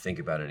just not think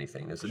about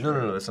anything. I said,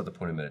 no, that's not the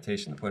point of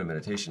meditation. The point of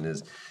meditation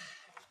is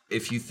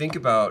if you think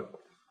about,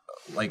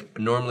 like,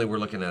 normally we're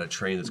looking at a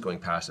train that's going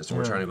past us and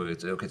we're trying to go,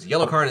 it's a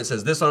yellow car and it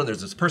says this on it, there's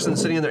this person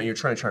sitting in there and you're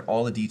trying to track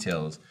all the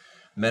details.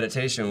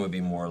 Meditation would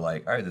be more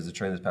like, all right, there's a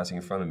train that's passing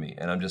in front of me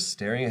and I'm just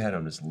staring ahead,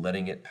 I'm just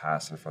letting it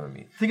pass in front of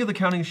me. Think of the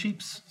counting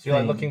sheeps. So you're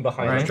like looking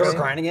behind. Did you start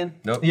crying again?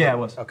 Nope. Yeah, it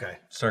was. Okay.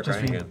 Start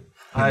crying again.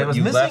 I was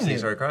missing you.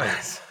 Started crying.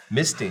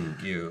 Misting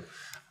you.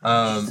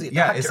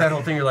 It's that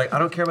whole thing. You're like, I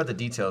don't care about the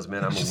details,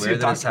 man. I'm aware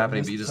that it's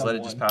happening, but you just let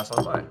it just pass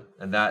on by.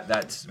 And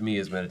that to me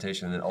is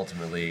meditation. And then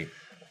ultimately,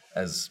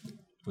 as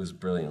was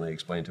brilliantly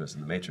explained to us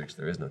in The Matrix,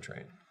 there is no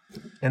train.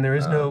 And there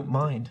is no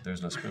mind.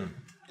 There's no spoon.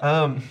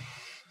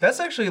 That's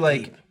actually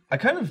like, I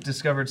kind of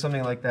discovered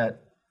something like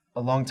that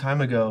a long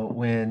time ago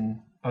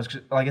when I was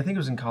like, I think it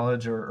was in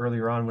college or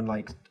earlier on when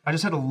like, I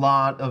just had a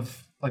lot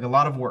of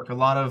work, a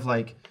lot of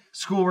like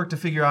schoolwork to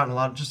figure out and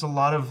a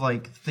lot of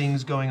like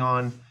things going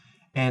on,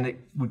 and it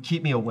would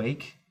keep me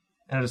awake.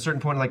 And at a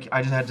certain point, like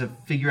I just had to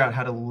figure out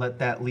how to let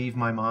that leave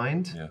my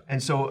mind. Yeah.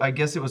 And so I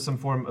guess it was some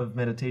form of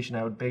meditation.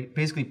 I would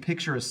basically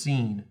picture a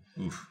scene,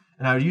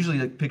 and I would usually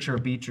like picture a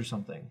beach or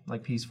something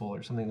like peaceful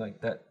or something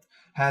like that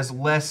has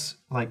less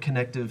like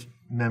connective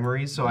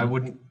memories. So I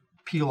wouldn't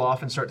peel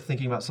off and start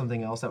thinking about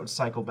something else that would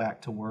cycle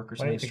back to work or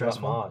something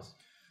stressful. Mars?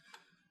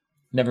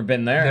 Never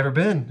been there. Never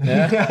been.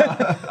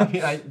 Yeah. I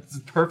mean, it's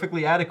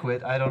perfectly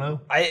adequate. I don't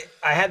know. I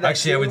had that.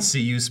 Actually, I would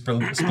see you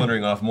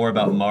splintering off more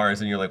about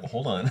Mars, and you're like, well,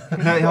 hold on.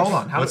 No, hold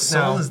on. What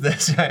soul is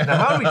this? Now,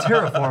 how do we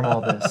terraform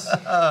all this?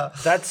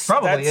 That's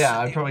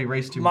I'd probably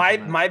race too much.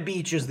 My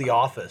beach is The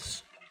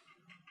Office.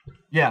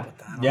 Yeah.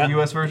 The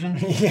U.S. version.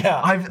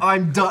 Yeah.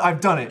 I've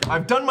done it.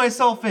 I've done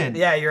myself in.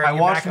 Yeah, I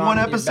watched one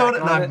episode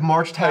and I've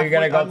marched halfway.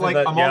 I'm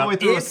all the way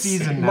through a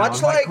season now.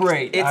 Much like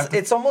great.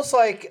 It's almost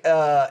like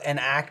an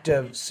act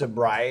of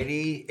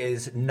sobriety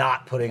is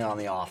not putting on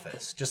The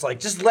Office. Just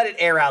let it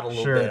air out a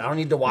little bit. I don't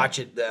need to watch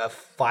it the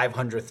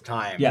 500th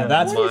time. Yeah,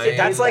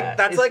 that's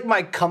like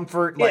my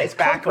comfort, like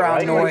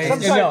background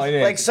noise.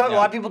 A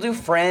lot of people do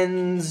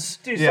Friends.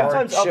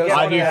 Sometimes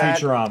I do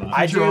Futurama.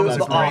 I do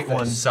The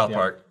Office. South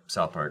Park.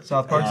 South Park's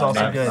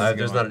also good.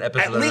 There's not an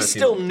episode. At least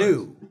still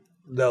new,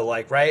 though.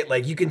 Like right,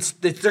 like you can.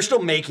 They're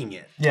still making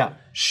it. Yeah,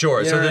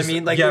 sure. You know what I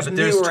mean? Like but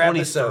there's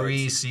 23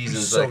 episodes.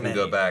 seasons that I can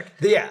go back.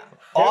 Yeah,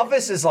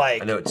 Office is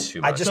like. I know it's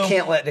too much. I just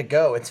can't let it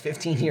go. It's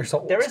 15 years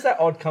old. There is that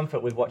odd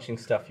comfort with watching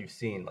stuff you've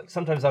seen. Like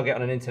sometimes I'll get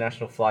on an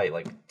international flight,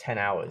 like 10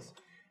 hours.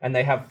 And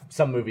they have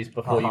some movies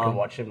before you can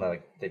watch them.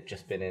 Like they've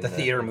just been in the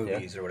theater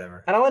movies or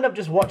whatever. And I'll end up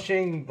just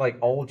watching like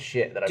old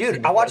shit that I've seen.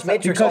 Dude, I watch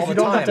Matrix all the time.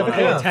 Because you don't have to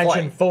pay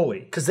attention fully.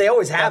 Because they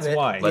always have That's it.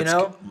 Why. You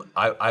know.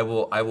 I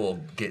will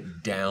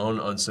get down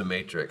on some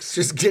Matrix.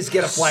 Just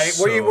get a flight.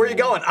 Where are you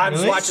going? I'm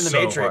just watching the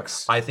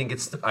Matrix. I think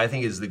it's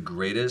the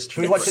greatest.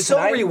 Can we watch it so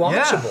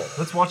rewatchable. Yeah,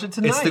 let's watch it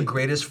tonight. It's the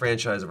greatest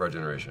franchise of our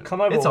generation.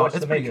 Come over and watch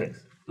the Matrix.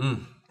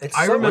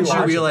 I remember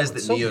you realize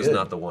that Neo's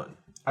not the one.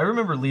 I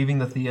remember leaving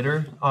the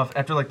theater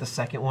after like the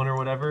second one or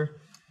whatever,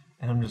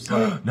 and I'm just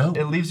like,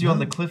 it leaves you on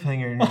the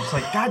cliffhanger, and you're just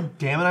like, God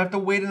damn it, I have to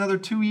wait another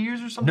 2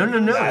 years or something.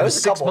 No, it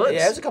was 6 months.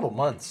 Yeah, it was a couple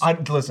months.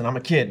 Listen, I'm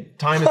a kid.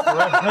 Time is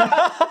forever.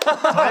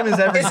 Time is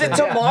everything. Is it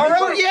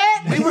tomorrow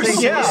yet? We were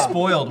so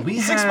spoiled.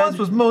 6 months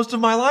was most of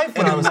my life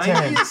when I was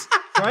 10.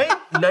 Right?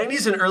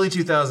 90s and early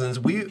 2000s,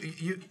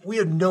 we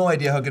had no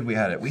idea how good we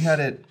had it. We had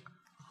it.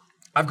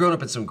 I've grown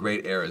up in some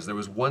great eras. There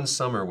was one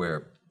summer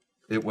where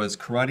it was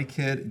Karate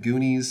Kid,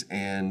 Goonies,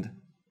 and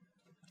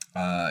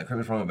correct me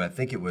if I'm wrong, but I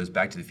think it was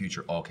Back to the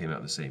Future all came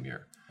out the same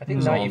year. I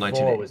think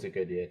 94 was a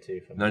good year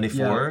too. For me.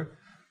 94?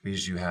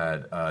 Because you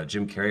had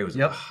Jim Carrey was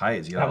at the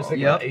height. I was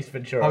thinking Ace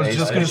Ventura. I was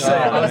just going to say,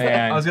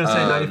 I was going to say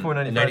 94,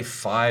 95.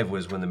 95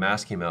 was when The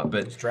Mask came out,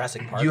 but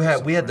Jurassic Park.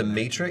 We had The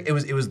Matrix. It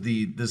was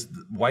this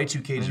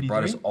Y2K just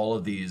brought us all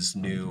of these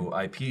new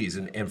IPs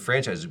and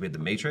franchises. We had The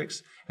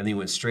Matrix, and then you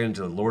went straight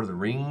into Lord of the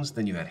Rings.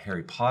 Then you had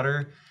Harry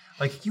Potter.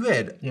 Like you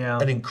had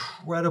an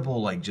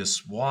incredible like just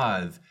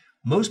swath.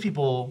 Most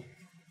people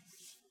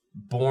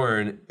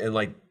born in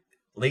like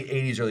late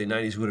 80s, early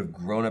 90s who would have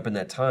grown up in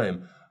that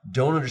time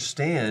don't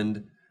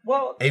understand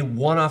a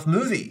one-off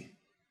movie.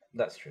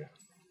 That's true.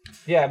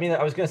 Yeah, I mean,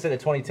 I was going to say the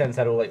 2010s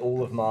had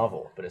all of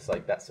Marvel, but it's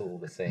like that's all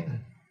the same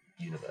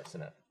universe,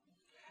 isn't it?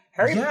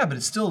 Yeah, but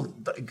it's still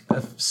like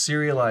a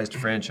serialized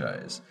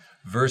franchise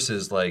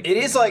versus like it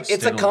is like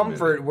it's a standalone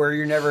comfort movie. where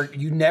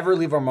you never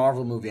leave a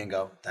Marvel movie and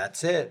go,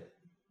 that's it.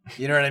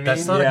 You know what I mean?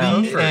 That's not a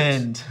comfort.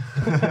 End.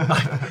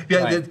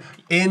 Yeah, the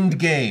end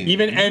game.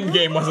 Even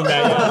Endgame wasn't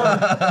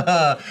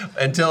that yet.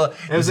 Until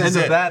it was the end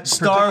of that.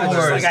 Star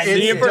Wars. I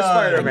see it for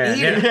Spider-Man.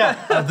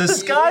 Yeah. The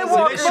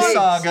Skywalker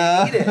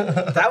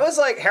saga. That was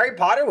like Harry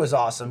Potter was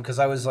awesome because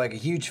I was like a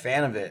huge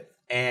fan of it,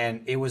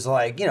 and it was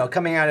like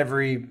coming out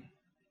every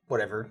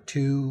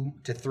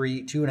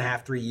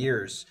 2.5, 3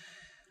 years.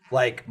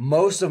 Like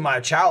most of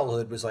my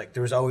childhood was like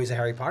there was always a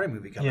Harry Potter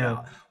movie coming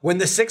out. When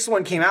the 6th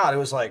one came out, it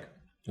was like.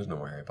 There's no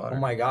more Harry Potter. Oh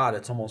my God,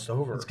 it's almost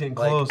over. It's getting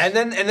close. And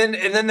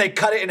then they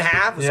cut it in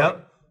half. It's like,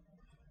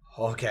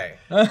 okay.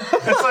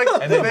 It's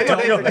like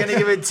They're gonna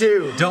give it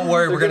 2. Don't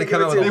worry, we're gonna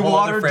come out with a whole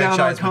other watered down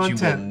our franchise which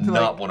you will content.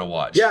 not want to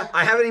watch. Yeah,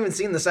 I haven't even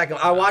seen the second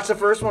one. I watched the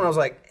first one. I was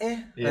like,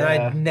 and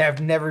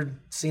I've never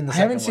seen the I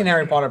second one. haven't seen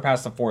Harry Potter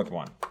past the 4th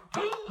one.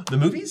 The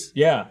movies?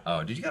 Yeah.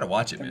 Oh, dude, you gotta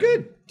watch it, man.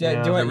 Good.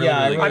 Yeah, really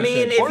I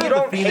mean, if Order you of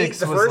the don't hate Phoenix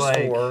the was first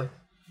like- 4,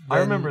 I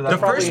remember that. The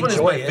first one is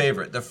enjoy my it.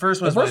 favorite. The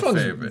first one's first my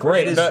one's favorite.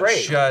 great. It is The-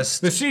 great.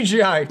 Just The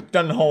CGI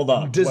doesn't hold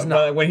up. Does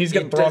not. When he's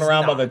getting It thrown does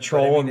around by not, the but I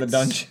troll mean, in the it's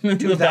dungeon, in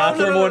the 2000.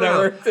 bathroom, or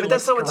whatever. But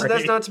that's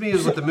not to me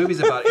what the movie's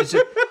about. It's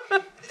just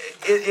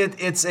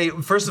it's a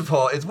first of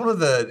all, it's one of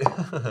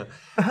the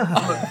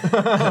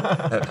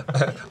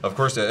of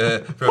course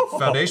from a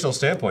foundational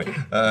standpoint,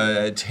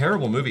 a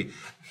terrible movie.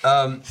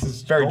 This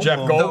is very Jeff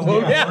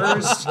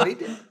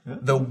Goldblum.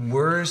 The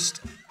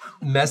worst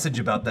message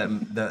about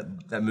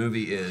that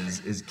movie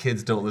is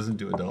kids don't listen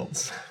to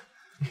adults.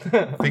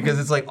 Because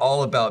it's like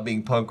all about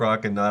being punk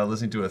rock and not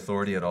listening to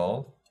authority at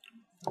all.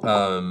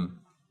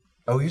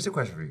 Here's a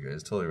question for you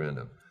guys, totally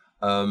random.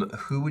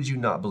 Who would you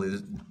not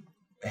believe?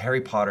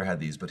 Harry Potter had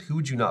these, but who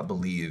would you not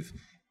believe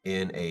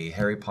in a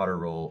Harry Potter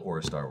role or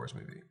a Star Wars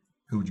movie?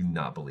 Who would you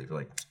not believe?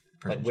 Like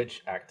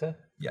which actor?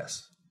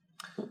 Yes.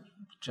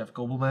 Jeff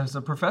Goldblum as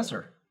the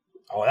professor.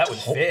 Oh, that would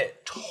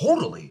fit.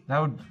 Totally. That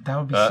would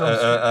be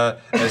so.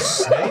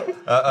 Snape?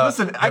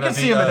 Listen, I can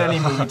see him in any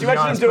movie. Do you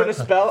imagine him doing a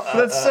spell?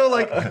 That's so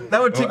like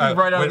that would take me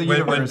right out of the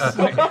universe.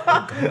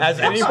 As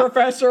any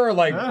professor, or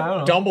like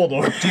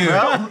Dumbledore.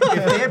 Dude,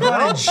 if they had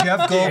brought in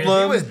Jeff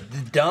Goldblum, It was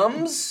the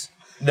Dumbs.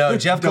 no,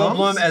 Jeff Dumbs?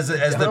 Goldblum as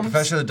the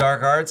professor of the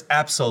dark arts,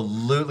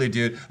 absolutely,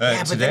 dude.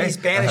 Yeah, but then he's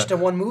banished to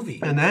one movie.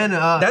 And then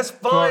That's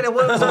fine. I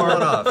want to pull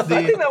one off. I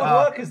think that would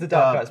work as the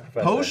Dark Arts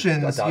professor.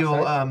 potions, Dark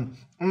you'll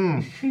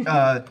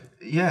side.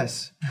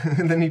 yes.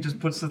 And then he just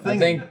puts the I thing.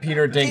 think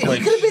Peter He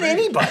Dinklage. could have been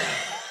anybody.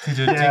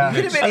 Yeah.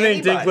 Could have been I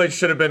think anybody. Dinklage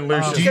should have been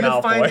Lucius Do you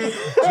find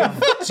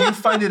Malfoy. do you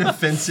find it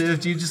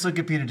offensive? Do you just look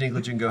at Peter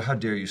Dinklage and go, "How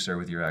dare you, sir,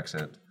 with your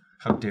accent?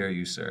 How dare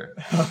you, sir?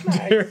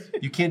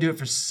 You can't do it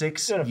for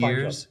 6 Doing a fine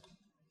years."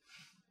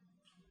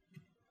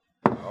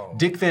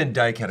 Dick Van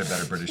Dyke had a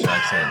better British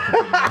accent.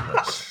 than Peter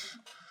Dinklage.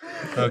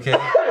 Okay,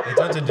 I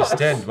don't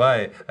understand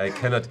why I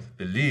cannot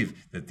believe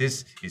that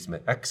this is my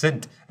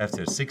accent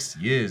after 6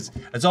 years.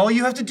 That's all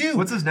you have to do.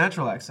 What's his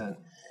natural accent?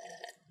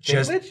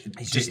 just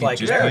He's just like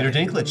Peter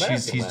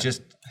Dinklage. He's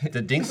just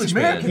the Dinklage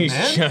man. He's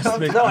just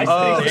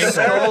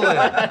Stole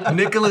it.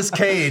 Nicolas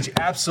Cage,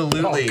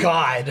 absolutely. Oh,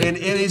 God. In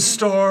any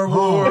Star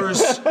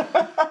Wars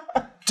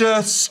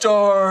Death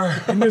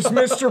Star. And does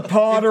Mr.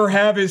 Potter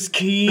have his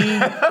key?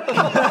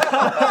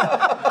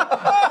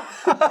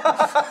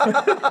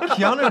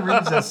 Keanu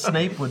Reeves as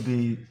Snape would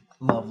be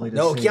lovely to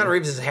No, see. Keanu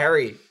Reeves is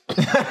Harry.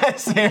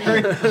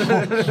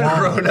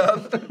 Grown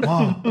up.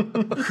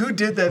 Who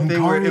did that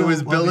thing where it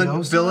was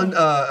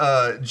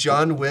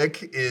John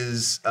Wick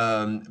is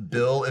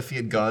Bill if he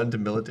had gone to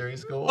military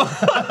school?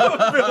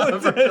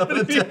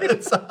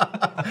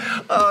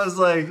 I was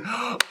like,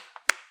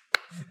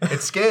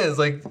 it scans.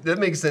 Like, that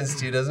makes sense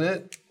to you, doesn't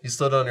it? You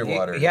slowed down your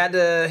water. He had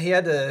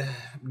to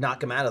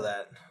knock him out of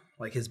that.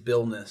 Like his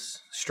Billness.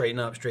 Straighten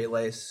up, straight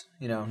lace.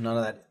 You know, none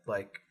of that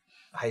like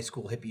high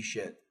school hippie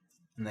shit.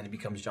 And then he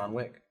becomes John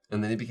Wick.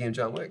 And then he became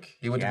John Wick.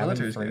 He went to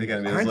military school.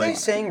 Aren't they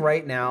saying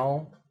right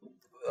now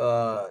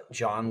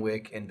John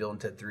Wick and Bill and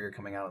Ted 3 are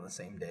coming out on the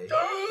same day?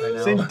 Right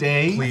now? Same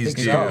day? Please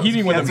do. so.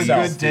 He's with That's a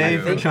himself. good day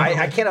for John I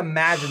Wick. can't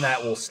imagine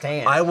that will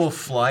stand. I will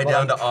fly But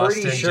down to I'm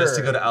pretty Austin just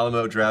to sure- go to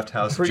Alamo Draft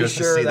House pretty just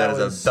to sure see that that as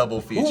was- a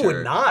double feature. Who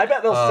would not? I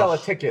bet they'll sell a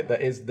ticket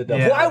that is the double.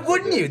 Yeah. Why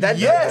wouldn't you? That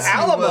Yes,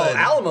 you would.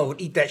 Alamo would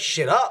eat that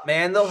shit up,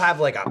 man. They'll have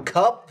like a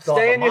cup. They'll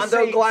Stay have in a your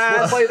Mondo seat.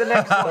 glass. We'll play the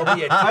next one. There'll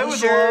be a I would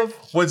t-shirt.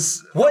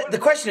 love. What the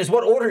question is?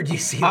 What order do you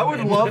see? I them would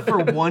in? love for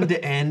one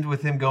to end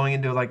with him going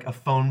into like a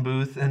phone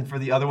booth, and for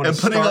the other one And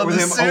to putting start on with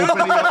the him suit?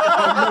 opening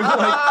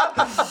up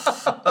the phone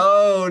booth. Like,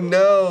 Oh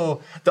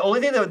no! The only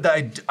thing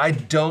that I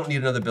don't need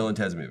another Bill and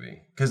Ted's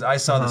movie because I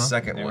saw the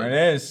second There one. it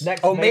is.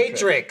 Next Oh,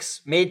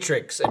 Matrix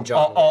and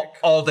John All, Wick.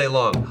 all day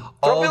long.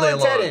 All Bill day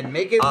and Ted long. in.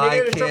 Make it I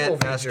a can't triple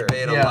feature.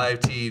 masturbate on Yeah. live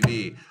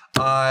TV.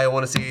 I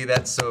want to see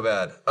that so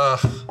bad.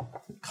 Ugh,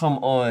 come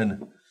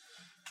on.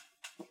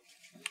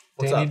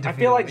 What's They up? need to I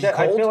feel like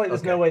Are you cold?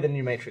 there's no way the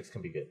new Matrix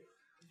can be good.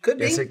 Could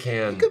be. Yes, it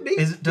can. Could be.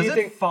 Does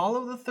it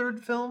follow the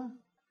third film?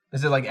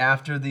 Is it like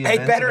after the Hey,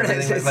 events? better and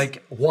than everything?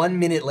 Like 1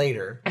 minute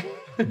later.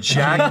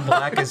 Jack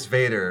Black is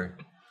Vader.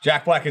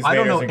 Jack Black is I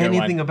Vader. don't know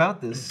anything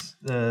about this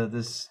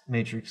this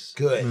Matrix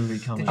movie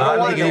coming. I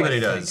don't think anybody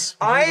does.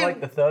 Did you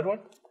like the third one?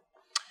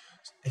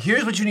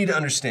 Here's what you need to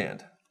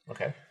understand.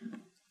 Okay.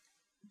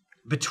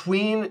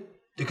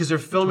 Because they're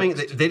filming,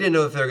 they didn't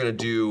know if they were going to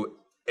do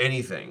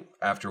anything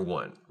after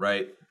one,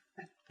 right?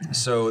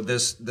 So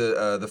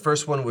the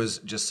first one was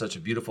just such a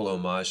beautiful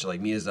homage to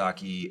like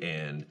Miyazaki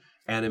and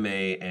anime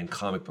and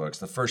comic books.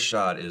 The first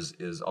shot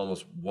is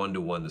almost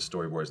one-to-one the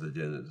storyboards they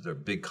did. They're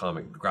big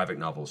comic graphic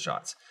novel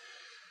shots.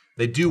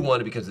 They do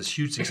one because it's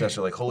huge success.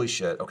 They're like, holy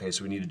shit, okay,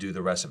 so we need to do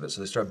the rest of it.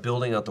 So they start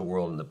building out the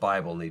world and the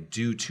Bible, and they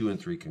do 2 and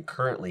 3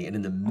 concurrently. And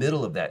in the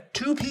middle of that,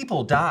 2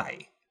 people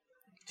die.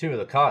 2 of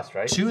the cast,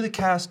 right? 2 of the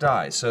cast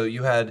die. So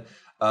you had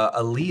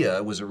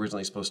Aaliyah was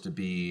originally supposed to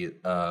be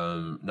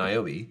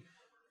Niobe,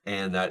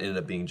 and that ended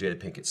up being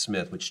Jada Pinkett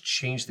Smith, which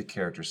changed the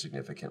character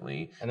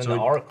significantly. And then the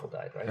Oracle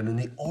died, right? And then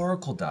the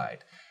Oracle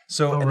died.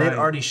 So they'd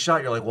already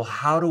shot. You're like, well,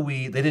 how do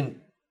we?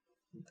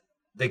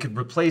 They could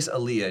replace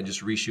Aaliyah and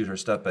just reshoot her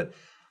stuff, but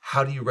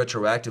how do you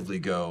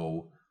retroactively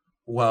go?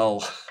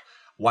 Well,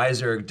 why is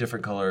there a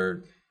different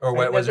color, or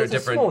why was there a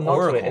different Oracle? There's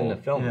a small nod to it in Oracle?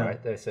 the film,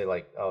 right? They say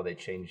like, oh, they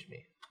changed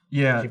me.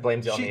 Yeah. She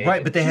blames it on the agent.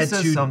 Right, but they had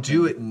to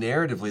do it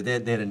narratively. They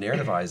had to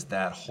narrativize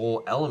that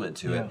whole element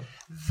to it.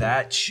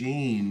 That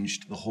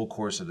changed the whole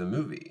course of the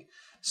movie.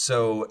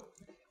 So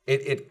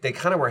they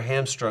kind of were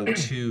hamstrung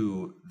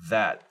to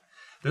that.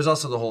 There's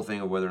also the whole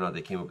thing of whether or not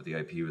they came up with the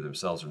IP with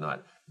themselves or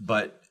not.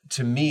 But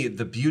to me,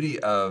 the beauty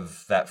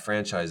of that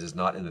franchise is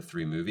not in the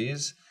 3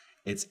 movies.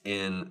 It's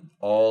in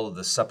all of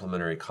the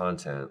supplementary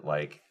content,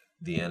 like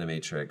the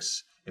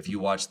Animatrix. If you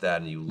watch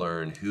that and you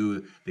learn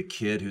who the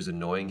kid who's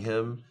annoying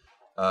him,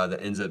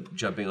 that ends up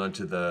jumping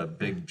onto the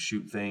big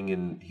shoot thing,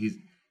 and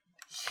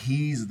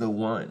he's the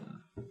one.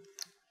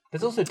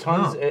 There's also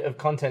tons of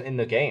content in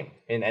the game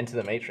in Enter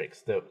the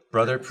Matrix.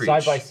 Brother, preach.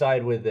 Side by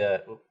side with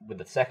the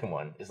second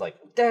one is like,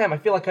 damn, I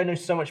feel like I know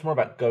so much more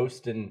about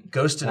Ghost and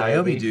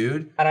Niobe,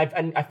 dude.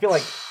 And I feel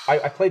like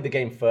I played the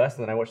game first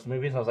and then I watched the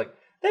movies and I was like,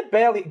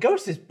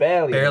 Ghost is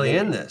barely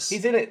in this.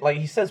 He's in it, like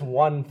he says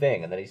one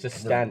thing and then he's just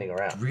standing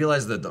around.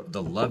 Realize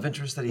the love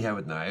interest that he had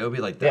with Niobe,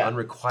 like the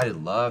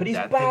unrequited love. But he's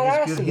that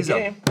badass thing is good. in He's the a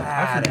game.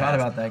 badass. I forgot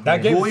about that game.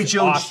 That game Boy is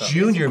Jones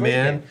awesome. Jr.,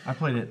 man. I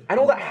played it. And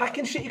all that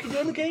hacking shit you can do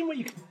in the game where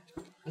you can...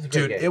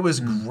 Dude, it was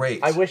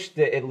great. I wish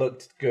that it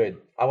looked good.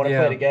 I want to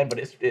play it again, but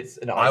it's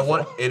an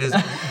eyesore.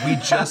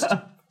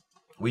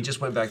 We just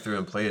went back through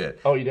and played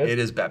it. Oh, you did? It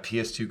is bad.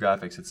 PS2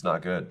 graphics, it's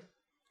not good.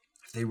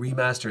 If they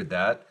remastered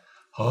that,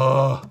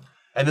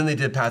 and then they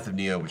did Path of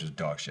Neo, which is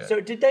dog shit. So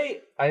did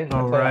they? I didn't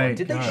play that one.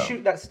 Did they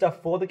shoot that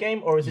stuff for the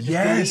game, or is it just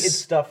deleted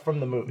stuff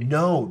from the movie?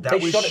 No,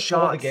 that was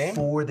shot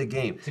for the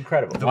game. It's It's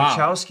incredible. The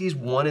Wachowskis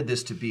wanted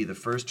this to be the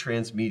first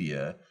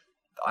transmedia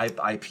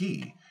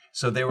IP.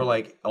 So they were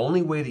like,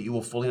 only way that you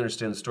will fully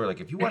understand the story, like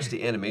if you watch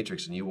the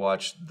Animatrix and you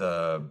watch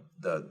the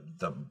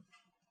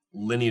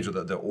lineage or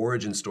the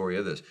origin story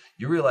of this,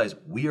 you realize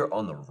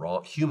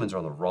humans are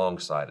on the wrong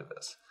side of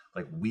this.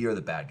 Like we are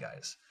the bad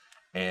guys.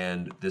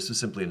 And this is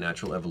simply a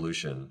natural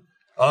evolution.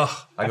 I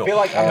feel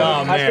like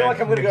I'm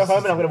going to go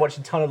home and I'm going to watch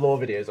a ton of lore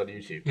videos on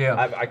YouTube. Yeah.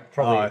 I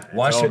probably...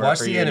 watch the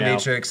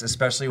Animatrix,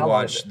 especially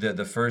watch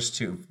the first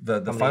 2.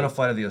 The Final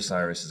Flight of the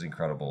Osiris is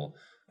incredible.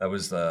 That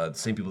was the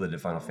same people that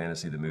did Final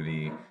Fantasy, the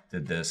movie,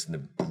 did this, and the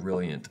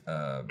brilliant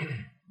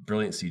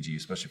CG,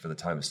 especially for the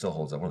time. It still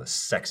holds up. One of the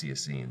sexiest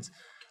scenes.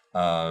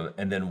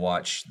 And then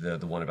watch the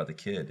one about the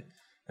kid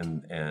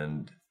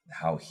and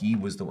how he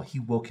was the one. He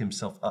woke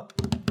himself up.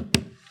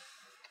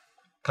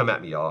 Come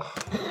at me, y'all.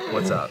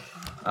 What's up?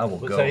 I will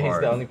go So he's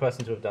hard. the only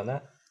person to have done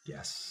that?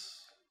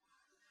 Yes.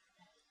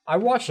 I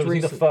watched So was he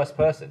the first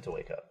person to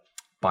wake up?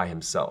 By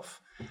himself.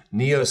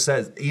 Neo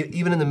says,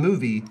 even in the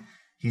movie,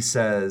 he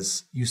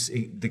says,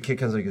 the kid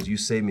comes up and goes, you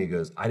saved me. He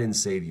goes, I didn't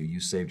save you. You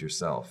saved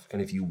yourself.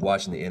 And if you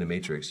watch in the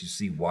Animatrix, you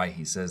see why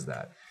he says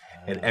that.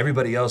 And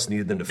everybody else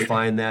needed them to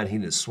find that. He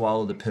needed to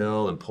swallow the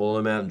pill and pull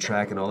him out and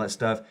track and all that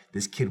stuff.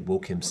 This kid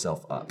woke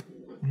himself up.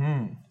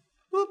 Boop,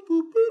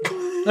 boop,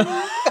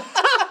 boop.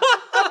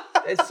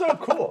 It's so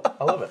cool.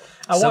 I love it.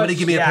 Somebody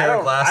give me a pair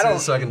of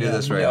glasses so I can do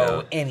this right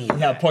now.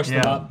 Yeah, push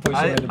them up. Push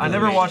them into I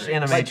never watched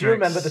Animatrix. Like, do you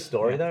remember the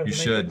story though? You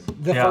should.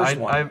 The first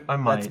one. I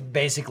might. That's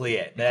basically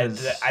it.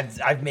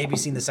 I've maybe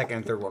seen the second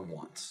and third one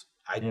once.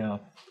 I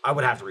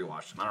would have to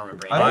rewatch them. I don't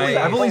remember anything.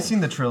 I've only seen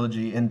the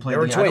trilogy and played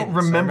the game. I don't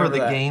remember the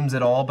games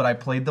at all, but I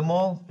played them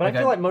all. But I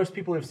feel like most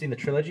people who've seen the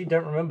trilogy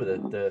don't remember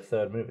the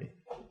third movie.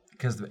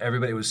 Because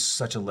everybody was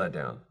such a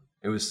letdown.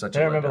 It was such a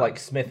I letdown. remember like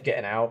Smith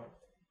getting out.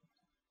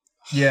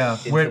 Yeah,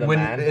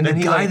 and the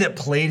guy that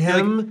played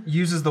him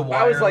uses the I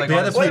wire. was like, the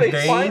guy that played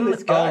Bane.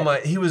 this guy? Oh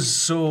my, he was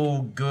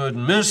so good,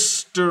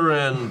 Mr.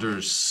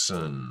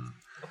 Anderson.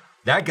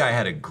 That guy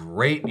had a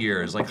great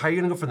year. It's like, how are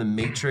you gonna go from the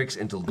Matrix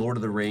into Lord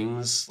of the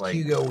Rings? Like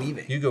Hugo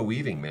Weaving. Hugo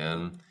Weaving,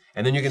 man.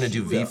 And then you're gonna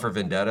do V for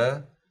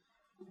Vendetta.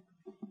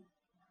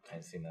 I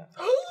haven't seen that.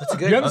 That's a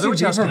good. You haven't seen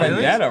Jumper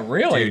Vendetta,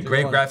 really? Dude,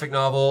 great graphic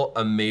novel,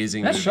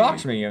 amazing That movie.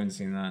 shocks me you haven't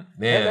seen that.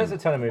 Man. There's a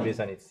ton of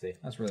movies I need to see.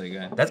 That's really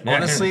good. That's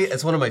honestly,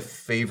 it's one of my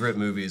favorite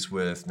movies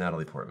with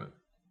Natalie Portman.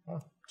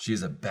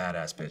 She's a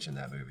badass bitch in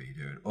that movie,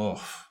 dude. Oh,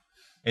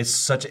 it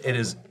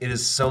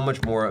is so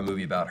much more a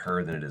movie about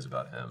her than it is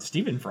about him.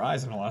 Stephen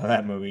Fry's in a lot of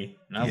that movie.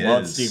 And I He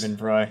love is. Stephen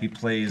Fry. He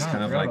plays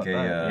kind of like a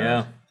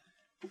yeah.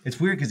 It's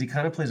weird because he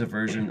kind of plays a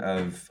version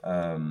of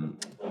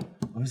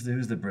who's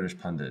the British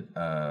pundit?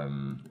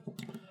 You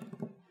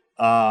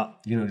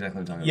know exactly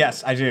what I'm talking about.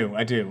 Yes, I do.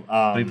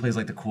 But he plays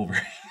like the cool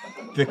version.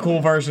 The cool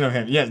version of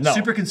him. Yes, no.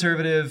 Super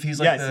conservative. He's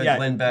like the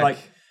Glenn Beck. Like,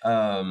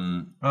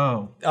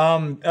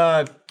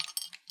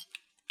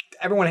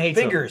 everyone hates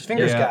Fingers him.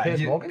 guy.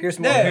 Piers Morgan. Piers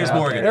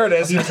Morgan. There it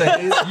is. That's all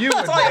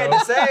I had to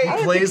say.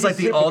 He plays like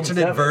the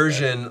alternate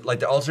version, like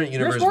the alternate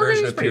universe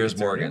version of Piers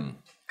Morgan.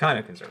 Kind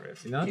of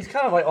conservative, you know? He's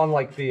kind of like on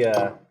like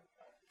the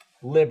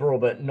liberal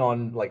but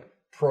non like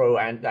pro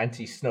and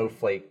anti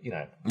snowflake, you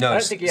know. No, I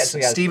don't think he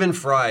actually has. Stephen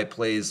Fry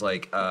plays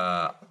like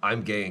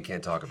I'm gay and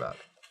can't talk about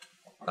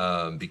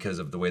it because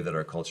of the way that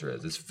our culture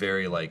is. It's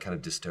very like kind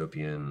of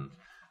dystopian.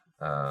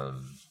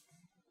 Well,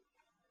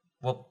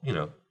 you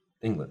know,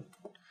 England.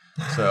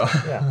 So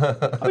yeah.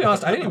 I'll be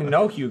honest, I didn't even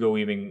know Hugo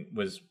Weaving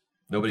was.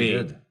 Nobody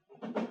did.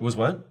 Was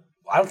what?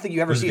 I don't think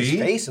you ever see his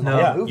face in the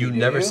whole movie. You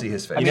never see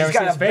his face. I mean, he's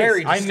got a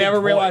very I distinct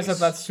never realized voice.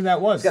 that that's who that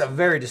was. He's got a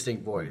very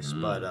distinct voice,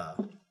 but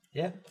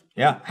yeah.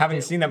 Yeah,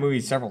 having seen that movie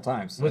several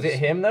times. Was it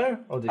him though?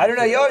 Or did I don't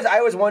know. I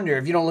always wonder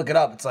if you don't look it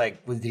up. It's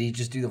like, did he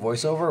just do the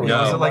voiceover? Or No.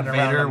 was Was it like running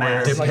around Vader the where-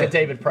 mask? It's like a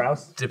David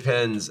Prowse.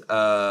 Depends.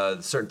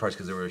 Certain parts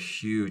because they were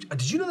huge.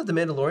 Did you know that the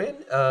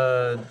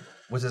Mandalorian?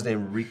 What's his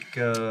name?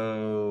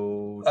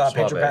 Rico.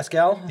 Pedro Suave.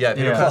 Pascal. Yeah,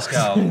 Pedro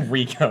Pascal.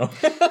 Rico.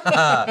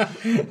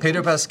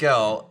 Pedro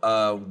Pascal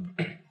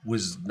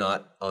was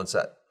not on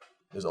set.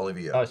 It was only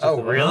VO.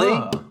 Oh, really?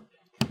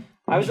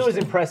 I was always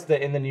impressed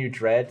that in the new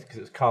Dread, because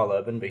it was Carl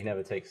Urban, but he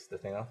never takes the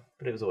thing off.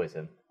 But it was always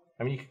him.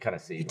 I mean, you could kind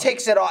of see. He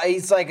takes it off.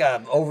 He's like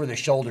a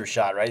over-the-shoulder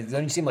shot, right?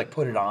 Doesn't he seem like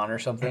put it on or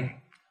something?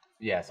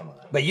 Yeah, something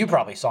like that. But you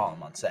probably saw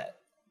him on set.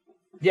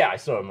 Yeah, I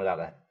saw him without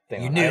that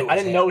thing. You on. knew it I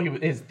was didn't know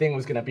his thing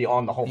was going to be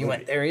on the whole You movie.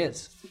 went, there he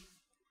is.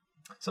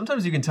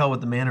 Sometimes you can tell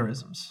with the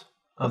mannerisms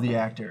of the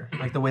actor,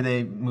 like the way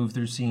they move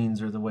through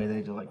scenes or the way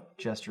they do like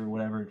gesture or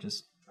whatever,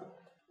 just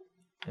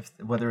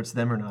whether it's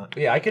them or not.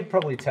 Yeah, I could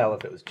probably tell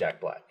if it was Jack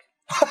Black.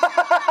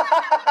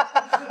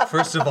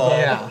 First of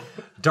all,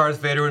 Darth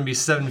Vader would be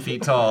 7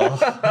 feet tall. Be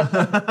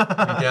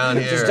down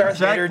here. Does Darth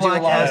Vader do a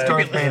Black lot as of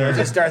Darth Vader.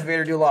 Does Darth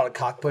Vader do a lot of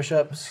cock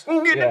push-ups?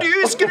 Okay,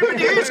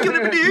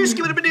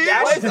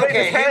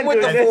 him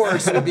with the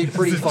Force would be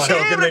pretty funny.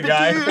 Choking the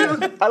guy.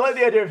 I like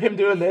the idea of him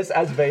doing this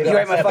as Vader. You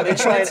write my except fucking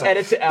they try and schnitzel.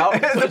 edit it out.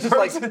 So it's just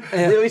like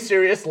really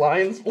serious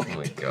lines. Oh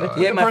my god.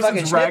 Yeah, my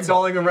fucking Person's schnitzel.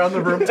 ragdolling around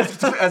the room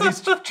as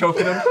he's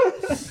choking him.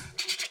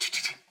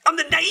 I'm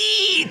the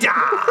Naida.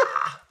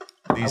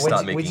 Please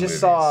stop making We just movies.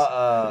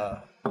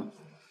 saw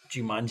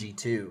Jumanji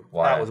 2.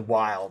 Why? That was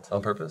wild.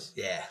 On purpose?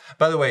 Yeah.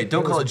 By the way,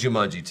 don't call it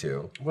Jumanji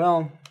 2.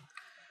 Well,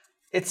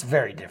 it's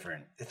very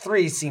different.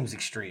 3 seems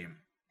extreme.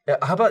 Yeah,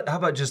 how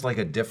about just like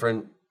a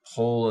different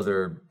whole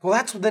other... Well,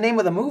 that's the name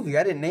of the movie.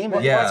 I didn't name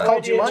it. Yeah. Well,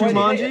 it's called Jumanji.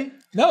 Jumanji?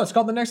 No, it's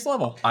called The Next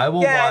Level. I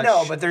will Yeah, watch... I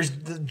know, but there's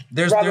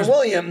Robin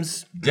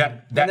Williams. Yeah,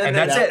 and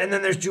that's it. And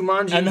then there's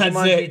Jumanji And that's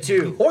Jumanji it.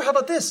 2. Or how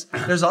about this?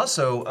 There's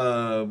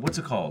also, what's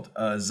it called?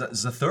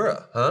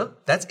 Zathura, huh?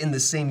 That's in the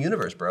same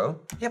universe, bro.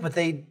 Yeah, but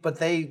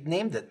they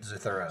named it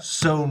Zathura.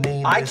 So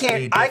named I as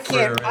can't. a I can't.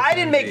 different I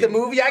didn't make the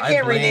movie. I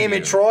can't blame rename you.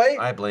 it Troy.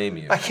 I blame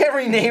you. I can't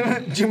rename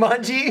it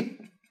Jumanji.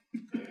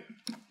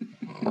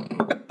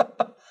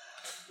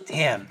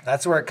 Damn,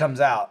 that's where it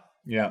comes out.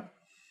 Yeah.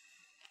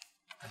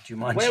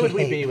 Jumanji. Where would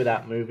we be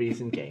without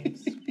movies and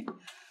games?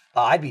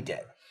 I'd be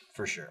dead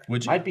for sure.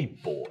 Would you? I'd be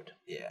bored.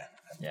 Yeah.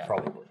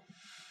 Probably.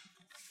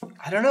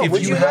 I don't know. If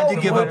would you had know?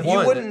 to give up You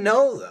one- wouldn't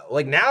know though.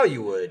 Like now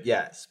you would,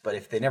 yes. But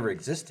if they never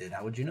existed,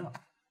 how would you know?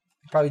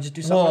 You'd probably just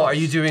do something. Well, else. are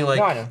you doing like?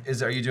 No, I know.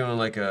 Are you doing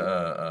like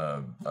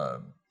a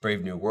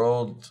Brave New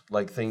World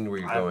like thing where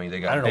you're going? They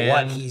got I don't know what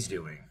banned? he's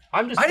doing.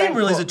 I'm just. I didn't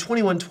realize that thankful-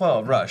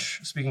 2112 Rush.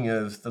 Speaking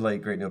of the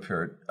late great Neil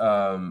Peart,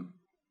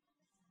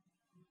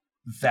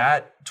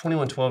 that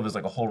 2112 is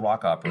like a whole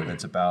rock opera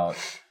that's about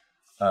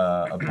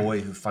a boy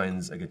who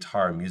finds a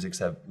guitar.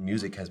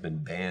 Music has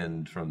been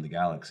banned from the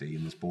galaxy,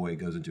 and this boy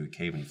goes into a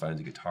cave and he finds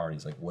a guitar, and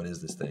he's like, "What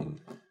is this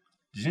thing?"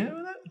 Did you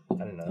know that?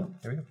 I don't know.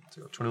 There we go.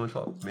 So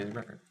 2112, amazing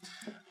record.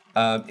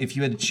 If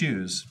you had to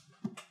choose,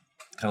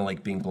 kind of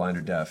like being blind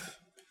or deaf,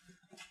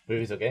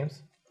 Movies or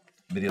games?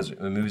 movies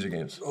or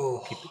games,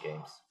 Keep the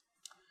games.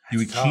 you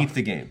would keep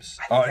the games.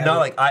 Not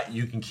like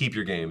you can keep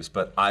your games,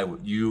 but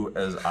you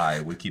as I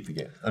would keep the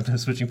game. I'm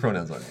just switching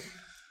pronouns on you.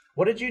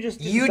 What did you just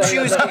do? You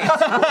choose. What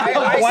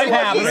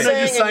happened? Did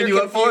I just sign you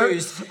up for it?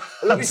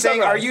 He's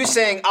saying, are you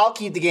saying I'll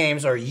keep the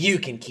games or you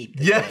can keep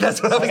them? Yeah,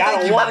 that's what I was thinking.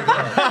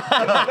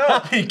 I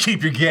don't want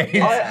Keep your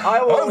games.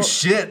 I will, Oh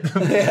shit!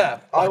 Yeah,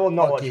 I will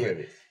not watch you.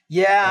 movies.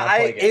 Yeah,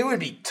 play games. It would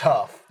be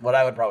tough, but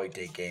I would probably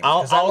take games.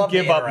 'cause I I'll love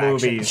the give up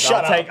interaction. movies.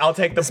 Shut up. I'll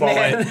take the bullet.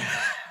 Man.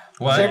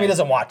 What? Jeremy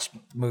doesn't watch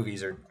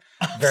movies or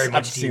very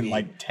much I've TV. seen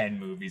like 10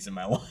 movies in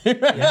my life.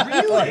 Yeah,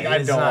 really? Like, I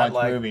It's don't not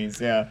watch like- movies.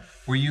 Yeah.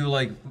 Were you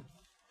like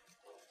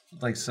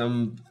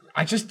some?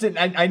 I just didn't.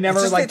 I never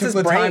just- like it's took his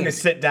the time brain. to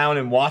sit down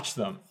and watch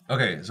them.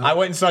 Okay, so I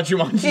went and saw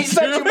Jumanji. He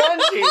said too.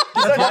 Jumanji.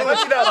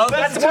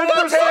 That's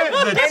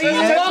 10%. And he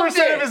loved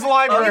 10% of his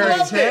library. He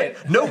loved it.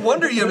 no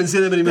wonder you haven't seen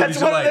that many movies.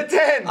 That's one of the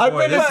 10. I've Boy,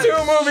 been to this 2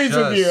 is movies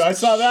with you. I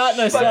saw that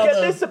and I But saw get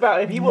the this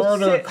about him. He will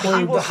Murder sit, Queen.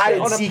 he will Hide sit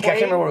and on a seek. I can't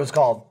remember what it was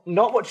called.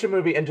 not watch a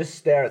movie and just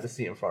stare at the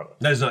seat in front of him.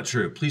 That is not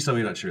true. Please tell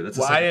me not true. That's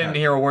a Well, I didn't psychopath.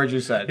 hear a word you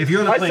said. If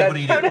you're on a I plane, said- what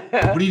do you do?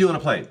 What do you do on a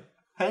plane?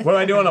 What do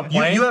I do on a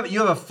plane? You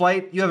have a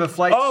flight. You have a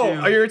flight. oh, to...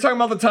 are you talking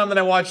about the time that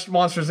I watched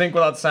Monsters Inc.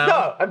 without sound?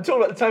 No, I'm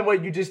talking about the time where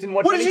you just didn't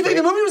watch What did you think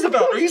the movie was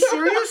about? Are you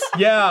serious?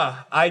 Yeah,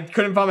 I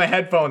couldn't find my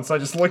headphones, so I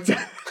just looked at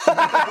it.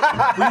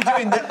 Were you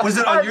doing that? Was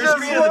it on your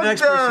screen or the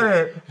next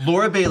person?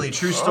 Laura Bailey,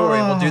 true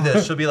story, will do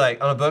this. She'll be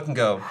like on a book and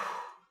go,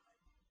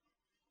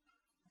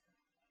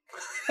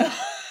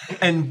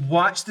 and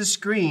watch the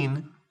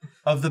screen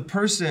of the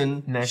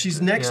person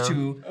she's next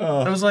to.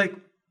 I was like,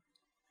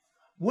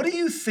 what do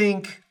you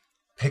think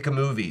Pick a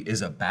Movie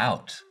is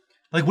about?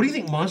 Like, what do you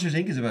think Monsters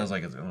Inc. is about? I was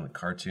like, it's a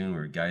cartoon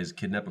where guys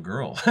kidnap a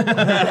girl. It's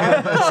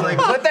like,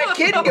 Let that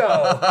kid go.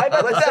 Let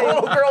that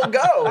little girl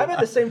go. I had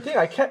the same thing.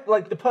 I kept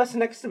like the person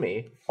next to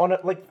me on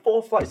like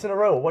 4 flights in a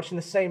row watching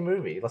the same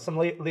movie, like some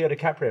Leo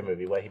DiCaprio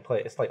movie where he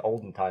played. It's like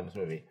olden times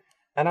movie,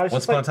 and I was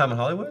Once just Upon a like, Time in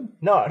Hollywood?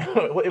 no,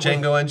 it was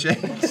Django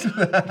Unchained?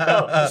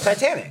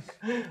 Titanic.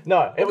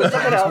 no, it was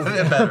someone else.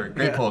 Better.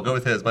 Great pull. Go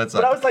with his. Mine's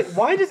But I was like,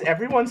 why does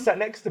everyone sat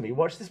next to me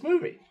watch this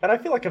movie? And I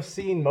feel like I've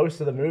seen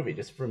most of the movie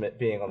just from it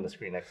being on the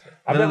screen next to me.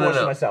 I've never watched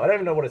it myself. I don't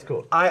even know what it's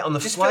called. on the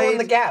Just flight, fill in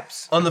the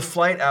gaps. On the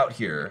flight out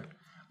here,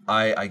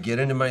 I get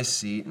into my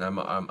seat, and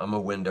I'm a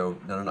window,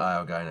 not an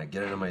aisle guy, and I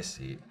get into my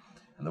seat,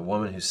 and the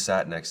woman who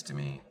sat next to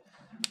me,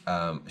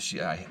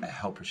 I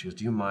help her. She goes,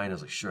 "Do you mind?" I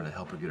was like, "Sure," and I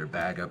help her get her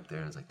bag up there,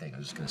 and I was like, "Thank you." I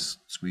was just gonna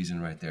squeeze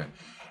in right there,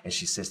 and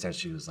she sits down.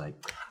 She was like,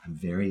 "I'm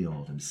very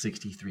old. I'm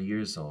 63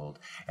 years old,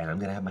 and I'm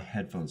gonna have my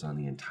headphones on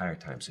the entire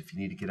time. So if you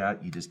need to get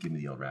out, you just give me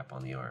the old rap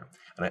on the arm."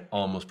 And I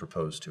almost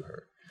proposed to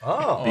her.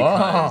 Oh.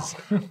 Because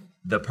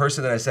the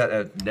person that I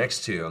sat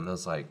next to, and I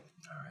was like,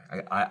 all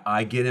right,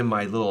 I get in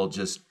my little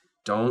just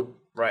don't.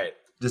 Right.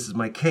 This is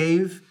my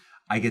cave.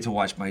 I get to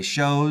watch my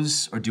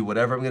shows or do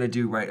whatever I'm going to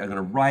do, right? I'm going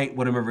to write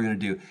what I'm ever going to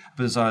do.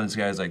 Put this on, and this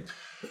guy's like,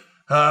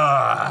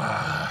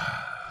 Oh,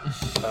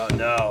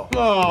 no.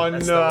 Oh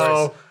That's the no!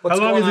 worst. What's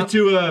How long going is on? it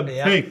to?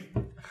 Yeah. Hey,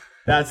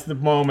 that's the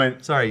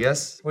moment. Sorry,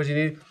 yes? What do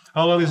you need?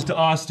 How long is it to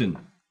Austin?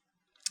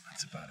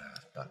 It's about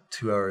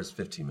 2 hours,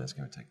 15 minutes,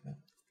 give or take.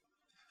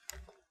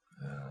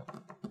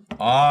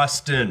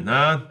 Austin,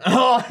 huh?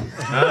 Oh,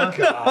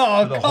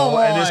 The whole,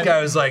 and this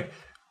guy was like,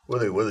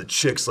 what are the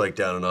chicks like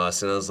down in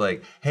Austin? I was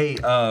like, hey,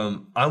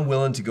 I'm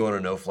willing to go on a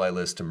no-fly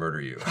list to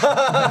murder you.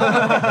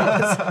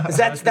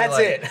 That's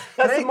like, it.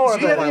 That's more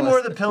do you of have a any more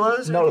of the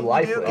pillows? No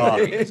life.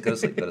 Just go to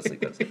sleep, go to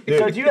sleep, go to sleep.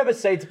 So do you ever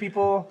say to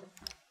people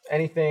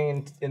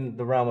anything in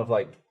the realm of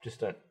like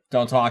just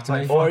Don't talk to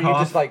me. or are you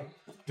just like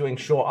doing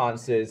short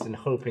answers and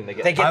hoping they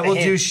get? They get I the will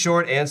hint. do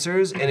short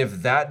answers, and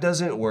if that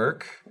doesn't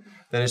work,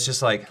 then it's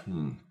just like,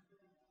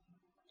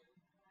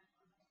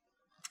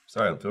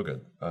 Sorry, I don't feel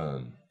good.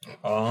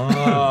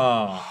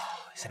 Oh,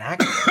 He's an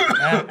actor.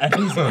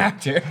 he's an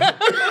actor.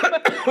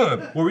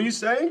 What were you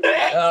saying?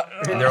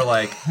 And they're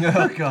like,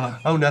 Oh God.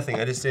 oh, nothing.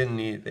 I just didn't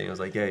need anything. I was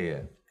like,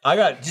 yeah. I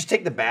got Just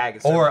take the bag.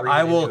 And start Or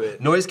I breathing will. into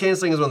it. Noise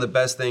canceling is one of the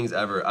best things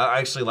ever. I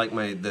actually like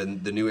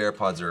the new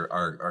AirPods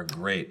are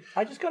great.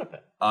 I just got a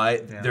bit.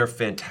 They're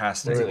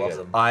fantastic. Really loves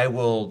them. I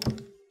will.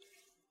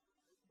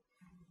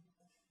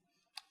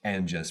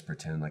 And just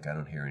pretend like I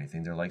don't hear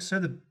anything. They're like, sir,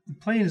 the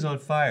plane is on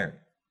fire.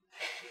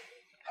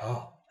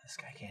 Oh, this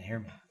guy can't hear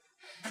me.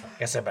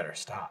 Guess I better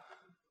stop.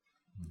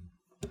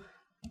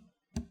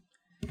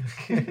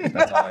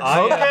 That's all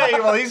I say. Okay,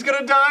 well he's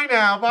gonna die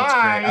now.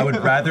 Bye. I would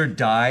rather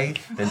die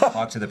than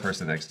talk to the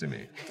person next to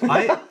me.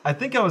 I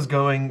think I was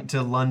going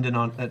to London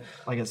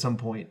at some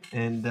point,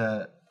 and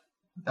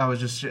I was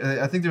just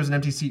I think there was an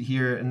empty seat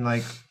here, and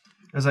like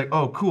I was like,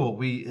 oh cool,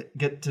 we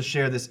get to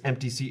share this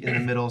empty seat in the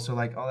middle, so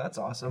like, oh that's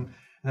awesome.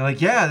 And they're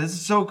like, yeah, this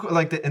is so cool.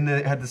 Like, and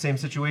they had the same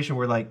situation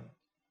where like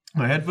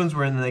my headphones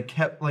were in, and they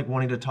kept like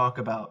wanting to talk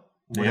about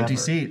The empty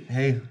seat.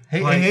 Hey,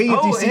 like, empty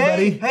oh, seat,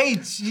 hey, buddy.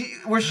 hey,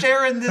 we're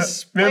sharing this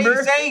space.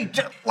 Remember? Hey,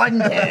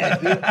 London.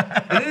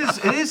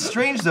 It is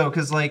strange though,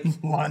 because like,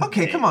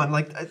 okay, come on,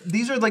 like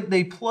these are like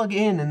they plug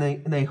in and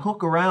they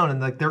hook around and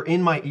like they're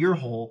in my ear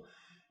hole,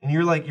 and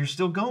you're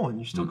still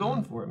going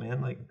for it,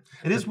 man. Like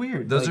it is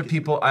weird. Those like, are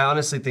people. I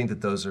honestly think that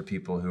those are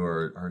people who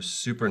are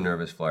super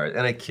nervous flyers.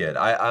 And I kid.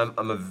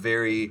 I'm a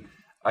very.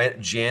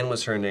 Jan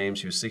was her name.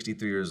 She was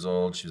 63 years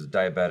old. She was a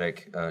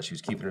diabetic. She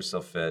was keeping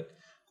herself fit.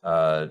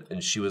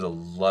 And she was a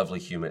lovely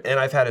human. And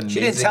I've had amazing... She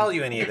didn't tell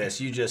you any of this.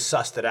 You just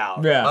sussed it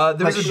out. Yeah.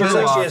 There was Like, a she looks bit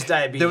like of, she has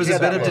diabetes. there was a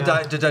bit of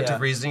Yeah. deductive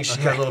reasoning. She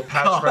got a little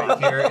patch right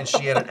here, and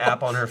she had an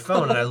app on her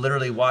phone. And I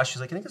literally watched. She's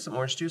like, "Can I get some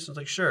orange juice?" I was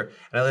like, "Sure."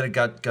 And I later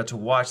got to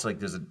watch.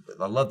 Like,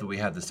 I love that we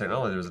have this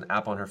technology. There was an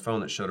app on her phone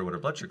that showed her what her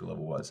blood sugar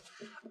level was.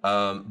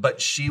 But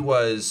she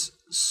was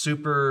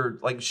super.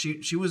 Like,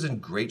 she was in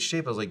great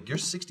shape. I was like, "You're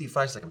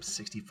 65." She's like, "I'm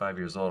 65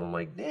 years old." I'm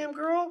like, "Damn,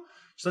 girl."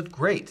 She looked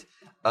great.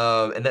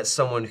 And that's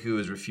someone who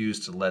has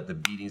refused to let the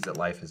beatings that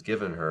life has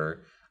given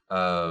her,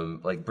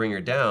 like, bring her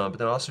down. But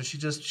then also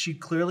she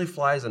clearly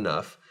flies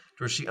enough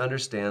to where she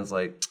understands,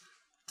 like,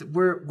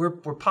 we're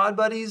pod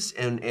buddies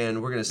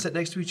and we're gonna sit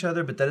next to each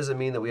other, but that doesn't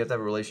mean that we have to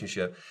have a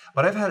relationship.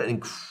 But I've had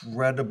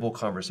incredible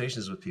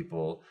conversations with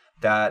people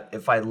that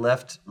if I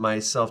left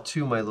myself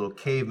to my little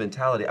cave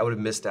mentality, I would have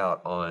missed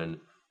out on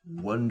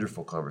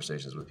wonderful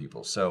conversations with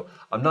people. So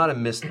I'm not a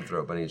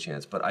misanthrope by any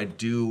chance, but I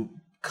do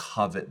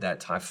covet that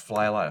time. I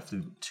fly a lot. I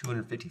flew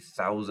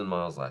 250,000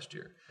 miles last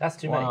year. That's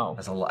too many.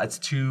 That's a lot. That's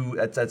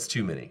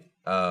too many.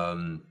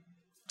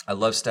 I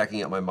love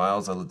stacking up my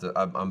miles.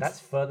 That's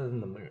further than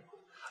the moon.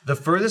 The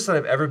furthest that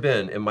I've ever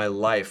been in my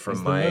life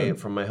from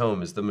my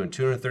home is the moon.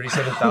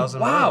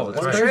 237,000 miles.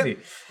 That's crazy.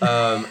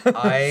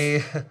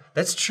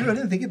 That's true. I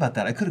didn't think about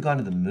that. I could have gone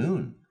to the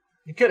moon.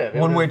 You could have.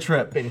 One-way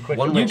trip. You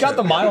got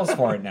the miles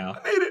for it now.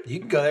 You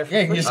can go there for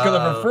Yeah, you can just go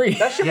there for free.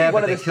 That should be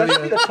one of that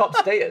should be the top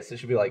status. It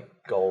should be like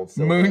gold,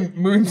 silver.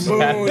 Moon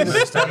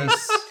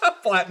status.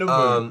 Platinum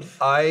moon.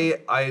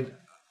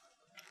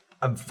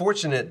 I'm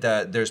fortunate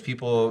that there's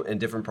people in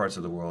different parts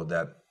of the world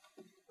that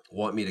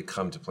want me to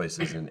come to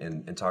places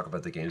and talk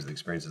about the games, the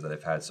experiences that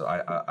I've had. So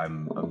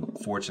I'm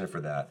fortunate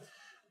for that.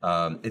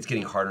 It's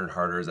getting harder and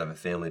harder as I have a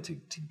family to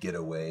get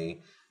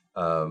away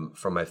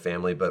from my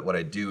family. But what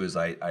I do is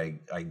I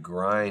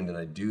grind and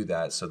I do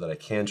that so that I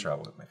can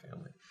travel with my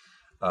family.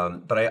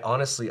 But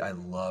I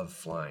love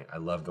flying. I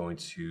love going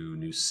to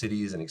new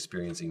cities and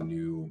experiencing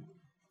new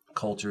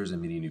cultures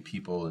and meeting new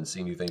people and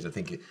seeing new things. I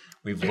think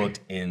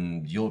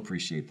you'll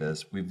appreciate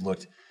this, we've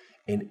looked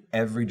in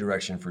every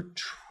direction for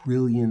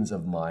trillions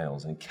of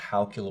miles and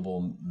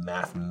calculable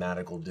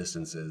mathematical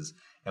distances,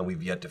 and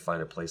we've yet to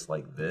find a place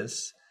like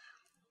this.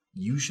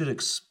 You should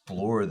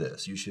explore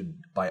this. You should,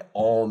 by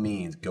all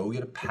means, go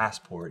get a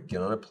passport,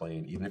 get on a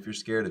plane, even if you're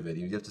scared of it.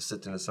 You have to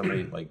sit down to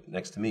somebody like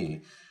next to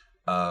me,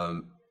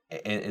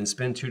 and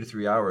spend 2 to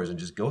 3 hours and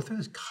just go through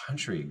this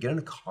country, get in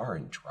a car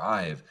and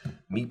drive,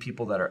 meet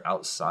people that are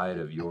outside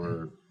of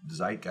your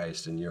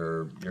zeitgeist and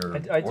your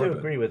I do orbit.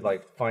 agree with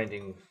like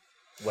finding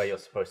where you're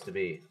supposed to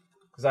be,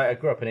 because I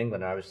grew up in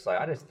England and I was just like,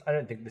 I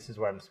don't think this is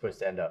where I'm supposed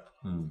to end up.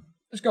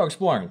 Just go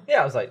exploring.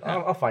 Yeah, I was like,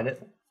 I'll find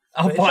it.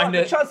 I'll find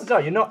it. Chances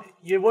are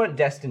you weren't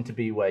destined to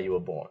be where you were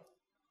born.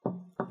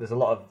 There's a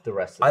lot of the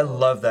rest of I the world.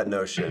 love that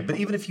notion. But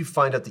even if you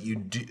find out that you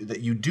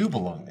do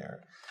belong there,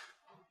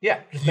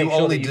 yeah, just make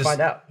sure that you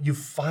find out. You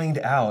find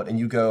out and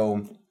you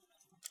go,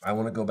 I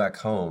want to go back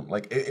home.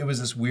 Like it was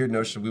this weird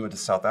notion. We went to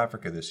South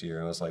Africa this year,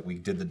 and I was like,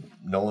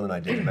 Nolan and I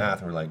did the math,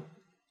 and we're like,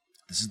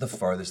 this is the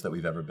farthest that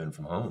we've ever been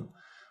from home.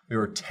 We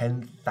were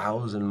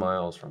 10,000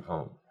 miles from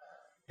home.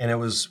 And it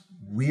was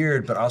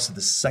weird, but also the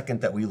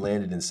second that we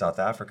landed in South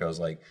Africa, I was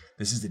like,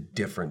 this is a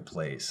different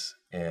place.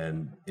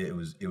 And it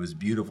was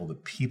beautiful. The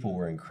people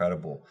were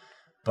incredible.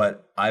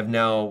 But I've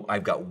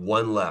got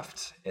one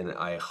left, and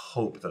I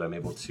hope that I'm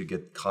able to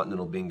get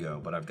Continental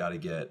Bingo, but I've got to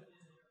get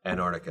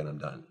Antarctica and I'm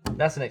done.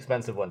 That's an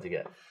expensive one to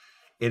get.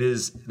 It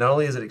is, not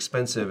only is it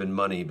expensive in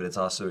money, but it's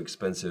also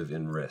expensive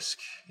in risk.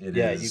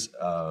 Because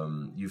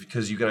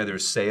you can either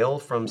sail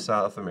from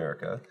South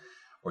America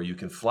or you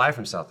can fly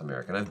from South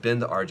America. And I've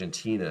been to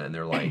Argentina, and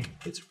they're like,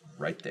 it's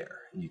right there.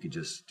 And you could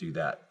just do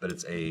that. But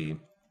it's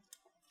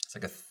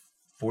like a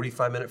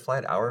 45-minute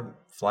flight, hour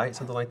flight,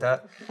 something like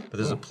that. But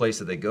there's a place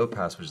that they go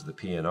past, which is the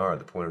PNR,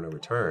 the point of no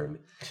return.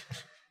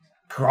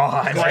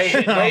 God.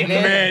 Great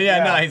man.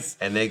 Yeah, nice.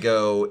 And they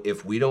go,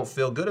 if we don't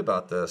feel good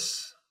about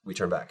this, we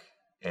turn back.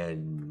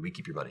 And we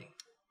keep your money.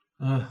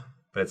 But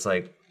it's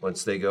like,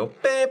 once they go,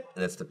 beep,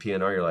 and it's the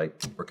PNR, you're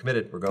like, we're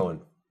committed, we're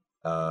going.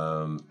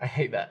 I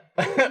hate that.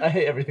 I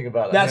hate everything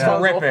about That's that.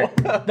 horrific.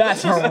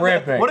 That's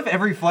horrific. What if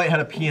every flight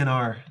had a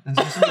PNR? And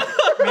just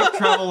make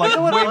travel like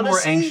way more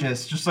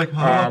anxious. Just like,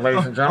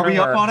 ladies and are we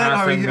up on it?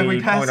 Are we point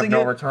of passing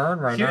no it? return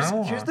right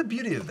now? Here's the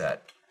beauty of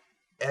that.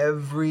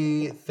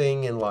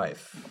 Everything in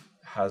life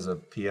has a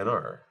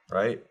PNR,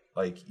 right?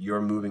 Like,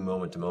 you're moving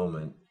moment to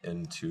moment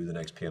into the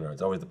next PNR.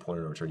 It's always the point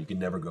of no return. You can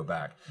never go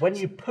back. When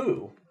you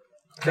poo,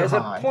 there's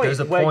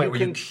a point where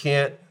you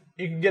can't.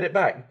 You can get it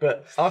back,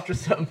 but after a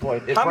certain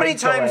point, How many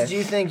times do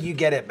you think you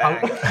get it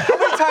back?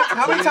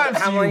 How many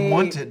times do you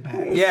want it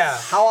back? Yeah.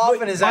 How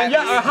often is that?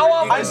 Yeah, how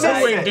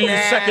often do you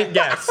second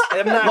guess?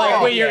 I'm not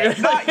Not yet.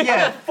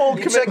 yet. Full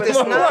you took this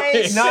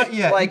nice, Not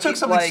yet. like, You took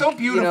something so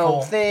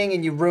beautiful. thing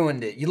and you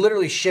ruined it. You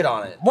literally shit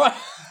on it. What?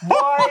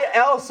 Why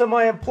else am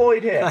I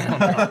employed here?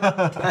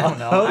 I don't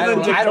know.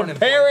 I don't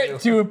compare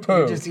it to a poo.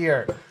 You're just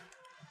here.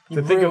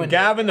 To think of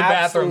Gab in the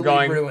bathroom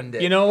going, ruined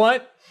it. you know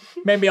what?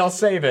 Maybe I'll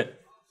save it.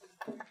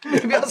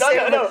 Maybe I'll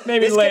say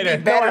maybe this later. could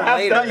be better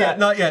later.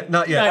 Not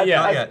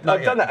yet.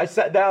 I've done that. I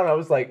sat down. I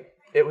was like,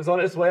 it was on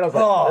its way. And I was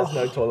like,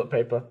 there's no toilet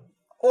paper.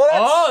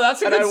 Well,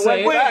 that's a And I good went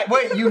save. back.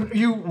 Wait,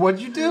 you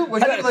what'd you do?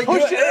 What And you I like?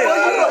 pushed it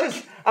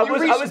in. I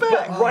was reached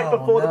back. right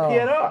before the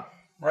PNR.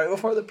 right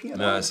before the piano.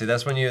 No, see,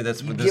 that's when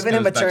this goes given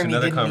him a back to term he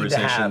another didn't need to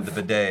conversation, have. the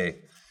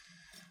bidet.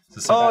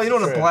 Oh, you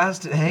don't want to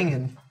blast it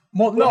hanging.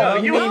 Well, no,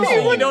 you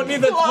don't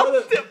need the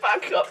toilet. Get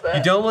back up there.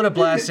 You don't want to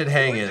blast it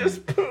hanging.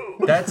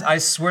 I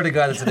swear to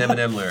God, that's an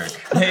Eminem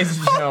lyric. Ladies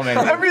and gentlemen,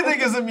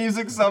 Everything is a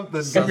music something.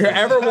 if you're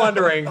ever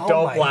wondering,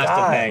 don't my blast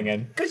God. it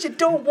hanging. Because you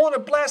don't want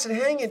to blast it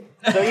hanging.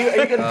 So are you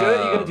going to do it? Are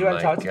you going to do my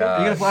Antarctica? God.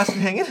 You gonna blast it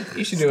hanging?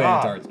 You should do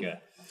Antarctica.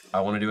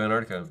 I want to do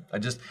Antarctica.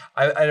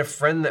 I had a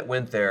friend that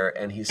went there,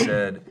 and he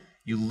said,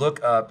 you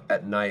look up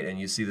at night and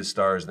you see the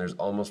stars, and there's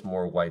almost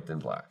more white than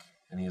black.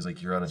 And he was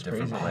like, you're on a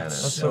different planet.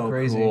 That's so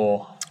crazy.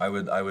 Cool. I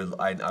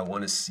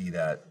want to see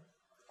that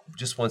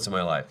just once in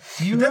my life.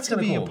 Do you But have that's to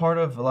kinda be cool. a part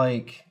of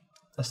like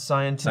a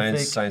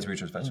scientific? Science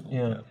Research Festival.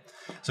 Yeah.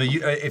 So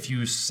you, if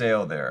you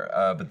sail there,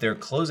 but they're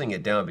closing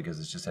it down because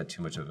it's just had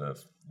too much of a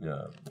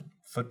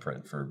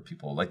footprint for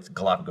people. Like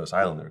Galapagos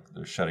Island,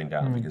 they're shutting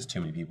down because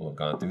too many people have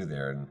gone through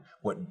there, and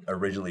what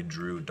originally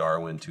drew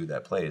Darwin to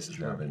that place has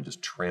now been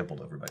just trampled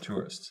over by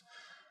tourists.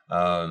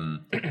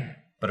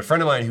 But a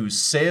friend of mine who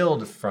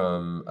sailed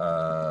from,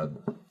 I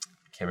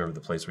can't remember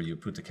the place where you,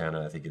 Punta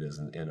Cana, I think it is,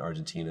 in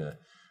Argentina.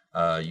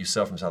 You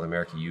sail from South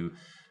America, you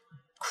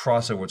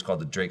cross over what's called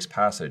the Drake's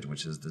Passage,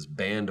 which is this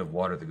band of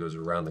water that goes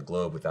around the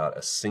globe without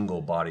a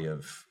single body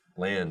of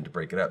land to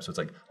break it up. So it's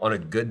like, on a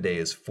good day,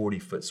 is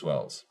 40-foot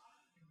swells.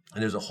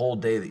 And there's a whole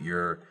day that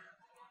you're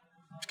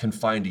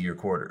confined to your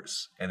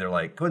quarters. And they're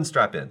like, go ahead and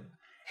strap in.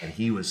 And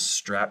he was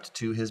strapped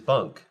to his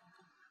bunk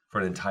for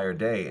an entire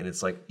day. And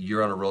it's like,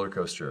 you're on a roller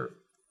coaster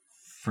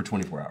for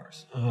 24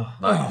 hours.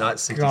 Not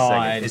 60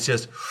 seconds. It's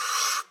just,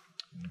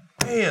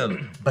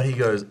 bam. But he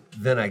goes,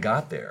 then I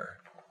got there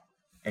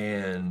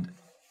and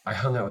I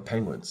hung out with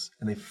penguins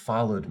and they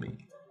followed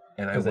me.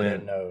 And I Because they went,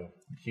 didn't know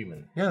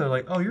human. yeah, they're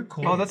like, oh, you're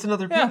cool. Oh, that's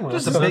another Yeah, penguin.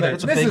 this That's is a big, another-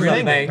 that's a this big is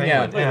another thing. thing,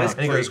 yeah. Penguin.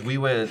 And he goes, we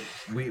went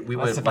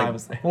if I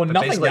was there. Well, but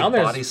nothing basically down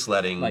there's body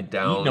sledding like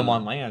down eating them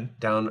on land.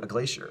 down a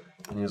glacier.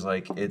 And he was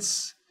like,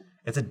 it's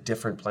a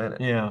different planet.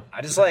 Yeah.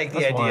 I just like the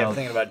That's idea wild. of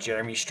thinking about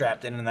Jeremy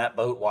strapped in that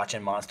boat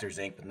watching Monsters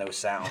Inc. with no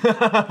sound.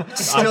 I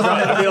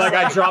feel like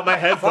I dropped my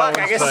headphones. Fuck,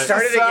 I guess but-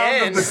 start it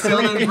again.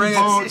 Still didn't bring it.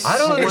 I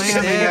don't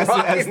understand as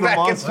the back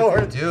and monster.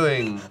 forth.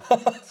 doing.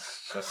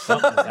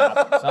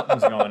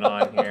 Something's going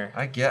on here.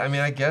 I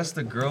guess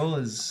the girl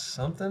is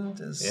something.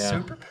 Is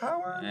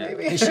superpower?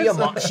 Maybe. Is she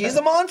she's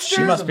a monster?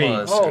 She must be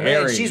Oh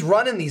man, scary. she's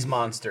running these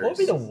monsters. What would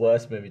be the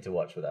worst movie to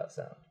watch without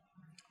sound?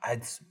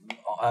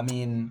 I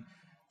mean,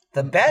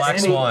 the best. Black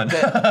Swan.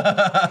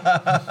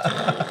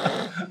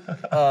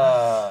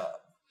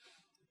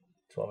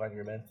 12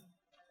 Angry Men.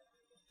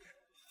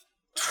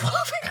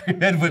 12 Angry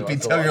Men would be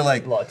That's till you're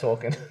like, a lot of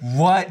talking.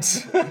 what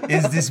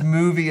is this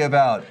movie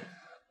about?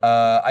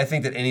 I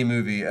think that any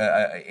movie,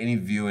 any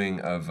viewing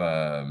of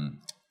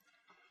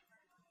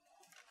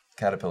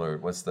Caterpillar,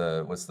 what's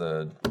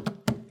the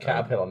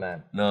Caterpillar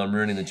Man. No, I'm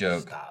ruining the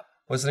joke. Stop.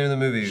 What's the name of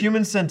the movie?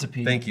 Human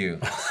Centipede. Thank you.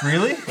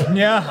 Really?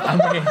 Yeah,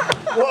 I mean,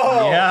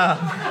 Whoa!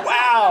 yeah,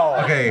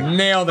 Wow! Okay.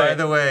 nailed By it.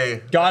 the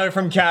way, Got it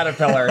from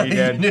Caterpillar. He you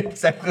did. knew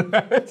exactly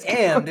what I was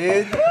Damn,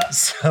 dude.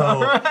 So,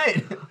 All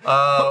right.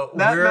 That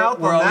we're mouth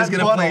we're on always that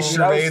going to play butthole.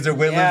 charades or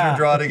win, lose, Yeah. or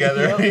draw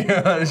together.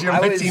 You're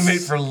my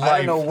teammate for life. I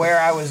don't know where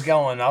I was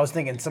going. I was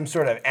thinking some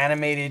sort of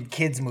animated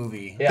kids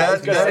movie. Yeah, I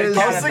was gonna say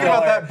I was thinking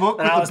about that book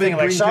and with I the was big thinking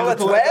like green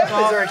Charlotte's caterpillar at Web. the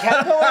top. Is there a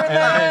caterpillar in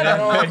that? I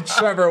don't know.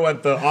 Trevor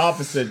went the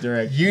opposite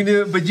direction. You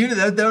knew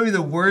that would be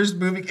the worst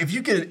movie. If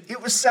you could,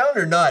 it was sound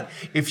or not.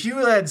 If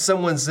you had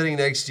someone sitting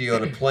next to you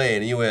on a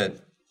plane and you went,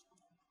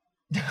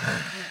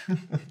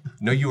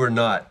 no, you are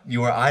not.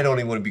 You are. I don't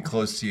even want to be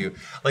close to you.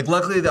 Like,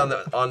 luckily on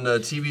the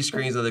TV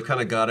screens, they've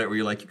kind of got it where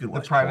you're like, you can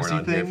watch privacy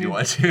porn on here if thing? you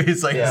want to.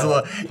 It's like it's a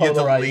little, you have to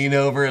Polarized. lean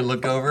over and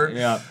look over.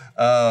 Yeah.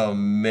 Oh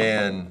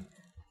man,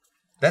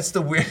 that's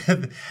the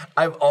weird.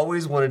 I've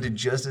always wanted to,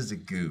 just as a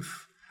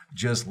goof,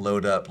 just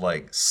load up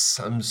like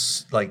some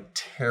like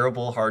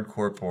terrible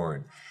hardcore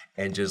porn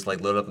and just like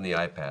load up on the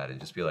iPad and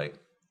just be like.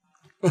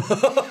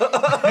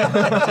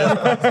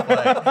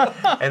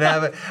 And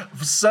have it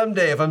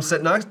someday if I'm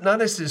sat not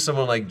next to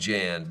someone like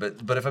Jan,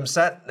 but if I'm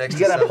sat next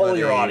You to gotta pull somebody,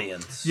 your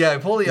audience. Yeah,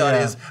 pull the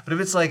audience. But if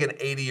it's like an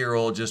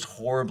 80-year-old just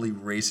horribly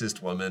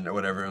racist woman or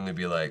whatever, I'm gonna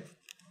be like,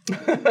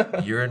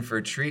 you're in for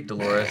a treat,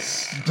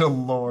 Dolores.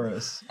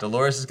 Dolores.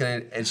 Dolores is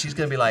gonna, and she's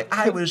gonna be like,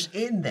 I was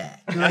in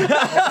that.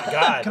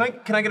 God.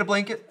 Can I get a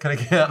blanket? Can I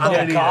get? I'm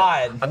gonna need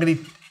God. I'm gonna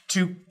need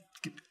two.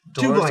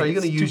 Dolores, are you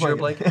gonna blankets, use two your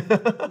blankets.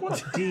 blanket?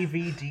 What's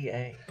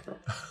DVDA?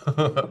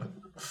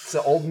 It's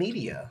the old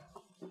media.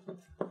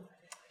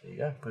 There you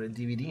go. Put a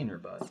DVD in your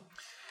butt.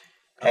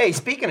 Hey,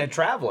 speaking of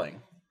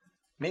traveling,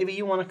 maybe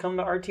you want to come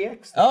to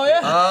RTX? Oh yeah.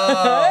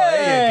 Oh,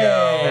 there you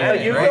go. Yeah,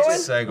 you Great going?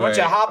 segue. Why don't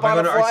you hop Am I on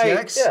a going to flight?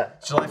 RTX? Yeah.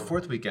 July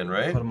 4th weekend,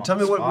 right? Put 'em on Tell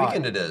me the what spot.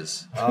 weekend it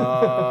is.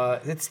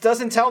 It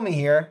doesn't tell me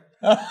here,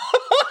 but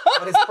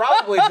it's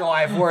probably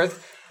July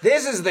 4th.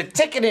 This is the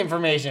ticket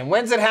information.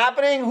 When's it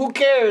happening? Who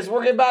cares?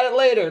 Worry about it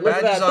later. Look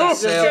at Badges that. on This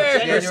is sale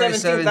January January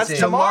 17th. That's 17th.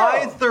 tomorrow.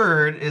 July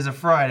 3rd is a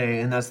Friday,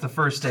 and that's the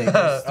first day.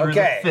 Through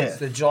Okay, the 5th. it's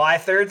the July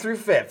 3rd through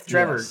 5th.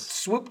 Trevor Yes.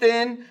 swooped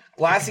in,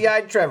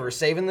 glassy-eyed Trevor,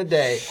 saving the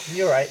day.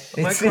 You're right.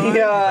 It's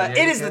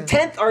it is the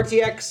 10th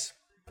RTX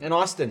in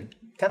Austin.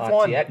 10th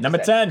one. Number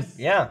 10.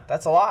 Yeah,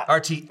 that's a lot.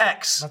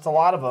 RTX. That's a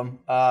lot of them.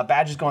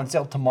 Badges go on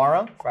sale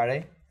tomorrow,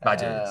 Friday.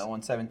 Badges.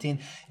 117.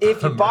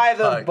 If you buy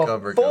them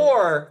Cover.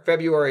 before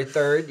February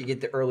 3rd, you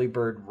get the early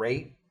bird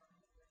rate.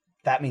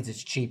 That means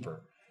it's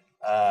cheaper.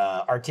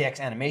 RTX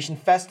Animation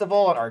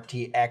Festival and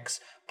RTX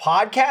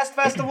Podcast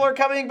Festival are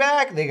coming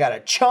back. They got a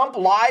Chump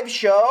live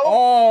show.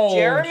 Oh,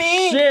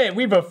 Jeremy. shit.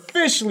 We've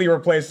officially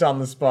replaced on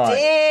the spot.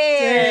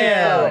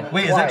 Damn.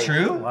 Wait, is that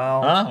true?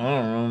 Wow. Huh? I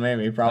don't know.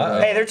 Maybe.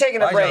 Probably. Hey, they're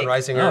taking a Hi, break. John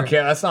Reisinger. Okay,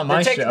 that's not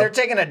my show. They're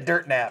taking a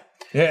dirt nap.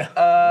 Yeah.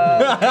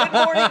 Good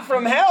Morning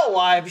from Hell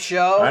live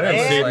show. I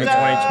didn't see it in and,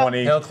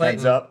 2020. Hail Clayton.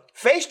 Heads up.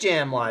 Face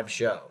Jam live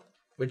show,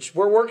 which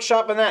we're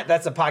workshopping that.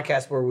 That's a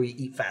podcast where we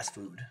eat fast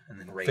food and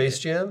then rate Face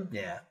it. Jam?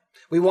 Yeah.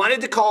 We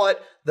wanted to call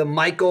it the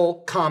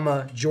Michael,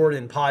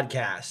 Jordan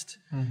podcast.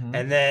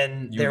 And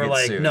then they were get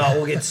like, sued. no,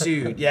 we'll get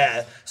sued.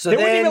 Yeah. So They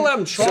then, wouldn't even let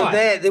 'em try. So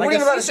then, they Like, wouldn't a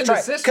even let us cease and try.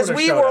 desist Because would've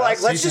we showed were us.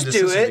 like, let's Cease and just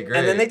do desist would be it. great.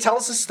 And then they tell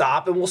us to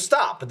stop and we'll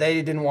stop. But they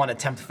didn't want to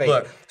tempt fate.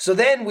 Look. So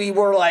then we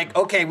were like,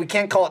 okay, we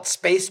can't call it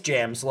Space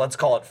Jam, so let's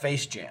call it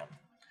Face Jam.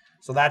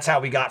 So that's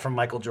how we got from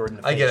Michael Jordan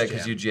to Face I get it Jam.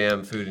 because you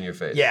jam food in your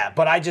face. Yeah,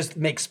 but I just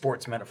make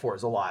sports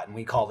metaphors a lot, and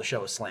we call the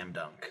show a slam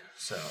dunk.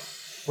 So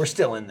we're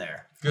still in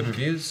there. Good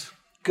reviews.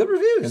 Good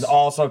reviews. It's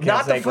also can't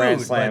Not say the Grand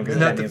food, Slam. but 'cause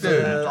not that the means-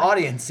 food. the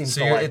audience seems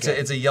So to you're, like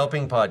it's a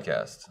yelping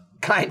podcast.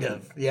 Kind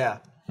of, yeah.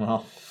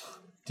 Well,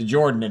 to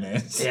Jordan it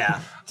is. Yeah.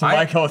 To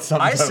Michael it's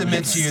something I totally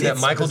submit to you different.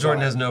 that Michael bizarre.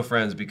 Jordan has no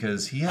friends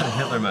because he had a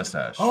Hitler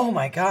mustache. Oh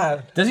my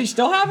God. Does he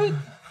still have it?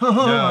 Oh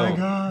my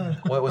god.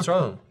 What's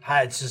wrong?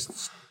 It's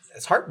just,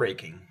 it's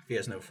heartbreaking if he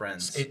has no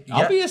friends.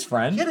 I'll be his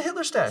friend. He had a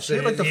Hitler stash. So He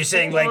had like the you're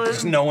saying full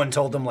like on- no one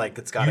told him like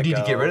it's got to You go.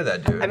 need to get rid of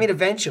that dude. I mean,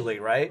 eventually,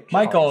 right?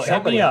 Michael, hit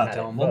Somebody me had up. to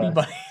tell him. We'll be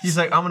buddies. He's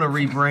like, I'm gonna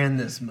rebrand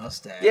this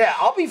mustache. Yeah,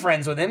 I'll be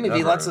friends with him if he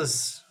Never. lets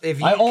us. If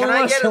he, I only can I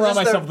want to get surround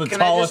just myself with the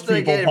can I tallest just,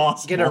 people get,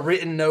 possible. Get a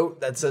written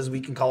note that says we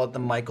can call it the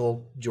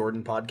Michael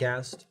Jordan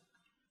podcast.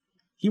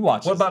 He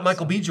watches. What about this.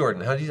 Michael B.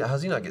 Jordan?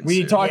 How's he not getting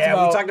We sued? talked Yeah,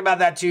 about we talked about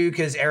that too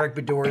because Eric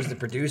Bador is the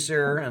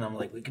producer, and I'm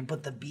like, we can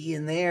put the B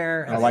in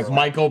there. And like they were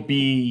Michael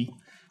B.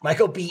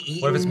 Michael B.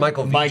 Eaton. What if it's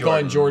Michael V. Michael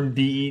Jordan? and Jordan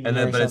B. Eaton And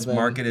then, or but it's something.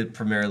 marketed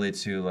primarily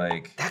to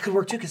like. That could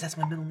work too because that's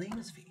my middle name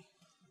is V.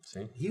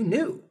 See, You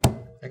knew.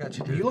 I got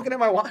you, Are dude. you looking at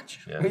my watch?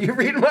 Yeah. Are you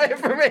reading my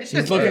information?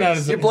 He's looking at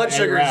his Your blood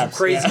sugar is raps,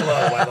 crazy yeah.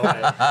 low, by the way.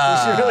 You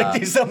should really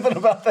do something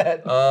about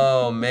that.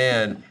 Oh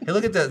man! Hey,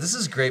 look at that. This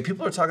is great.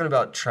 People are talking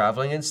about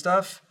traveling and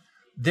stuff.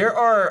 There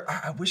are.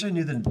 I wish I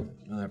knew the.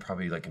 They're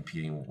probably like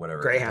competing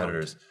whatever Greyhound.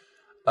 competitors.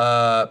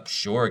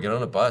 Sure. Get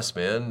on a bus,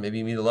 man. Maybe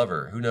you meet a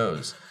lover. Who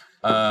knows?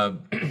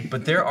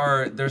 But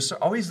there's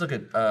always look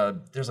at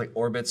there's like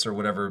Orbits or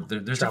whatever.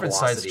 There's different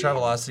sites.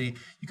 Travelocity.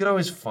 You can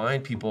always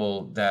find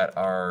people that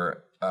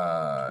are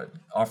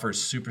offer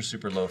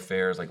super low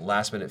fares, like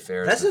last minute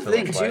fares. That's to the fill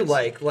thing up too.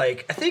 flights.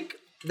 Like I think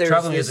there's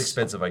Traveling this, is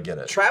expensive. I get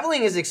it.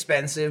 Traveling is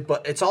expensive,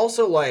 but it's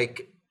also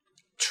like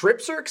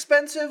trips are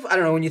expensive. I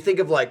don't know, when you think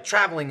of like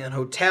traveling and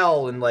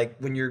hotel and like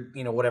when you're,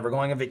 whatever,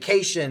 going on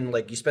vacation,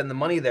 like you spend the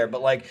money there.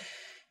 But like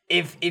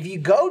if you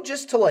go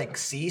just to like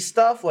see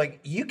stuff, like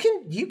you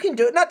can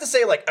do it. Not to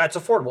say like it's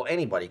affordable.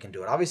 Anybody can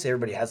do it. Obviously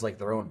everybody has like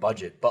their own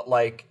budget, but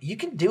like you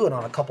can do it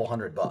on a couple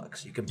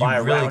 $100. You can buy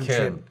a really round can.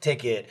 trip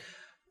ticket,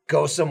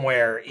 go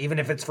somewhere, even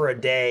if it's for a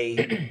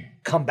day,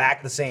 come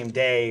back the same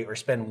day, or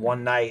spend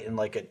one night in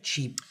like a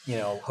cheap,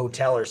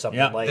 hotel or something.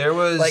 Yeah, like there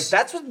was- like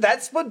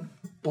that's what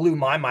blew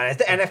my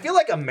mind. And I feel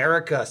like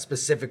America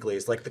specifically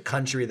is like the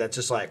country that's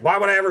just like, why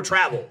would I ever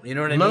travel? You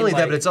know what I mean? Not only that,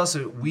 Like, but it's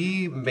also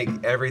we make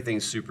everything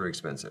super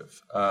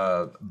expensive.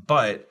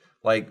 But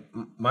like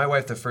my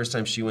wife, the first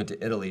time she went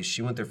to Italy,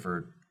 she went there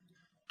for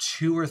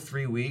 2 or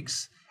 3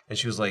 weeks, and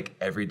she was like,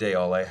 every day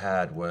all I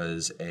had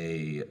was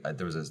there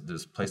was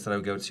this place that I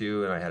would go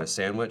to, and I had a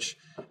sandwich,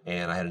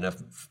 and I had enough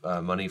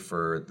money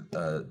for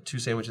 2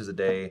 sandwiches a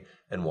day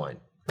and wine.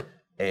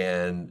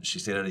 And she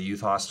stayed at a youth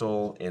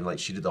hostel, and like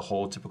she did the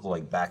whole typical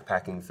like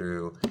backpacking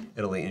through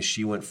Italy, and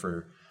she went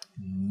for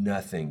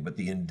nothing but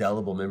the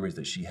indelible memories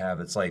that she have.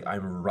 It's like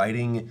I'm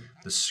writing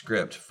the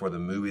script for the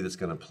movie that's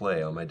going to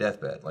play on my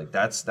deathbed. Like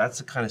that's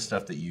the kind of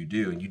stuff that you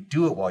do, and you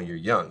do it while you're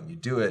young. You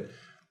do it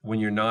when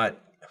you're not.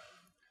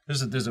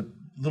 There's a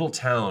little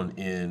town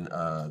in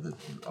the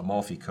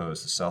Amalfi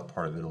Coast, the south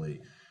part of Italy,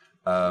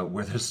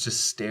 where there's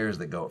just stairs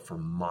that go up for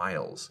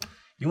miles.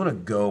 You want to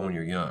go when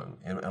you're young,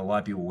 and a lot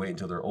of people wait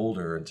until they're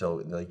older.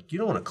 Until like you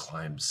don't want to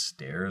climb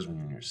stairs when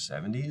you're in your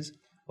 70s.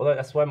 Well,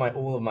 that's where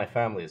all of my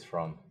family is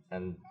from,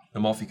 and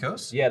Amalfi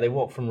Coast. yeah, they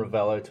walk from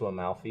Ravello to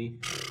Amalfi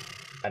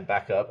and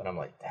back up, and I'm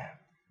like, damn.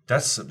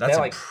 That's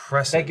Like,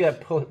 impressive. they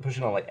get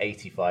pushing on like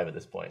 85 at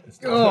this point. It's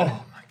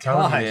Oh,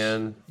 Telling you,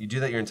 man, you do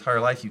that your entire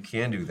life, you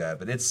can do that.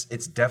 But it's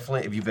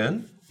definitely. Have you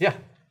been? yeah,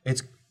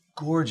 It's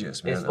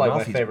gorgeous, man. it's like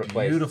Amalfi's my favorite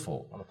place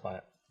beautiful. on the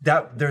planet.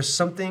 there's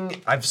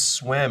something I've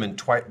swam in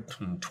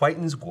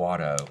Triton's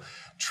Grotto,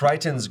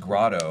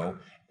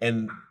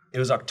 and it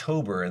was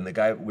October, and the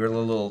guy we were in a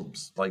little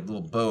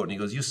boat, and he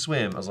goes, "You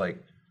swim?" I was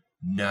like,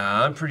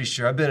 "Nah, I'm pretty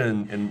sure I've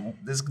been in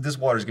this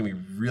water's gonna be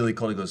really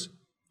cold." He goes,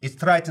 "It's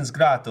Triton's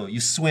Grotto, you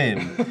swim."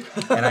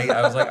 And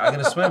I was like, "I'm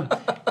gonna swim."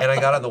 And I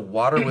got out, the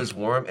water was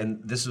warm, and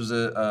this was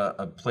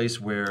a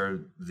place where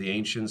the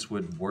ancients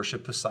would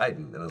worship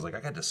Poseidon. And I was like, I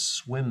got to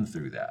swim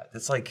through that.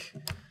 It's like,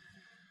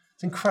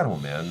 it's incredible,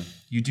 man.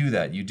 You do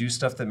that. You do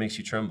stuff that makes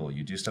you tremble.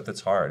 You do stuff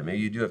that's hard. Maybe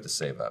you do have to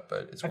save up,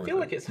 but it's worth it. I feel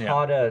like it's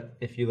harder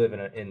if you live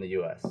in the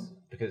US,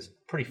 because it's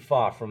pretty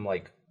far from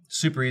like...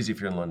 Super easy if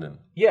you're in London.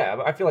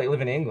 Yeah, I feel like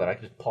living in England, I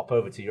could just pop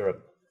over to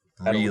Europe.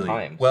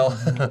 Really? Well,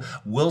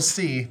 we'll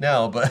see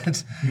now,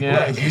 but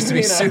it used to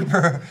be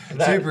super easy.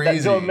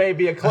 That door may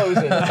be a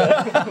closing. But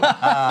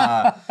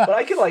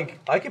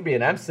I could be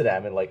in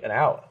Amsterdam in like an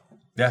hour.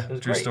 Yeah,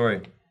 true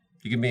story.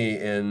 You could be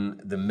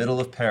in the middle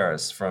of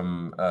Paris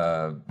from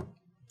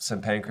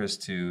St. Pancras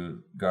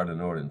to Gare du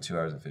Nord in 2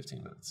 hours and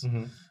 15 minutes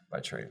by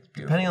train.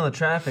 Beautiful. Depending on the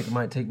traffic, it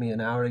might take me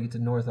an hour to get to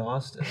North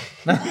Austin.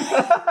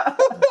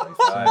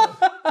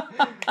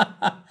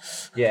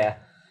 Yeah.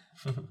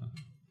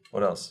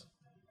 What else?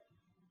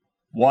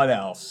 What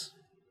else?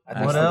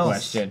 What else?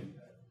 Question.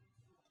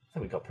 I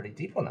think we got pretty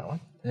deep on that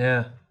one.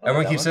 Yeah.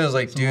 Everyone keeps saying,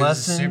 like, dude,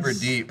 this is super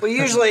deep. Well,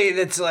 usually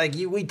it's like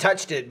we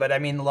touched it, but I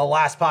mean, the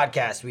last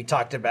podcast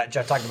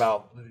Jeff talked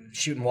about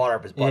shooting water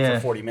up his butt for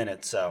 40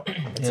 minutes, so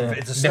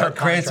it's a stark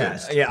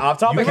contrast. Yeah, off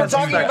topic. We were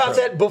talking about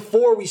that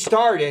before we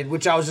started,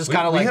 which I was just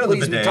kind of like,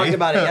 please, we talked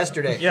about it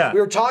yesterday. Yeah. We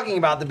were talking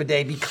about the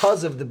bidet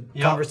because of the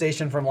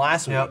conversation from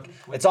last week.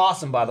 It's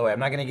awesome, by the way. I'm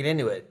not going to get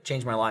into it.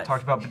 Changed my life.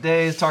 Talked about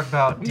bidets, talked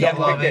about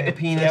loving the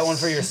penis. Get one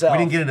for yourself. We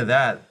didn't get into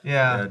that.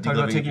 Yeah, talked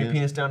about taking your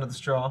penis down to the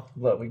straw.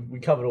 Look, we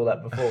covered all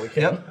that before we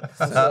came. Yep.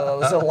 So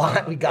there's a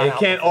lot we got. It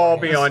can't all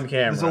be on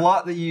camera. There's a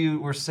lot that you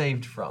were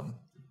saved from.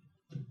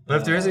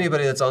 But if there is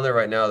anybody that's on there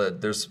right now that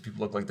there's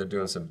people look like they're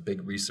doing some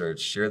big research,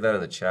 share that in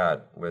the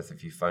chat with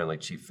if you find like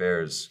cheap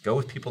fares. Go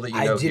with people that you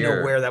know I didn't here.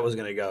 know where that was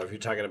going to go. If you're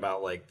talking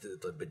about like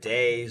the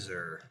bidets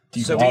or...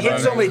 So we hit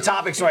so many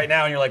topics right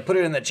now and you're like, put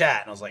it in the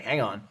chat. And I was like, hang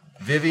on.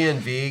 Vivian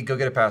V, go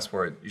get a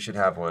passport. You should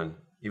have one.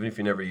 Even if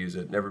you never use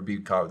it, never be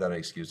caught without an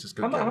excuse. Just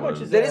go get one. How much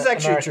is that? Is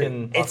actually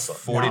American true. It's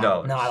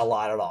 $40. Not a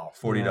lot at all.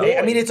 $40.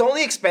 I mean, it's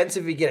only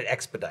expensive if you get it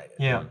expedited.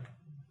 Yeah.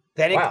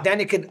 Then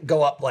it could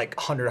go up like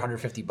 100,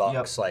 150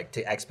 bucks like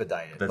to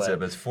expedite it. That's it.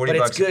 But it's $40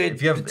 bucks. It's good.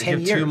 If you have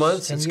 2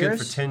 months, it's good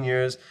for 10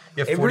 years.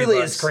 You have It 40 really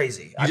bucks. is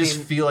crazy. You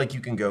just feel like you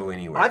can go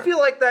anywhere. I feel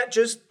like that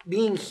just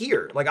being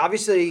here. Like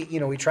obviously,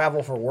 we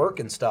travel for work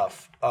and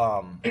stuff,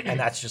 and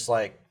that's just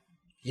like,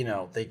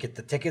 they get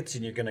the tickets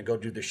and you're gonna go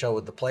do the show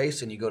at the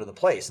place and you go to the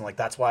place, and like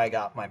that's why I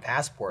got my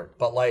passport.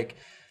 But like,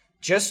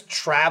 just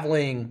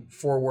traveling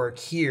for work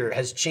here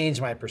has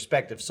changed my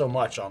perspective so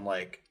much on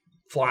like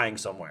flying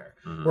somewhere.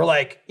 Where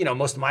like,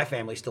 most of my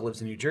family still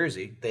lives in New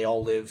Jersey. They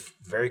all live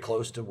very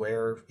close to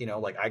where,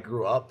 like I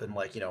grew up, and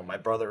like, my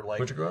brother like...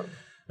 Where'd you grow up?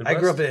 I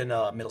grew up in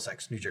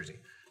Middlesex, New Jersey.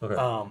 Okay.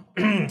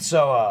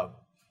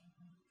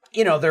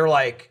 They're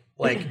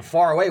like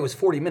far away was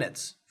 40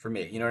 minutes for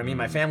me. You know what I mean?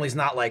 My family's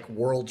not like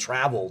world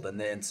traveled, and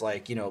then it's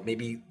like,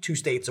 maybe 2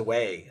 states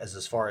away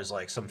as far as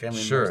like some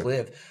family members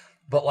live.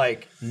 But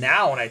like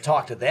now when I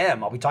talk to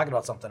them, I'll be talking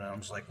about something and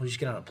I'm just like, well, you just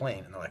get on a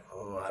plane. And they're like,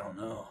 oh, I don't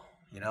know.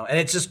 And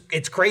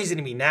it's crazy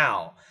to me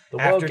now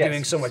after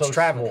doing so much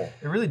travel.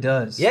 It really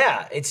does.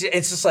 Yeah, it's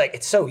just like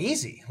it's so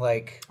easy.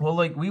 Like, well,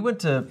 like we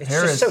went to it's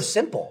Paris just so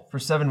simple for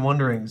 7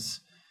 Wonderings,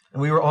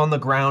 and we were on the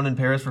ground in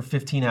Paris for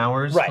 15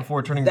 hours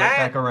before turning right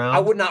back around. I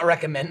would not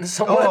recommend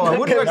someone. Oh, I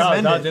wouldn't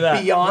recommend don't do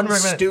that. Beyond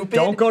stupid.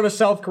 Don't go to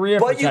South Korea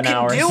for 10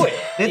 hours. But you can do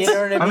it. You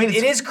know what I mean?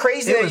 It is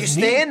crazy that you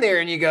stand there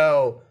and you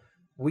go,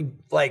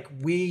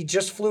 we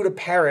just flew to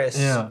Paris,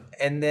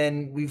 and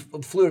then we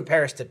flew to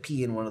Paris to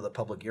pee in one of the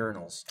public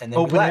urinals, and then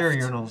open we left. air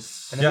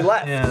urinals, and then we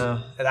left.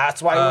 Yeah, and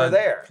that's why we were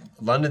there.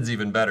 London's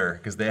even better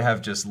because they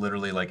have just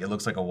literally like it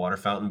looks like a water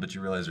fountain, but you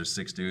realize there's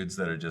 6 dudes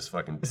that are just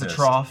fucking pissed. It's a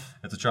trough.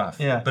 It's a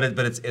trough. Yeah, but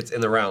it's in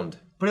the round.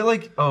 But it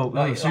like so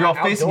you're all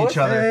facing each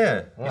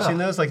other. Yeah. You seen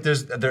those? Like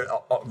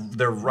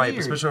they're right,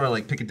 especially around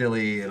like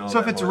Piccadilly and all. So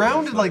if it's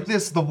rounded like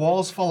this, the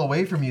walls fall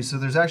away from you, so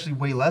there's actually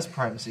way less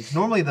privacy.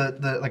 Normally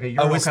the like a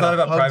urinal it's not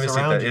about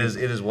privacy. That is a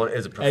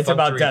perfunctory It's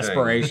about thing.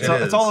 desperation.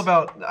 It's all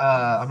about.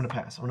 I'm gonna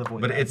pass. I'm gonna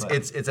avoid. But that,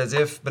 it's as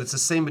if, but it's the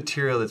same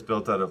material that's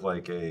built out of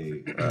like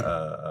a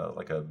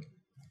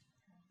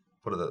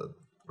what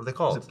are they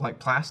called? Is it like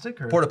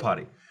plastic or porta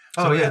potty?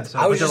 Oh yeah,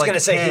 I was just gonna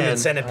say human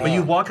centipede. When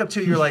you walk up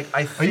to it, you're like,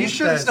 I think are you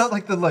sure it's not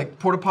like the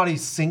porta potty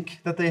sink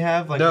that they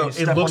have? Like no,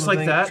 it looks like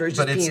that, sure,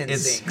 but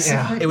it's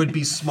yeah. it would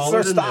be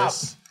smaller than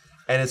this.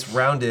 and it's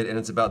rounded and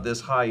it's about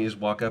this high. You just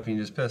walk up and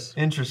you just piss.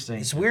 Interesting.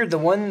 It's weird. The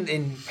one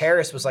in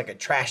Paris was like a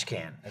trash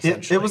can.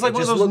 It was like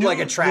one of those looked like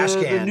a trash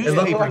can. The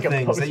newspaper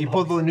things that you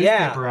pull the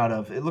newspaper out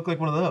of. It looked like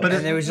one of those. But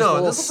and there was just a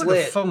little this looks like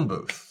a slit. phone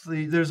booth.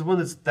 There's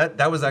one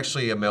that was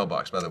actually a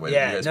mailbox, by the way. that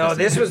you Yeah, guys no, pissed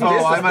this in. was. Oh,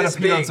 This was I might this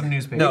have peed on big. some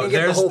newspaper. No, You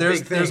get the whole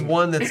big there's thing.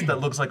 one that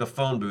looks like a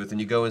phone booth, and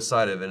you go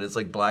inside of it, and it's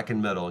like black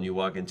and metal, and you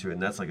walk into it,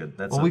 and that's like a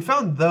that's. Well, a, we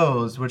found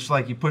those, which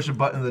like you push a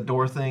button and the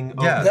door thing.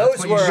 yeah, opens. those that's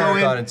what you were- should have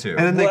in, gone into. and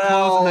then they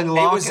close and then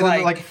Well, lock, it was and then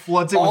it like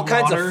floods it all with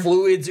kinds water. of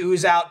fluids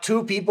ooze out.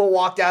 2 people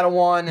walked out of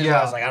one, and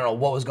I was like, I don't know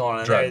what was going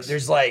on. Drugs.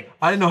 There's like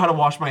I didn't know how to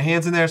wash my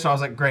hands in there, so I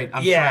was like, great,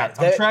 I'm Yeah,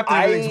 trapped. I'm trapped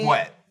and everything's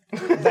wet.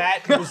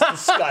 that was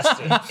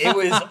disgusting. It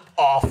was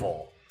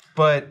awful.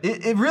 But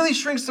it really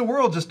shrinks the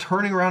world just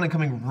turning around and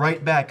coming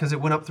right back because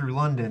it went up through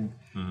London.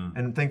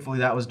 And thankfully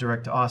that was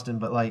direct to Austin.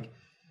 But like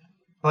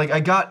I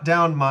got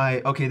down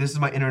this is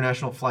my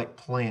international flight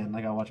plan.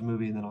 Like I watch a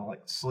movie and then I'll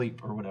like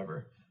sleep or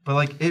whatever. But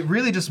like it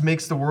really just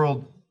makes the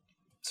world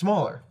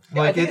smaller.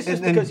 Yeah, Like I think it's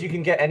just because you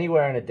can get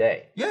anywhere in a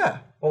day. Yeah.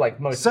 Or like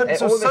most, So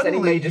almost any suddenly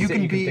major you city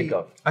can you be. can think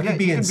of. I could yeah,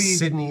 be you in can be-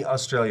 Sydney,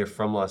 Australia,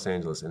 from Los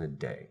Angeles in a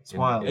day. It's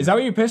wild. Is that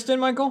what you pissed in,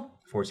 Michael?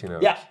 14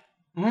 hours. Yeah.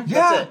 Yeah.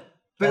 That's it.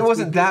 But it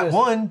wasn't that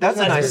one. That's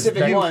a not a nice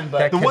specific view. one,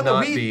 but the one that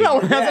cannot we be- That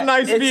one has a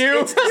nice it's- view.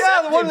 it's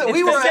Yeah, the one that we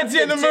It's were gets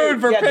you in the deceptive,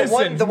 mood for too.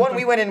 pissing. The one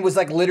we went in was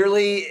like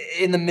literally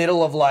in the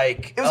middle of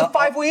like It was a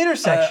 5-way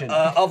intersection.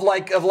 of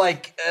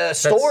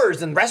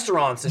stores and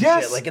restaurants and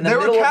Yes, shit. Like in the there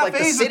were middle of like the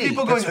cafes with city.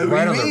 people going, That's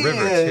right on the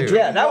river, too.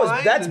 Yeah,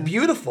 that's and-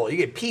 beautiful. You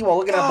get pee while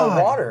looking at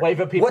the water. Wait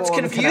for people What's on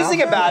the confusing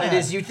canal. about it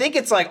is you think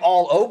it's like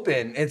all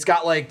open. It's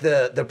got like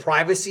the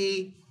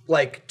privacy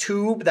like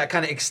tube that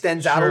kind of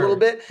extends out a Sure. little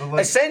bit. But,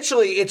 like-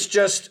 Essentially, it's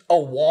just a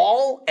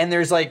wall and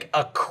there's like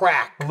a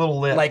crack, A little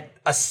lip. like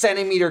a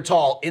centimeter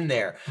tall in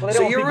there. Well, they so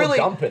don't want you're people really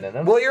dumping in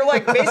them. well, you're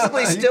like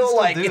basically You can still still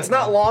like do it's it,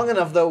 not man. long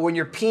enough though when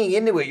you're peeing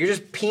into it. You're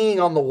just peeing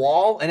on the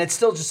wall and it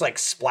still just like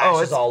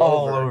splashes it's all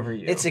all over. over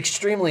you. It's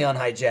extremely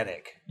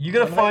unhygienic. You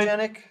gotta find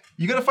Unhygienic?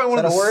 one of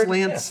that the a word?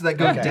 slants that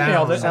go Okay. down.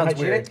 Nailed it. Sounds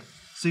Hygienic? weird.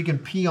 So you can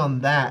pee on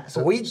that. So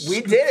But we it did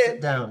scoops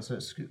it. down, so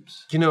it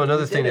scoops. You know,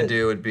 another thing did to it.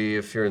 do would be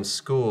if you're in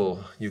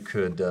school, you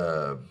could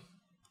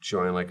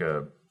join like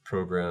a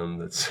program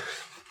that's.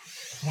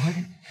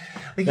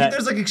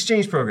 There's like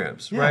exchange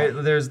programs, right?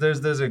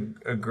 There's a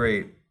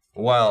great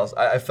while.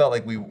 I felt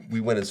like we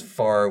went as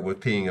far with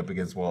peeing up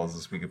against walls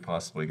as we could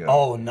possibly go.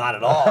 Oh, not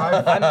at all.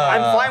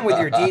 I'm fine with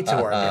your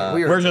detour. Man.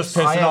 We're just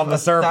pissing on the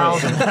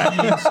surface. 1,000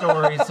 peeing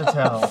stories to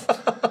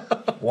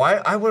tell. Why?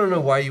 I want to know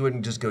why you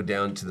wouldn't just go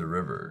down to the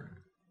river.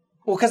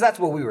 Well, because that's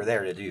what we were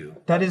there to do.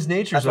 That is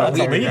nature. That's why so we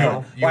that's were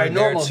illegal. there. You Why were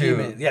there normal to-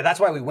 human. Yeah, that's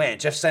why we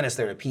went. Jeff sent us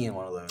there to pee in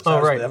one of those. Oh, That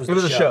was- right. that was It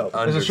was the a show.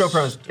 It was a show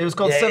premise. It was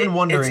called Yeah, Seven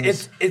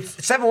Wonderings.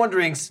 It's Seven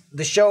Wonderings,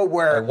 the show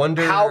where I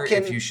wonder how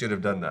can if you should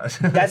have done that.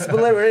 that's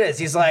literally what it is.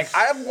 He's like,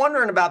 I'm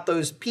wondering about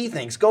those pee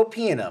things. Go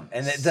pee in them.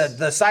 And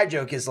the side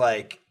joke is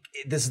like,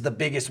 this is the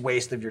biggest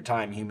waste of your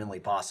time humanly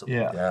possible.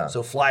 Yeah.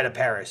 So fly to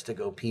Paris to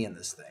go pee in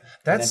this thing.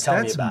 And then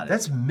tell me about it.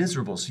 That's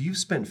miserable. So you've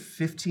spent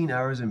 15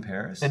 hours in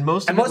Paris? And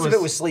most of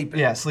it was sleeping.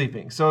 Yeah,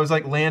 sleeping. So it was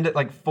like land at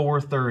like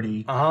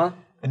 4:30. Uh-huh.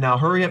 And now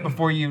hurry up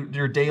before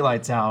your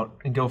daylight's out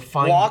and go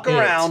find Walk it,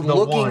 around the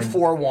looking one.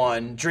 for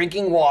one,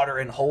 drinking water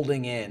and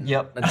holding in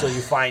until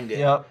you find it.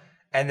 Yep.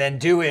 And then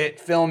do it,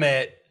 film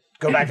it,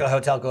 go back to the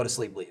hotel, go to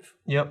sleep, leave.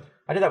 Yep.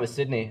 I did that with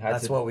Sydney.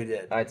 That's what we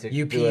did. I had to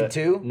You do peed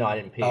too? No, I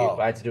didn't pee. Oh.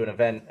 But I had to do an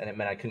event, and it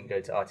meant I couldn't go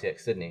to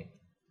RTX Sydney.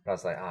 And I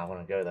was like, I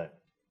want to go though.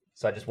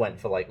 So I just went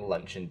for like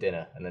lunch and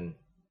dinner, and then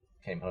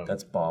came home.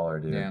 That's baller,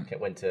 dude. Yeah.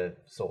 Went to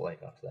Salt Lake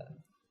after that.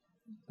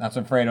 That's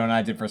what Fredo and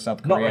I did for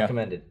South Not Korea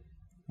recommended.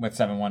 with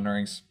Seven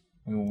Wonderings.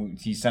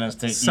 He sent us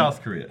to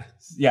South Korea.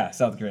 Yeah,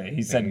 South Korea.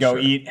 He said, "Go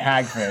eat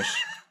hagfish."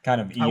 Kind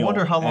of eel. I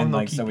wonder how long and, they'll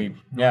like, so keep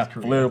we North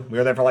Korea. flew. We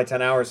were there for like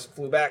 10 hours,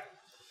 flew back.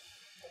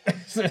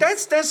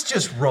 That's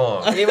just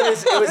wrong. It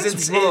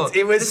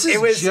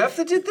was Jeff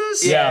that did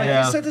this?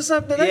 Yeah. He set this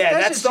up.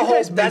 that's just, the you whole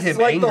guys made that's him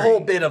like the angry. whole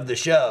bit of the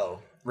show,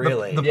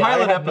 really. The Yeah,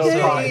 pilot I had no episode.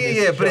 problem.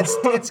 Yeah,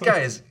 but it's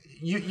guys.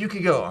 You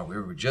could go. Oh, we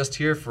were just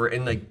here for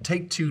and like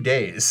take 2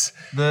 days.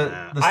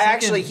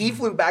 He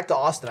flew back to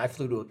Austin. I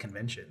flew to a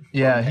convention.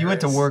 Yeah, from he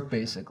went to Paris. work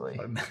basically.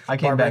 I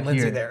came Barbara back and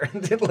Lindsay here.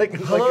 there. Did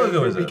like How long a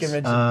ago was movie this?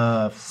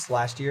 convention.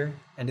 Last year,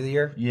 end of the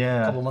year.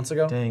 Yeah. A couple months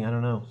ago. Dang, I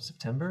don't know.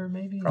 September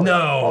maybe? Probably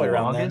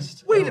around then.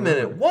 August. Wait a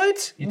minute.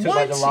 What? You took what?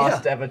 like the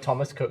last ever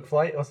Thomas Cook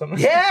flight or something?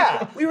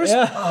 Yeah, we were.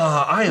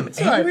 I am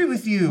angry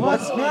with you. What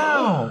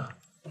now?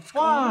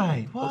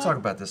 Why? What? We'll talk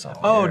about this off.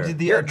 Oh, air. did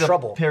the, You're in the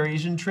trouble.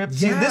 Parisian trip?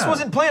 See, Yeah. this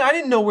wasn't planned. I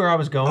didn't know where I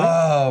was going.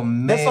 Oh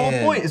man, That's the whole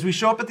point. Is we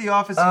show up at the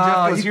office and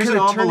Jeff goes, you "Here's could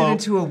an have turned it envelope."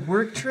 into a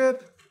work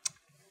trip.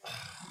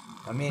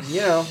 I mean, it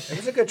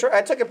was a good trip.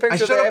 I took a picture I of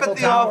the showed up Eiffel at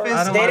the Tower.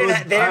 office. They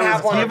didn't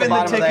have one at the Given the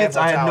bottom of the tickets,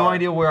 Eiffel I had no Tower.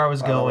 idea where I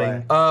was By the going.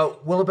 way.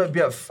 Will it be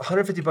about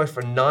 $150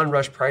 for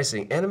non-rush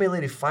pricing? Anime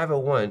Lady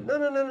 501.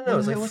 No.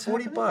 It's like what's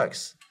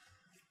 $40.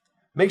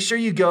 Make sure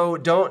you go.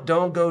 Don't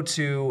go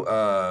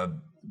to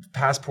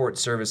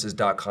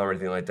passportservices.com or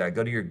anything like that.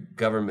 Go to your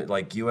government,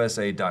 like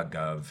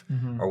USA.gov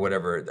or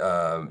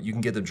whatever. You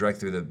can get them direct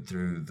through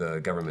the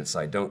government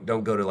site. Don't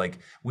go to like,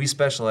 we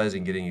specialize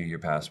in getting you your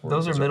passport.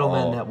 Those are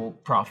middlemen that will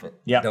profit.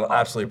 Yeah, they'll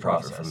absolutely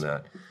profit from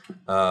that.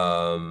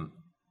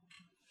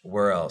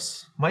 Where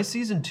else? My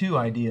season 2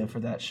 idea for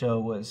that show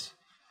was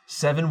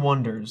 7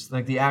 Wonders,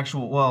 like the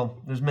actual.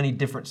 Well, there's many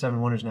different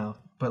 7 Wonders now,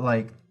 but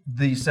like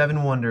the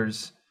 7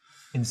 Wonders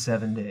in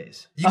 7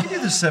 days. You can do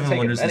the 7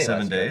 Wonders in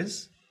 7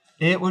 days.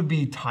 It would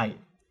be tight,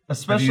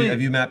 especially.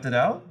 Have you mapped it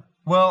out?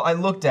 Well, I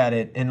looked at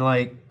it, and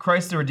like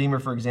Christ the Redeemer,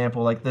 for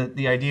example, like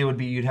the idea would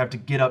be you'd have to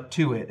get up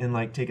to it and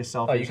like take a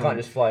selfie. Oh, you can't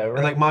just fly over.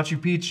 And like Machu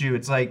Picchu,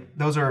 it's like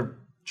those are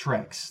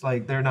treks.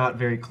 Like they're not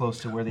very close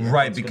to where the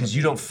right, because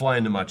you don't fly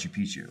into Machu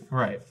Picchu.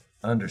 Right.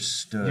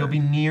 Understood. You'll be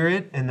near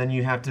it, and then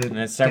you have to. And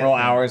it's several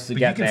hours to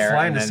get there. You can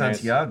fly into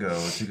Santiago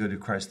to go to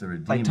Christ the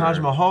Redeemer. Like Taj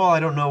Mahal, I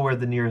don't know where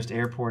the nearest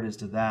airport is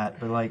to that,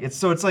 but like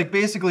it's like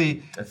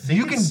basically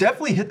you can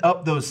definitely hit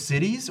up those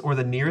cities or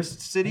the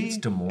nearest city. It's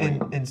Des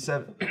Moines in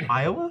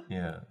Iowa.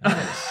 Yeah.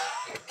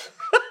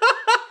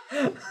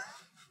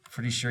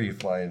 Pretty sure you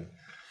fly in.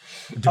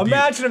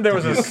 Imagine if there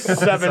was a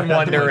 7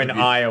 Wonder in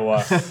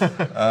Iowa.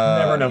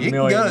 Never in a million years. You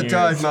can go to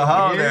Taj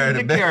Mahal there.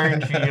 The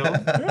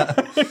cornfield.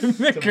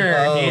 The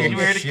cornfield.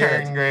 Where the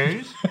corn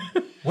grows.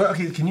 What?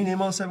 Okay, can you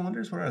name all the 7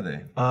 Wonders? What are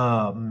they?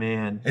 Oh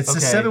man, it's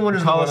the 7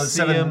 Wonders.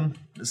 Colosseum.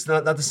 It's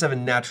not the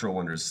 7 natural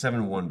wonders.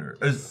 7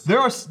 wonders.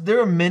 There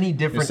are many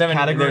different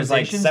categorizations. There's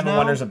like 7 now.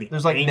 wonders of the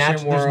There's like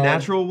ancient world. There's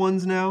natural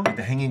ones now. Like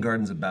the Hanging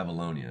Gardens of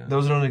Babylonia.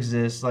 Those don't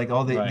exist. Like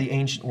all the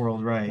ancient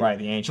world, right? Right,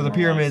 the ancient. So the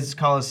pyramids,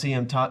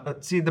 Colosseum.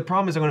 See, the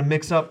problem is I'm going to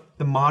mix up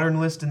the modern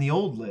list and the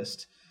old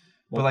list.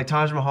 But like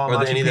Taj Mahal,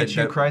 Machu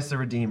Picchu, Christ the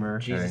Redeemer,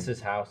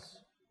 Jesus' house.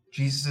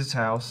 Jesus'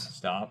 house.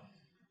 Stop.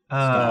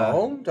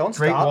 Don't Great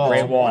stop. Wall.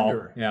 Great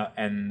Wall. Yeah,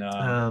 and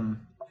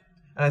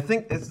and I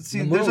think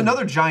there's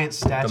another giant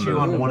statue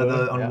on one of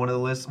the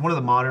lists. One of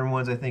the modern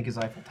ones I think is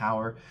Eiffel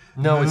Tower.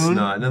 No, it's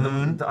not. No,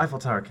 the Eiffel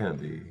Tower can't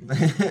be.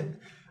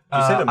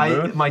 You said a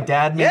moon? My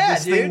dad made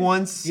this thing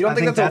once. You don't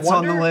think that's a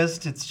on the wonder?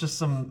 list? It's just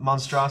some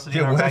monstrosity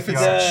in our What if it's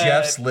backyard.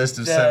 Jeff's list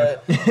of 7?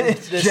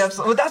 Jeff's.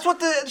 Well, that's what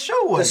the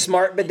show was. The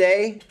smart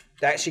bidet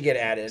that should get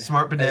added.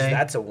 Smart bidet.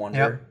 That's a wonder.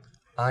 Yep.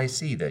 I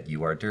see that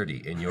you are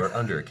dirty in your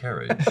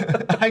undercarriage.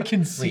 I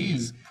can see.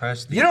 Please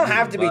press the. You don't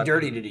have to be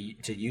dirty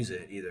to use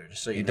it either.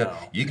 Just so you know.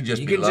 You can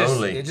just be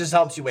lonely. It just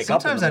helps you wake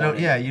Sometimes up. I don't.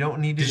 Yeah, you don't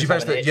need to. Did you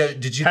press the? Yeah,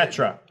 did you?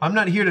 Petra. I'm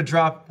not here to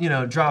drop.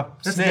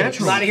 That's snakes.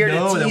 natural. I'm not here to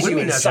No, that tease wouldn't you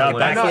be and natural. suck That's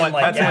back the in one.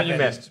 like That's the one you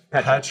Gavin. missed.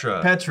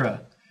 Petra.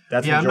 Petra.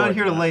 That's I'm not majority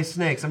here to now. lay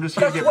snakes. I'm just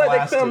here to That's get why they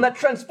blasted. filmed that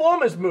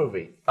Transformers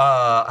movie.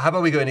 How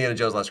about we go Indiana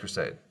Jones Last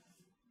Crusade?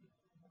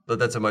 But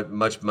that's a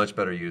much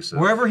better use of.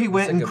 Wherever he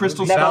went in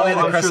Crystal Skull, Valley of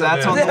the I'm sure Crescent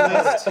that's on Moon.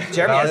 the list.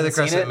 Jeremy Valley of the hasn't seen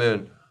Crescent it.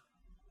 Moon.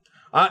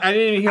 I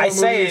didn't even hear I what movie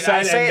say you it. said,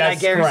 I say and it. I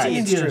that's guarantee correct. it's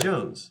Indiana true.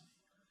 Jones.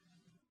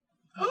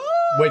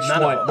 Which None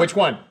of one? them. Which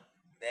one?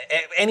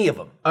 Any of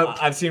them.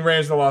 I've seen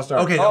Raiders of the Lost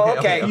Ark. Okay. Oh,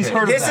 okay. He's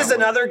heard of This that is one.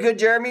 another good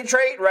Jeremy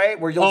trait, right?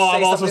 Where you'll Oh, say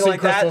I've also something seen like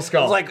Crystal that.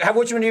 Skull. It's like,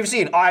 which one have you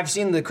seen? Oh, I've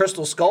seen the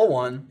Crystal Skull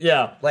one.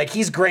 Yeah. Like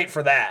he's great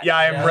for that. Yeah,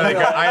 I am really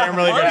good. I am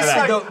really good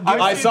at that.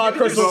 I saw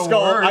Crystal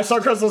Skull. I saw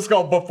Crystal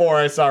Skull before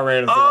I saw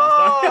Raiders of the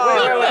Lost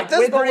Ark. Wait, this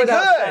is With or pretty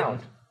without good.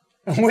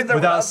 sound?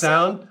 Without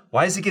sound?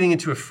 Why is he getting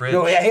into a fridge?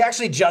 No, yeah, he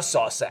actually just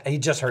saw sound. He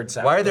just heard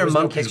sound. Why are there was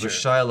no monkeys with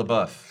picture. Shia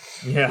LaBeouf?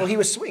 Yeah. Well, he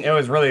was sweet. It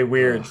was really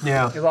weird.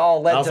 Yeah. It was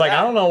all led I was to like, that.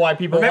 I don't know why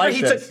people Remember like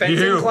he this. took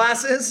fencing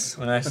classes?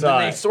 When I and saw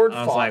then it, they sword I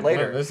was fought like,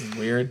 later. "What? This is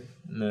weird."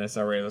 And then I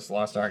saw Raiders of the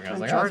Lost Ark, and I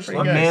was like, "Oh, that's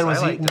pretty A good." man was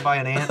I liked eaten by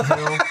an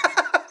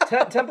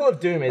anthill. Temple of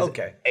Doom is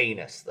Okay.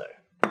 anus, though.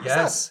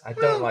 Yes. I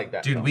don't like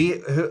that. Dude,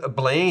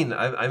 Blaine,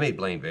 I made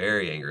Blaine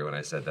very angry when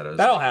I said that.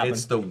 That'll happen.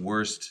 It's the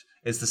worst.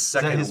 It's the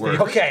second his worst.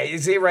 favorite? Okay, you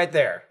see it right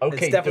there.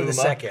 Okay, it's definitely the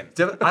Duma.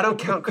 second. I don't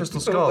count Crystal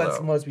Skull, That's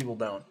though. most people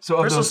don't. So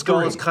of Crystal those Skull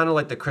three, is kind of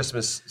like the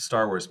Christmas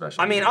Star Wars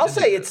special. I mean, I'll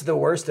say it's the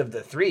worst of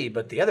the three,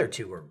 but the other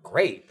two were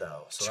great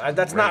though. So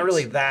that's not Great.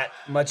 really that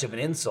much of an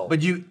insult.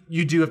 But you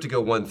do have to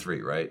go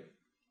 1-3, right?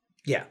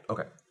 yeah,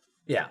 Okay.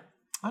 yeah.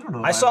 I don't know.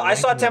 if I have saw a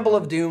ranking Temple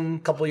of of them. Doom a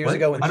couple years What?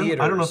 ago in I theaters.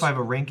 don't know if I have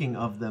a ranking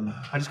of them.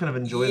 I just kind of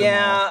enjoy them all.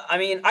 Yeah, I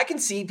mean, I can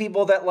see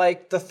people that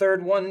like the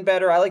third one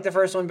better. I like the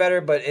first one better,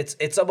 but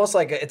it's almost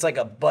like it's like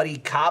a buddy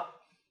cop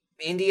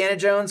Indiana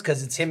Jones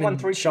because it's him and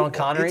Sean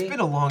Connery. It's been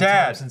a long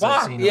time since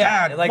I've seen it.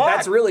 Yeah, like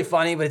that's really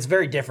funny, but it's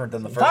very different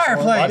than the first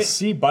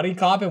one. Buddy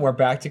Cop, and we're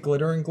back to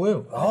glitter and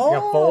glue. Oh,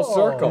 Yeah, full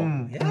circle.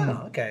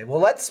 Yeah. Okay. Well,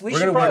 we We're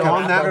should gonna probably work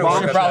on that. We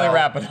should probably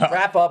wrap it up.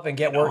 wrap up and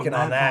get working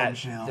on that.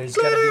 bombshell. There's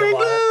gonna be a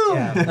lot.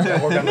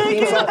 Yeah. Work on the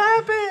theme song.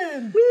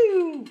 happen.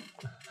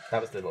 That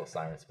was the little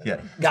siren spin.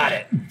 Yeah. Got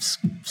it.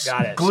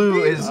 Got it.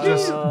 Glue is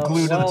just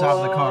glued to the top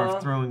of the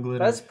car, throwing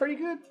glitter. That's pretty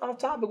good off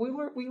topic.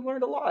 We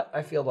learned a lot.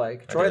 I feel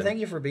like Troy. did. Thank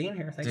you for being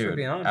here. Thanks for Dude,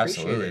 being on. I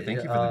appreciate absolutely. it.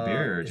 Thank you for the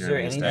beer, Is there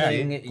Jeremy and Steph.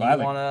 anything you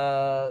Gladly. want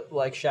to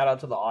like shout out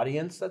to the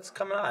audience that's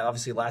coming out?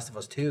 Obviously, Last of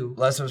Us 2.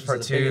 Last of Us is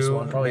Part the biggest 2,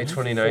 one. Probably May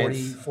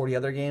 29th. 40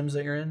 other games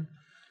that you're in.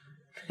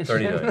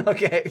 39.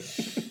 Okay.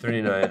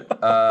 39.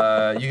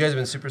 You guys have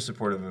been super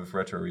supportive of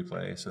Retro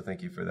Replay, so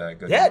thank you for that.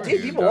 Go to Yeah,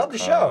 dude, people love the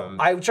show.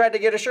 reviews.com. I tried to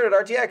get a shirt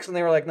at RTX, and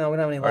they were like, "No, we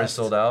don't have any Already left."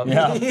 sold out?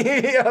 Yeah.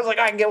 I was like,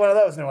 "I can get one of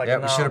those," and they're like, Yeah,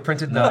 "No." we should have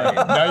printed 9.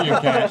 No, you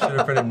can't. Should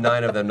have printed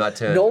 9 of them, not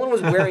 10. Nolan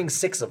was wearing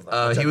 6 of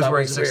them. which I He was thought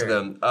wearing 6 of weird.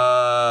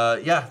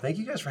 them. Yeah, thank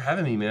you guys for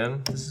having me,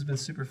 man. This has been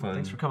super fun.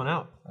 Thanks for coming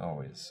out.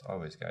 Always,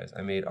 guys.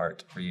 I made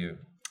art for you,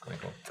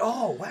 Michael.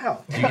 Oh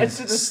wow!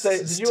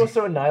 Did you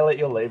also annihilate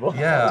your label?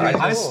 Yeah,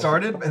 Dude, I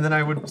started and then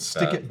I would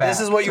stick it back. This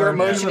is what you were Sorry,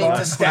 motioning man.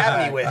 to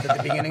stab me with at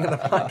the beginning of the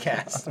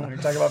podcast when we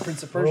were talking about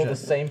Prince of We're all Persia.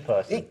 the same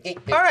person.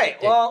 All right.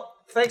 Well,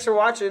 thanks for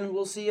watching.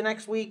 We'll see you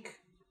next week.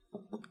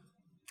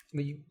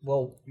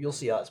 You'll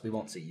see us. We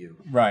won't see you.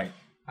 Right.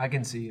 I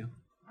can see you.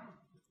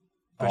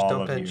 Push, All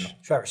don't of pinch. you.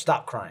 Trevor,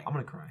 stop crying. I'm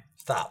gonna cry.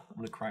 Stop. I'm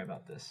gonna cry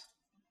about this.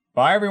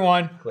 Bye,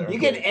 everyone. You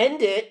can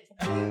end it.